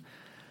doctor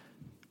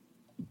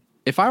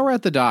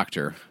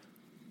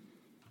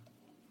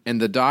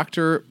and the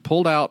doctor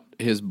pulled out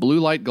his blue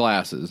light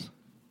glasses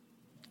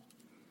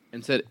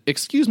and said,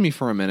 "Excuse me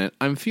for a minute,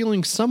 I'm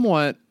feeling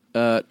somewhat,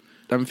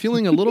 I'm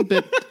feeling a little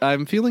bit,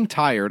 I'm feeling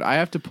tired. I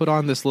have to put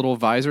on this little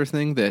visor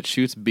thing that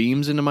shoots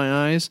beams into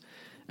my eyes,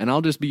 and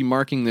I'll just be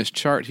marking this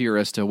chart here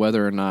as to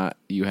whether or not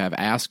you have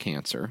ass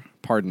cancer,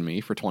 pardon me,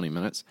 for 20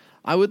 minutes.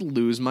 I would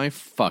lose my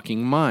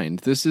fucking mind.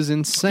 This is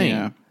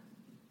insane.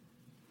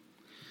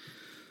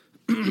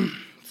 Yeah.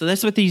 So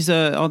that's what these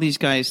all these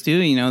guys do.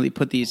 You know, they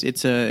put these.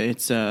 It's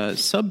a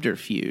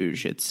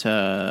subterfuge. It's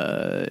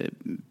a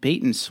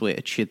bait and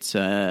switch. It's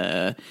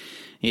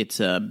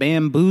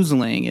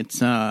bamboozling.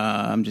 It's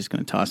I'm just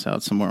going to toss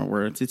out some more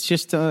words. It's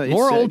just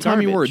more old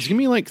timey garbage. words. Give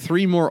me like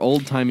 3 more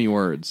old timey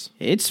words.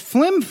 It's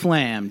flim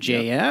flam,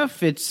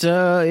 JF.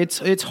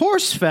 It's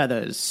horse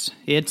feathers.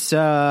 It's you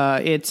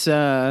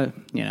know.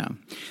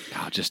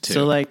 Oh, just 2.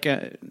 So like.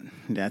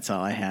 That's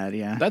all I had.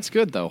 Yeah, that's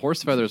good though.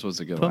 Horse feathers was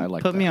a good one. I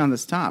like. Put that. me on the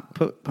top.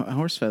 Put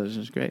horse feathers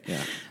was great.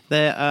 Yeah.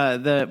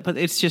 But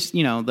it's just,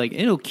 you know, like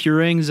it'll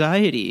cure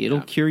anxiety.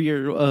 It'll cure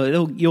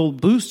your. You'll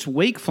boost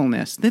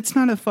wakefulness. That's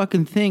not a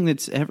fucking thing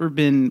that's ever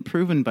been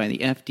proven by the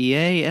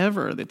FDA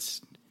ever.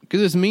 That's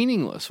because it's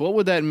meaningless. What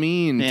would that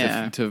mean?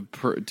 Yeah. To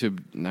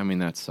I mean,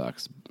 that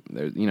sucks.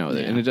 There, you know,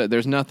 and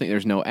there's nothing.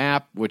 There's no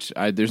app.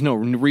 There's no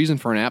reason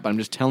for an app. I'm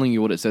just telling you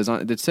what it says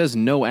on. It says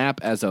no app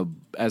as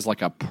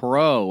like a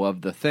pro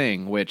of the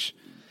thing, which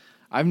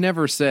I've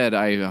never said.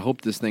 I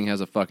hope this thing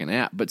has a fucking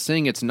app, but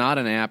saying it's not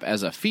an app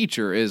as a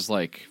feature is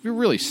like you're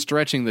really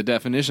stretching the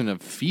definition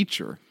of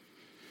feature.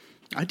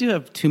 I do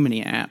have too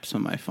many apps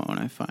on my phone,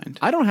 I find.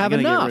 I don't have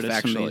gotta enough, get rid of some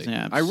of actually. these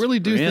apps. I really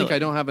do think Really? I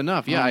don't have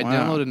enough. Yeah, Oh, I wow.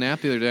 downloaded an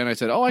app the other day, and I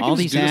said, "Oh, I can All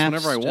just these do this apps,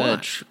 whenever I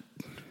want."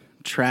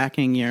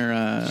 Tracking your,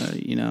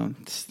 you know,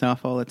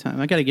 stuff all the time.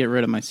 I got to get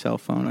rid of my cell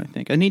phone, I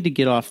think. I need to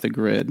get off the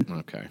grid.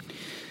 Okay.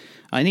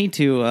 I need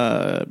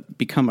to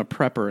become a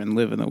prepper and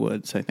live in the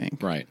woods, I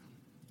think. Right.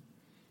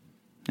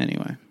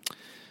 Anyway.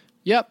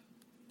 Yep.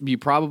 You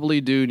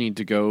probably do need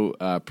to go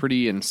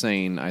pretty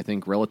insane, I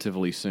think,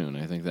 relatively soon.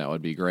 I think that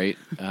would be great.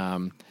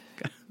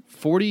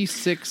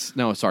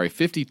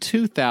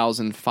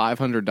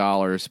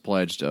 $52,500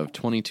 pledged of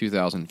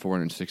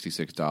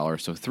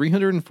 $22,466. So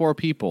 304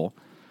 people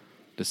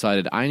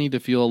decided I need to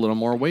feel a little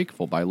more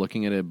wakeful by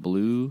looking at a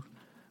blue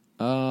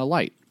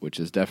light, which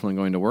is definitely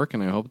going to work,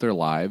 and I hope their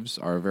lives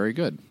are very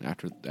good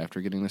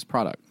after getting this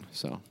product.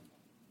 So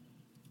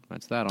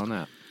that's that on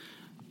that.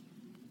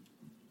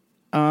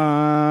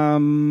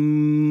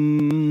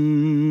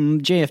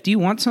 JF, do you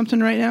want something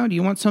right now? Do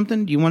you want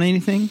something? Do you want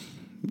anything?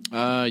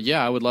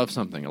 Yeah, I would love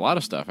something. A lot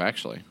of stuff,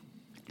 actually.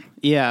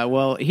 Yeah,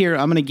 well, here,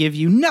 I'm going to give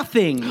you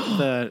nothing.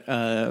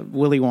 The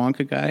Willy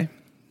Wonka guy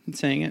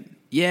saying it.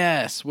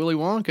 Yes, Willy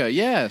Wonka,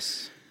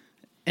 yes.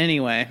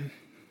 Anyway,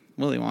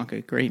 Willy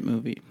Wonka, great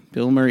movie.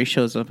 Bill Murray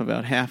shows up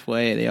about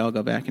halfway. They all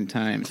go back in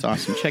time. It's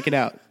awesome. Check it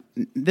out.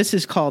 This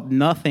is called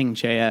Nothing,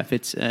 JF.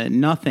 It's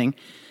nothing.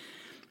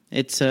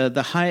 It's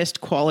the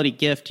highest quality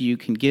gift you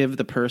can give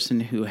the person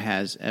who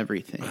has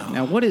everything.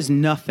 Now, what is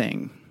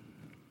nothing?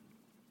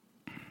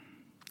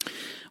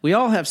 We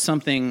all have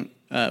something.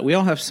 We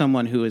all have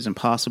someone who is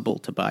impossible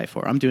to buy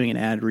for. I'm doing an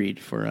ad read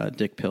for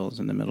Dick Pills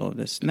in the middle of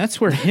this, and that's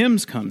where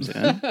Hims comes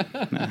in.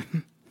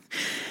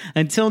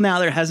 Until now,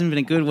 there hasn't been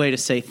a good way to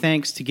say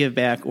thanks, to give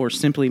back, or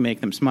simply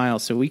make them smile,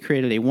 so we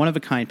created a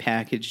one-of-a-kind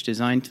package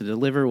designed to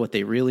deliver what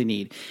they really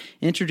need.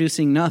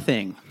 Introducing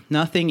Nothing.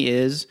 Nothing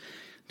is... ...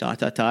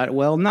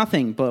 Well,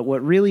 nothing, but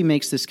what really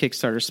makes this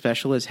Kickstarter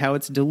special is how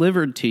it's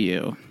delivered to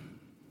you.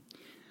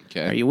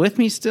 Okay. Are you with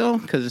me still?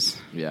 Because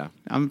Yeah.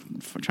 I'm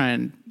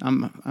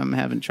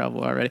having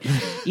trouble already.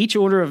 Each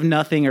order of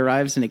Nothing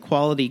arrives in a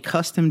quality,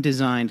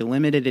 custom-designed,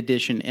 limited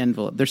edition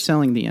envelope. They're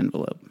selling the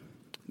envelope.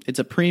 It's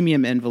a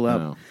premium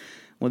envelope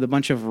with a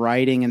bunch of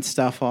writing and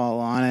stuff all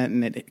on it,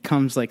 and it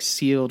comes like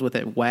sealed with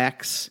a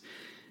wax.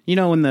 You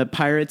know, when the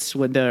pirates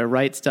would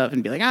write stuff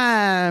and be like,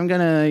 I'm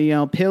going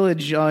to,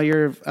 pillage all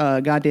your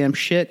goddamn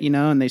shit,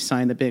 and they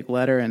sign the big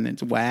letter and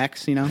it's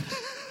wax, You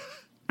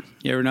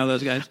ever know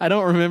those guys? I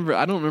don't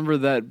remember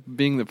that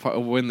being the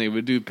part when they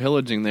would do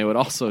pillaging, they would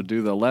also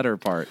do the letter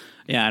part.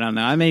 Yeah, I don't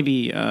know. I may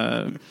be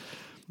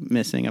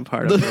missing a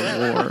part of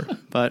the war,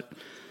 but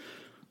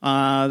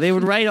they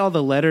would write all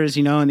the letters,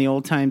 in the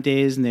old time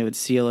days, and they would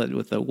seal it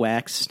with a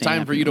wax stamp.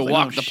 Time for you to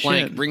walk the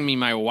plank. Bring me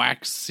my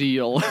wax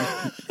seal.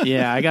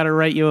 Yeah, I got to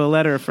write you a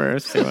letter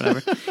first or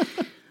whatever.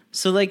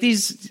 So,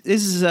 this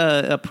is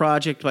a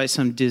project by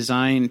some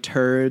design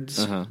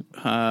turds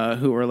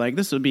who were like,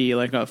 this would be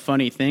like a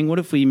funny thing. What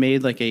if we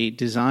made like a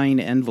design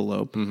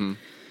envelope? Mm-hmm.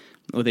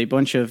 with a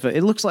bunch of.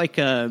 It looks like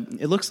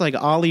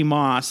Ollie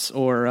Moss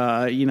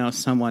or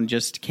someone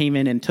just came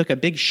in and took a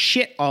big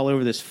shit all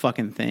over this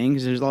fucking thing.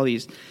 'Cause there's all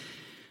these.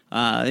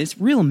 It's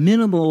real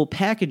minimal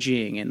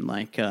packaging and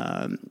like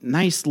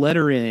nice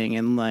lettering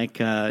and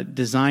like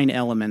design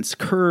elements,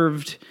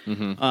 curved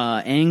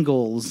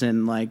angles,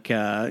 and like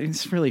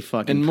it's really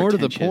fucking. And more to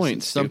the pretentious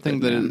point,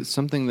 and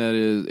something that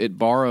is it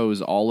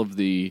borrows all of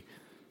the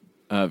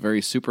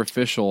very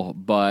superficial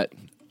but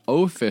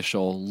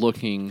official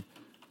looking,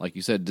 like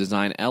you said,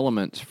 design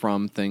elements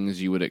from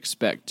things you would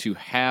expect to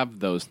have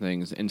those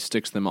things, and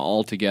sticks them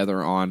all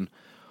together on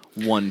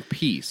one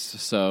piece.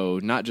 So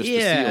not just the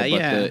seal,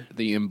 but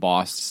the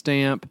embossed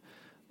stamp,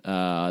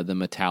 the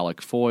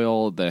metallic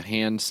foil, the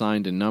hand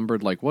signed and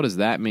numbered. Like, what does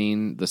that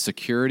mean? The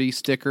security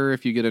sticker,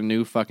 if you get a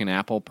new fucking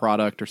Apple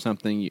product or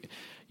something,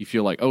 you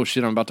feel like, oh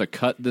shit, I'm about to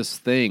cut this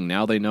thing.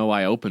 Now they know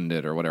I opened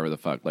it, or whatever the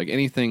fuck. Like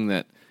anything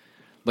that,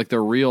 like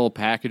the real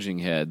packaging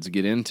heads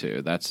get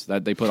into,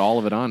 that they put all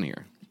of it on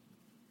here.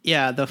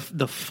 Yeah,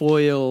 the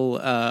foil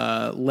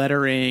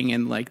lettering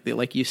and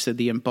like you said,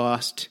 the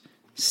embossed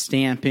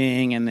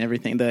stamping and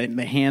everything,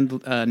 the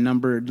hand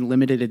numbered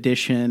limited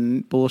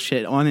edition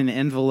bullshit on an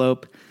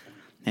envelope,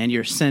 and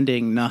you're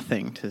sending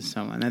nothing to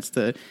someone.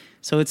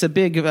 So it's a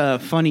big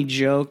funny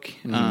joke.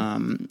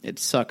 It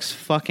sucks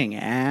fucking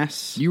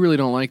ass. You really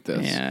don't like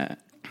this. Yeah,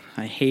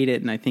 I hate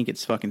it, and I think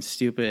it's fucking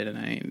stupid,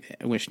 and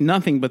I wish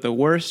nothing but the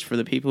worst for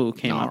the people who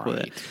came up with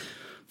it.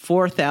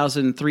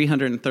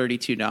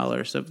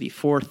 $4,332 of the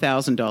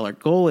 $4,000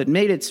 goal. It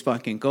made its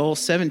fucking goal.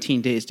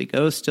 17 days to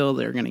go still.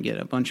 They're going to get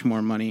a bunch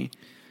more money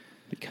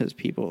because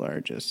people are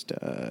just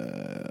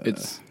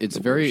it's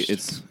very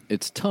worst.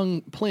 It's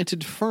tongue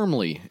planted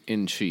firmly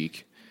in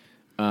cheek.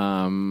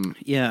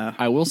 Yeah.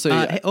 I will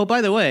say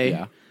by the way,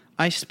 yeah.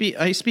 I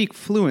speak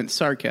fluent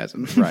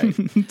sarcasm. Right.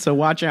 So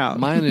watch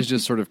out. Mine is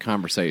just sort of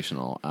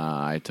conversational.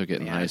 I took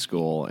it in high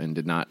school and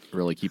did not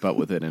really keep up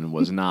with it, and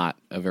was not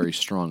a very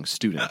strong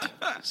student.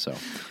 So,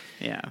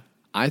 yeah.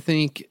 I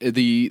think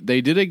they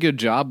did a good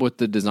job with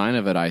the design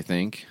of it, I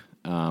think.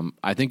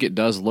 I think it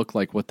does look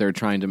like what they're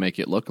trying to make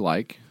it look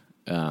like.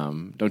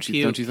 Don't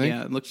you think?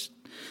 Yeah, it looks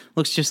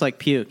just like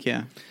puke,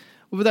 yeah.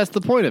 Well, but that's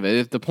the point of it.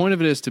 If the point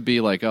of it is to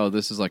be like, oh,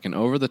 this is like an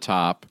over the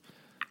top.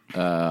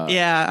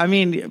 Yeah, I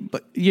mean,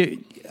 but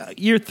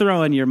you're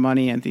throwing your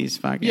money at these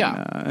fucking.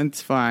 Yeah,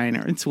 it's fine,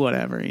 or it's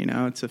whatever.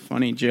 It's a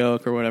funny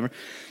joke or whatever.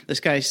 This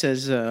guy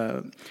says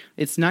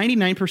it's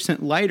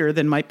 99% lighter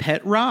than my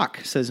pet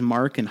rock. Says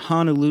Mark in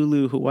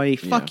Honolulu, Hawaii.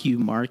 Fuck you,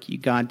 Mark. You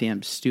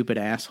goddamn stupid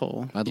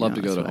asshole. I'd love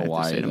to go to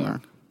Hawaii.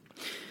 Mark.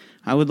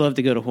 I would love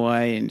to go to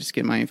Hawaii and just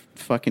get my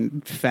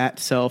fucking fat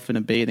self in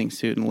a bathing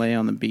suit and lay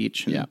on the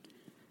beach. And,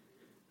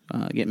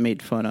 get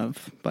made fun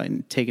of by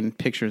taken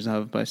pictures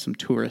of by some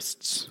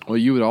tourists. Well,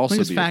 you would also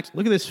look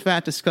at this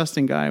fat,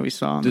 disgusting guy we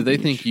saw. Do they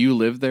think you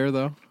live there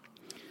though?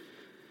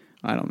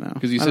 I don't know.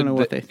 Because you don't know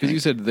what they think. Because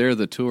you said they're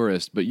the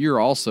tourist, but you're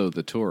also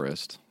the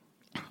tourist.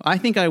 I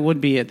think I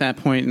would be at that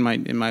point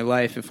in my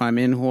life if I'm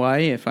in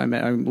Hawaii. If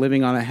I'm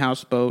living on a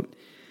houseboat,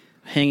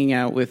 hanging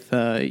out with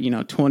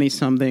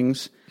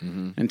 20-somethings.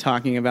 And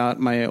talking about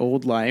my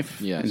old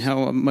life and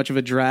how much of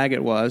a drag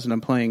it was, and I'm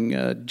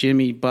playing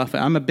Jimmy Buffett.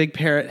 I'm a big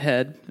parrot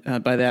head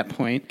by that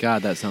point.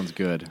 God, that sounds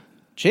good.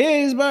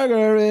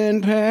 Cheeseburger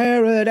in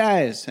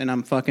paradise, and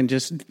I'm fucking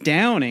just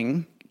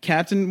downing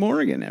Captain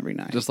Morgan every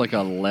night. Just like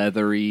a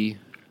leathery,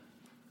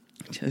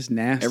 just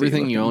nasty.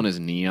 Everything looking. You own is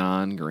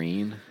neon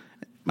green.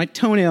 My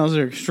toenails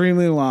are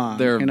extremely long.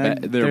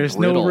 There's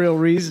no real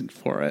reason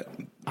for it.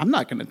 I'm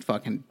not going to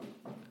fucking.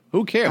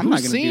 Who cares?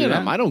 Who's seeing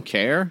them? I don't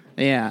care.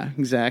 Yeah,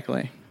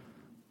 exactly.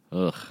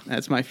 Ugh.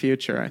 That's my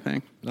future, I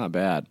think. Not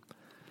bad.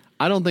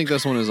 I don't think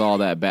this one is all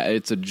that bad.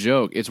 It's a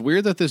joke. It's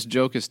weird that this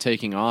joke is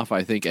taking off,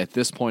 I think, at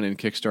this point in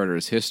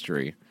Kickstarter's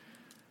history.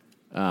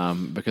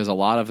 Because a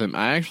lot of them...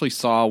 I actually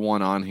saw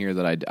one on here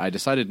that I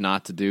decided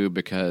not to do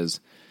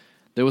because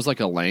there was like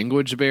a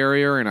language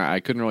barrier, and I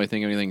couldn't really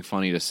think of anything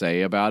funny to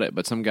say about it.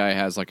 But some guy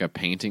has like a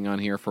painting on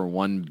here for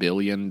 $1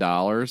 billion.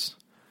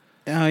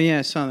 Oh, yeah,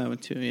 I saw that one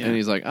too, yeah. And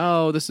he's like,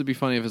 oh, this would be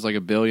funny if it's like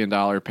 $1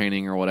 billion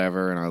painting or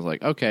whatever. And I was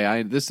like, okay,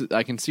 I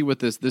can see what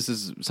this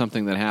is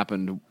something that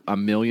happened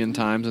 1 million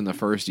times in the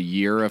first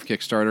year of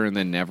Kickstarter and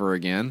then never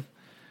again.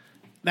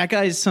 That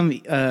guy's some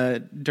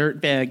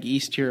dirtbag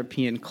East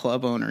European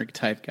club owner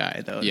type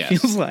guy, though, it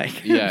feels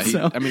like. Yeah,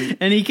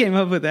 and he came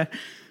up with that.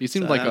 He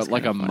seemed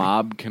like a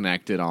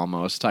mob-connected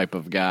almost type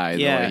of guy.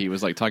 Yeah. The way he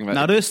was like talking about...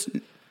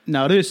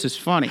 Now this is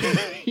funny.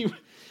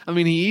 I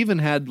mean, he even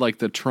had like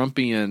the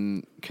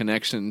Trumpian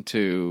connection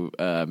to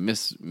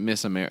Miss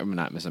America,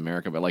 not Miss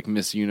America, but like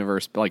Miss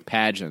Universe, like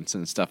pageants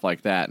and stuff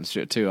like that and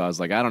shit too. I was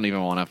like, I don't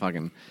even want to I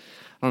don't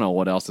know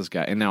what else this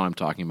guy. And now I'm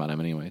talking about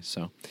him anyway.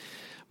 So,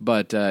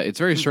 but it's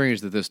very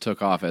strange that this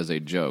took off as a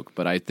joke.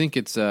 But I think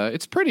it's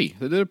pretty.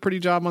 They did a pretty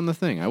job on the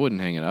thing. I wouldn't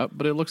hang it up,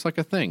 but it looks like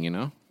a thing,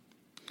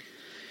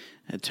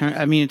 It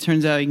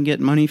turns out you can get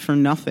money for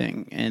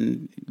nothing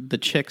and the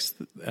chicks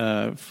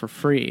for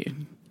free.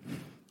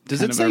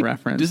 Does it say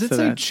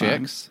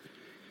chicks?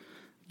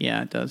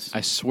 Yeah, it does.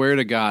 I swear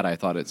to God, I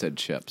thought it said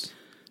chips.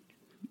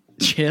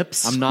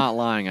 Chips? I'm not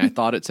lying. I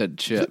thought it said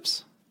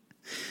chips.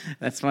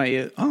 That's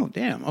why oh,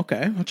 damn.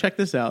 Okay. Well, check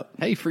this out.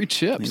 Hey, free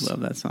chips. I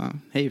love that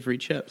song. Hey, free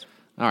chips.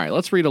 All right,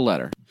 let's read a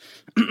letter.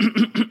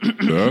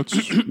 That's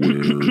where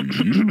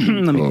you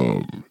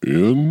come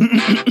in.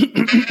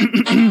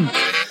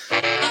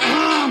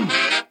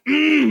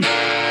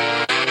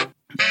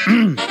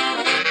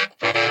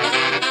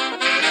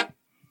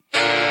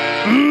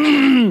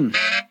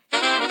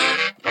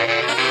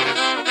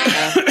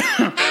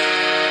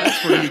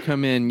 That's where you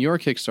come in. Your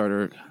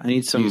Kickstarter. I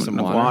need some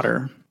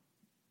water.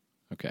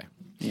 Okay.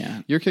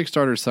 Yeah. Your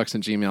Kickstarter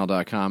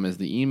sucks@gmail.com is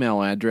the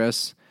email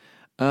address.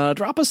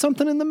 Drop us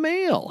something in the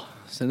mail.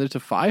 Send it to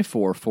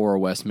 544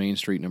 West Main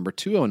Street, number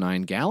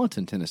 209,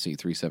 Gallatin, Tennessee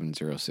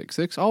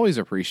 37066. Always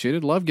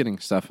appreciated. Love getting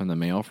stuff in the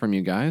mail from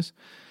you guys.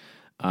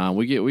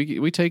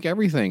 We take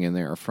everything in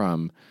there,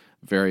 from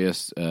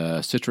various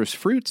citrus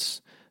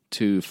fruits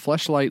to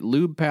Fleshlight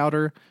lube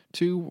powder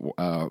to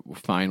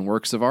fine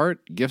works of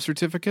art, gift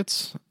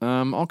certificates.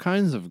 All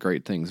kinds of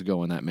great things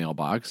go in that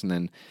mailbox. And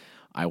then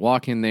I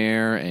walk in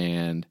there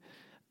and,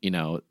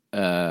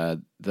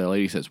 the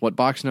lady says, "What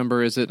box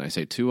number is it?" And I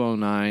say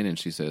 209, and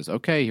she says,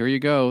 "Okay, here you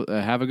go.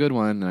 Have a good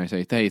one." And I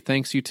say, "Hey,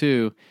 thanks, you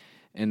too."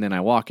 And then I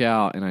walk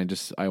out, and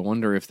I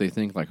wonder if they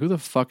think, like, who the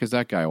fuck is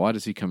that guy? Why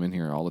does he come in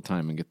here all the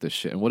time and get this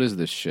shit? And what is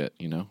this shit,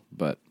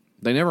 But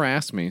they never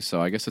asked me,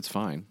 so I guess it's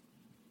fine.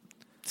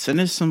 Send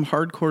us some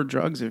hardcore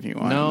drugs if you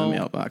want in the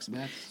mailbox.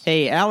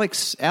 Hey,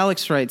 Alex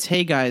writes,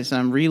 "Hey guys,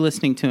 I'm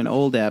re-listening to an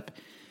old ep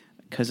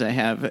because I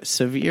have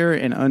severe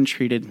and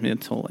untreated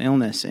mental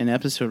illness. In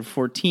episode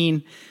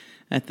 14,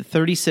 at the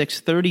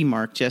 36:30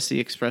 mark, Jesse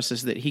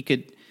expresses that he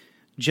could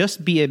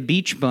just be a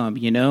beach bum,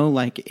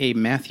 like a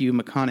Matthew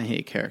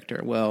McConaughey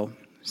character. Well,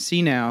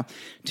 see now,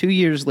 2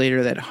 years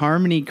later, that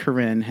Harmony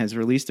Korine has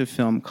released a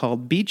film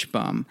called Beach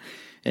Bum.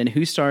 And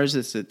who stars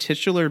as the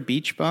titular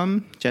beach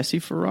bum? Jesse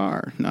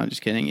Farrar. No,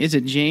 just kidding. Is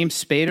it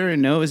James Spader?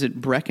 No, is it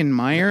Breckin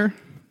Meyer?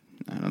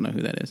 I don't know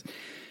who that is.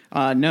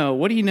 No,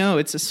 what do you know?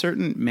 It's a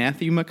certain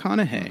Matthew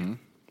McConaughey. Mm-hmm.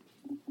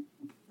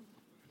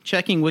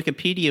 Checking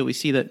Wikipedia, we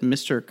see that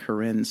Mr.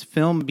 Korine's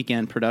film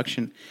began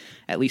production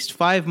at least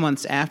 5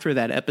 months after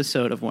that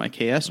episode of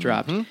YKS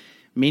dropped,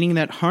 meaning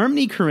that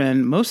Harmony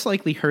Korine most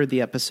likely heard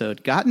the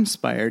episode, got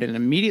inspired, and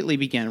immediately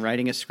began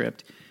writing a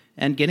script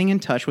and getting in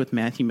touch with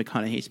Matthew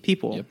McConaughey's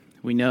people. Yep.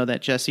 We know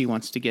that Jesse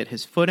wants to get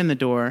his foot in the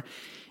door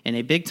in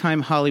a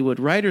big-time Hollywood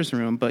writer's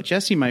room, but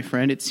Jesse, my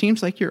friend, it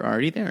seems like you're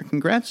already there.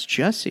 Congrats,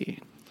 Jesse.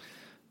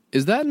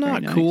 Is that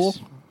not cool?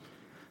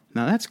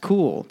 Now, that's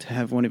cool to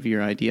have one of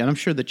your ideas. And I'm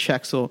sure the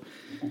checks will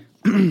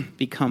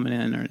be coming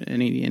in or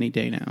any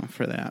day now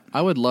for that.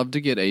 I would love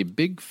to get a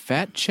big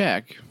fat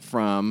check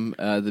from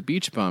the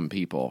Beach Bum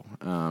people.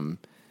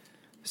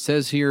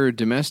 Says here,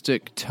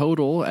 domestic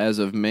total as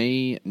of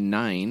May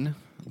 9,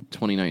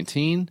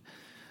 2019,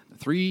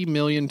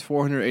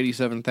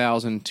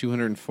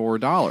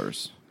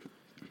 $3,487,204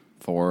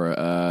 for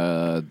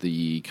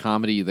the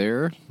comedy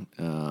there.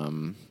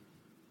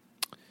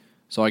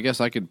 So I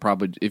guess I could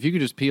probably, if you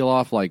could just peel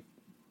off like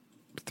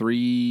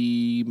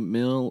 3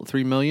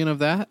 million of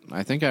that,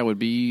 I think I'd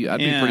be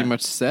pretty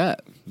much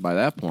set by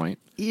that point.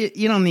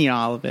 You don't need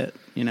all of it,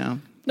 No.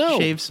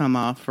 Shave some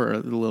off for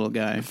the little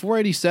guy.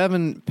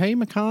 487, pay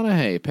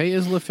McConaughey, pay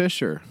Isla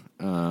Fisher.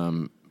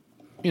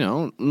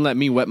 Let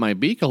me wet my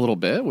beak a little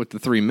bit with the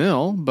 3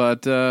 mil,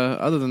 but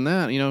other than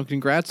that,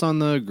 congrats on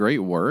the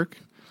great work.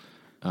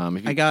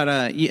 I got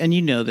and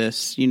you know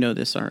this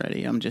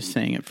already. I'm just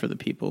saying it for the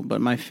people,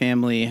 but my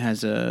family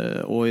has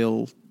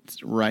oil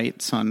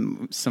rights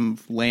on some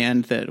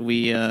land that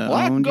we own.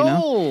 Black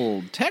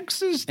Gold,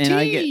 Texas and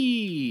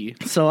tea.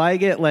 I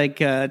get like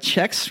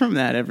checks from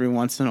that every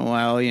once in a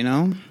while,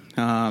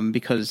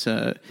 because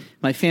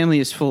my family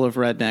is full of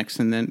rednecks,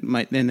 and then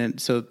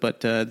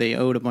they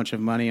owed a bunch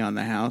of money on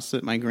the house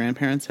that my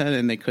grandparents had,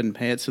 and they couldn't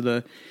pay it, so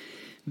the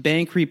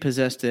bank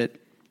repossessed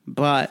it.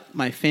 But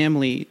my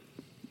family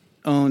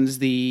owns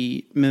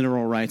the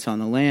mineral rights on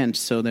the land,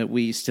 so that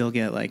we still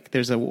get like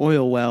there's an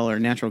oil well or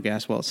natural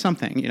gas well,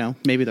 something,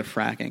 maybe they're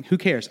fracking. Who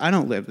cares? I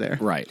don't live there.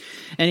 Right.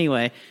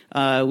 Anyway,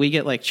 we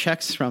get like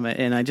checks from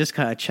it, and I just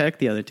got a check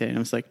the other day, and it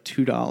was like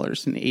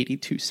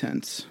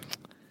 $2.82.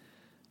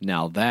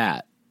 Now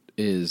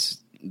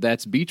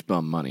that's Beach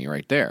Bum money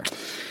right there.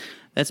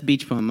 That's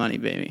Beach Bum money,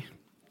 baby.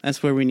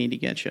 That's where we need to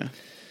get you.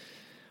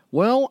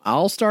 Well,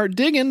 I'll start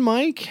digging,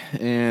 Mike,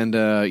 and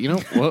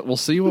we'll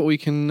see what we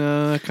can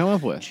come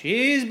up with.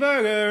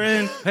 Cheeseburger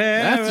in paradise.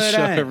 That's the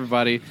show,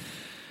 everybody.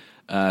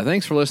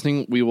 Thanks for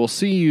listening. We will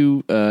see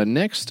you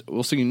next.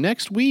 We'll see you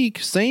next week.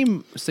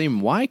 Same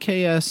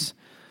YKS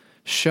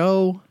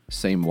show,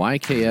 same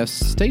YKS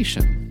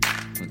station.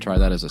 I'll try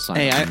that as a sign.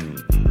 Hey,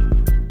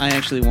 I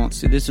actually won't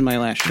see. This is my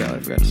last show. I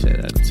forgot to say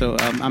that. So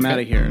I'm out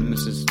of here, and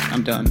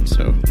I'm done.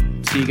 So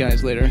see you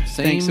guys later.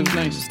 Thanks. It was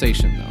nice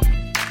station though.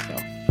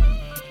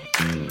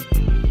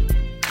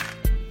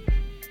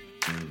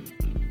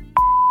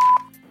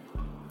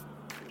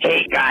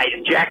 Hey guys,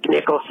 Jack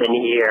Nicholson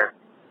here.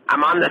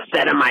 I'm on the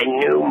set of my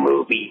new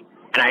movie,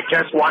 and I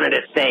just wanted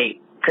to say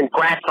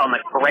congrats on the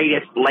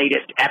greatest,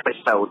 latest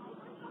episode.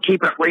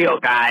 keep it real,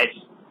 guys.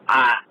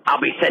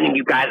 I'll be sending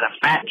you guys a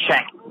fat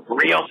check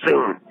real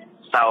soon.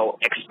 So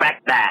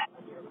expect that.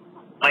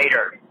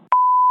 Later.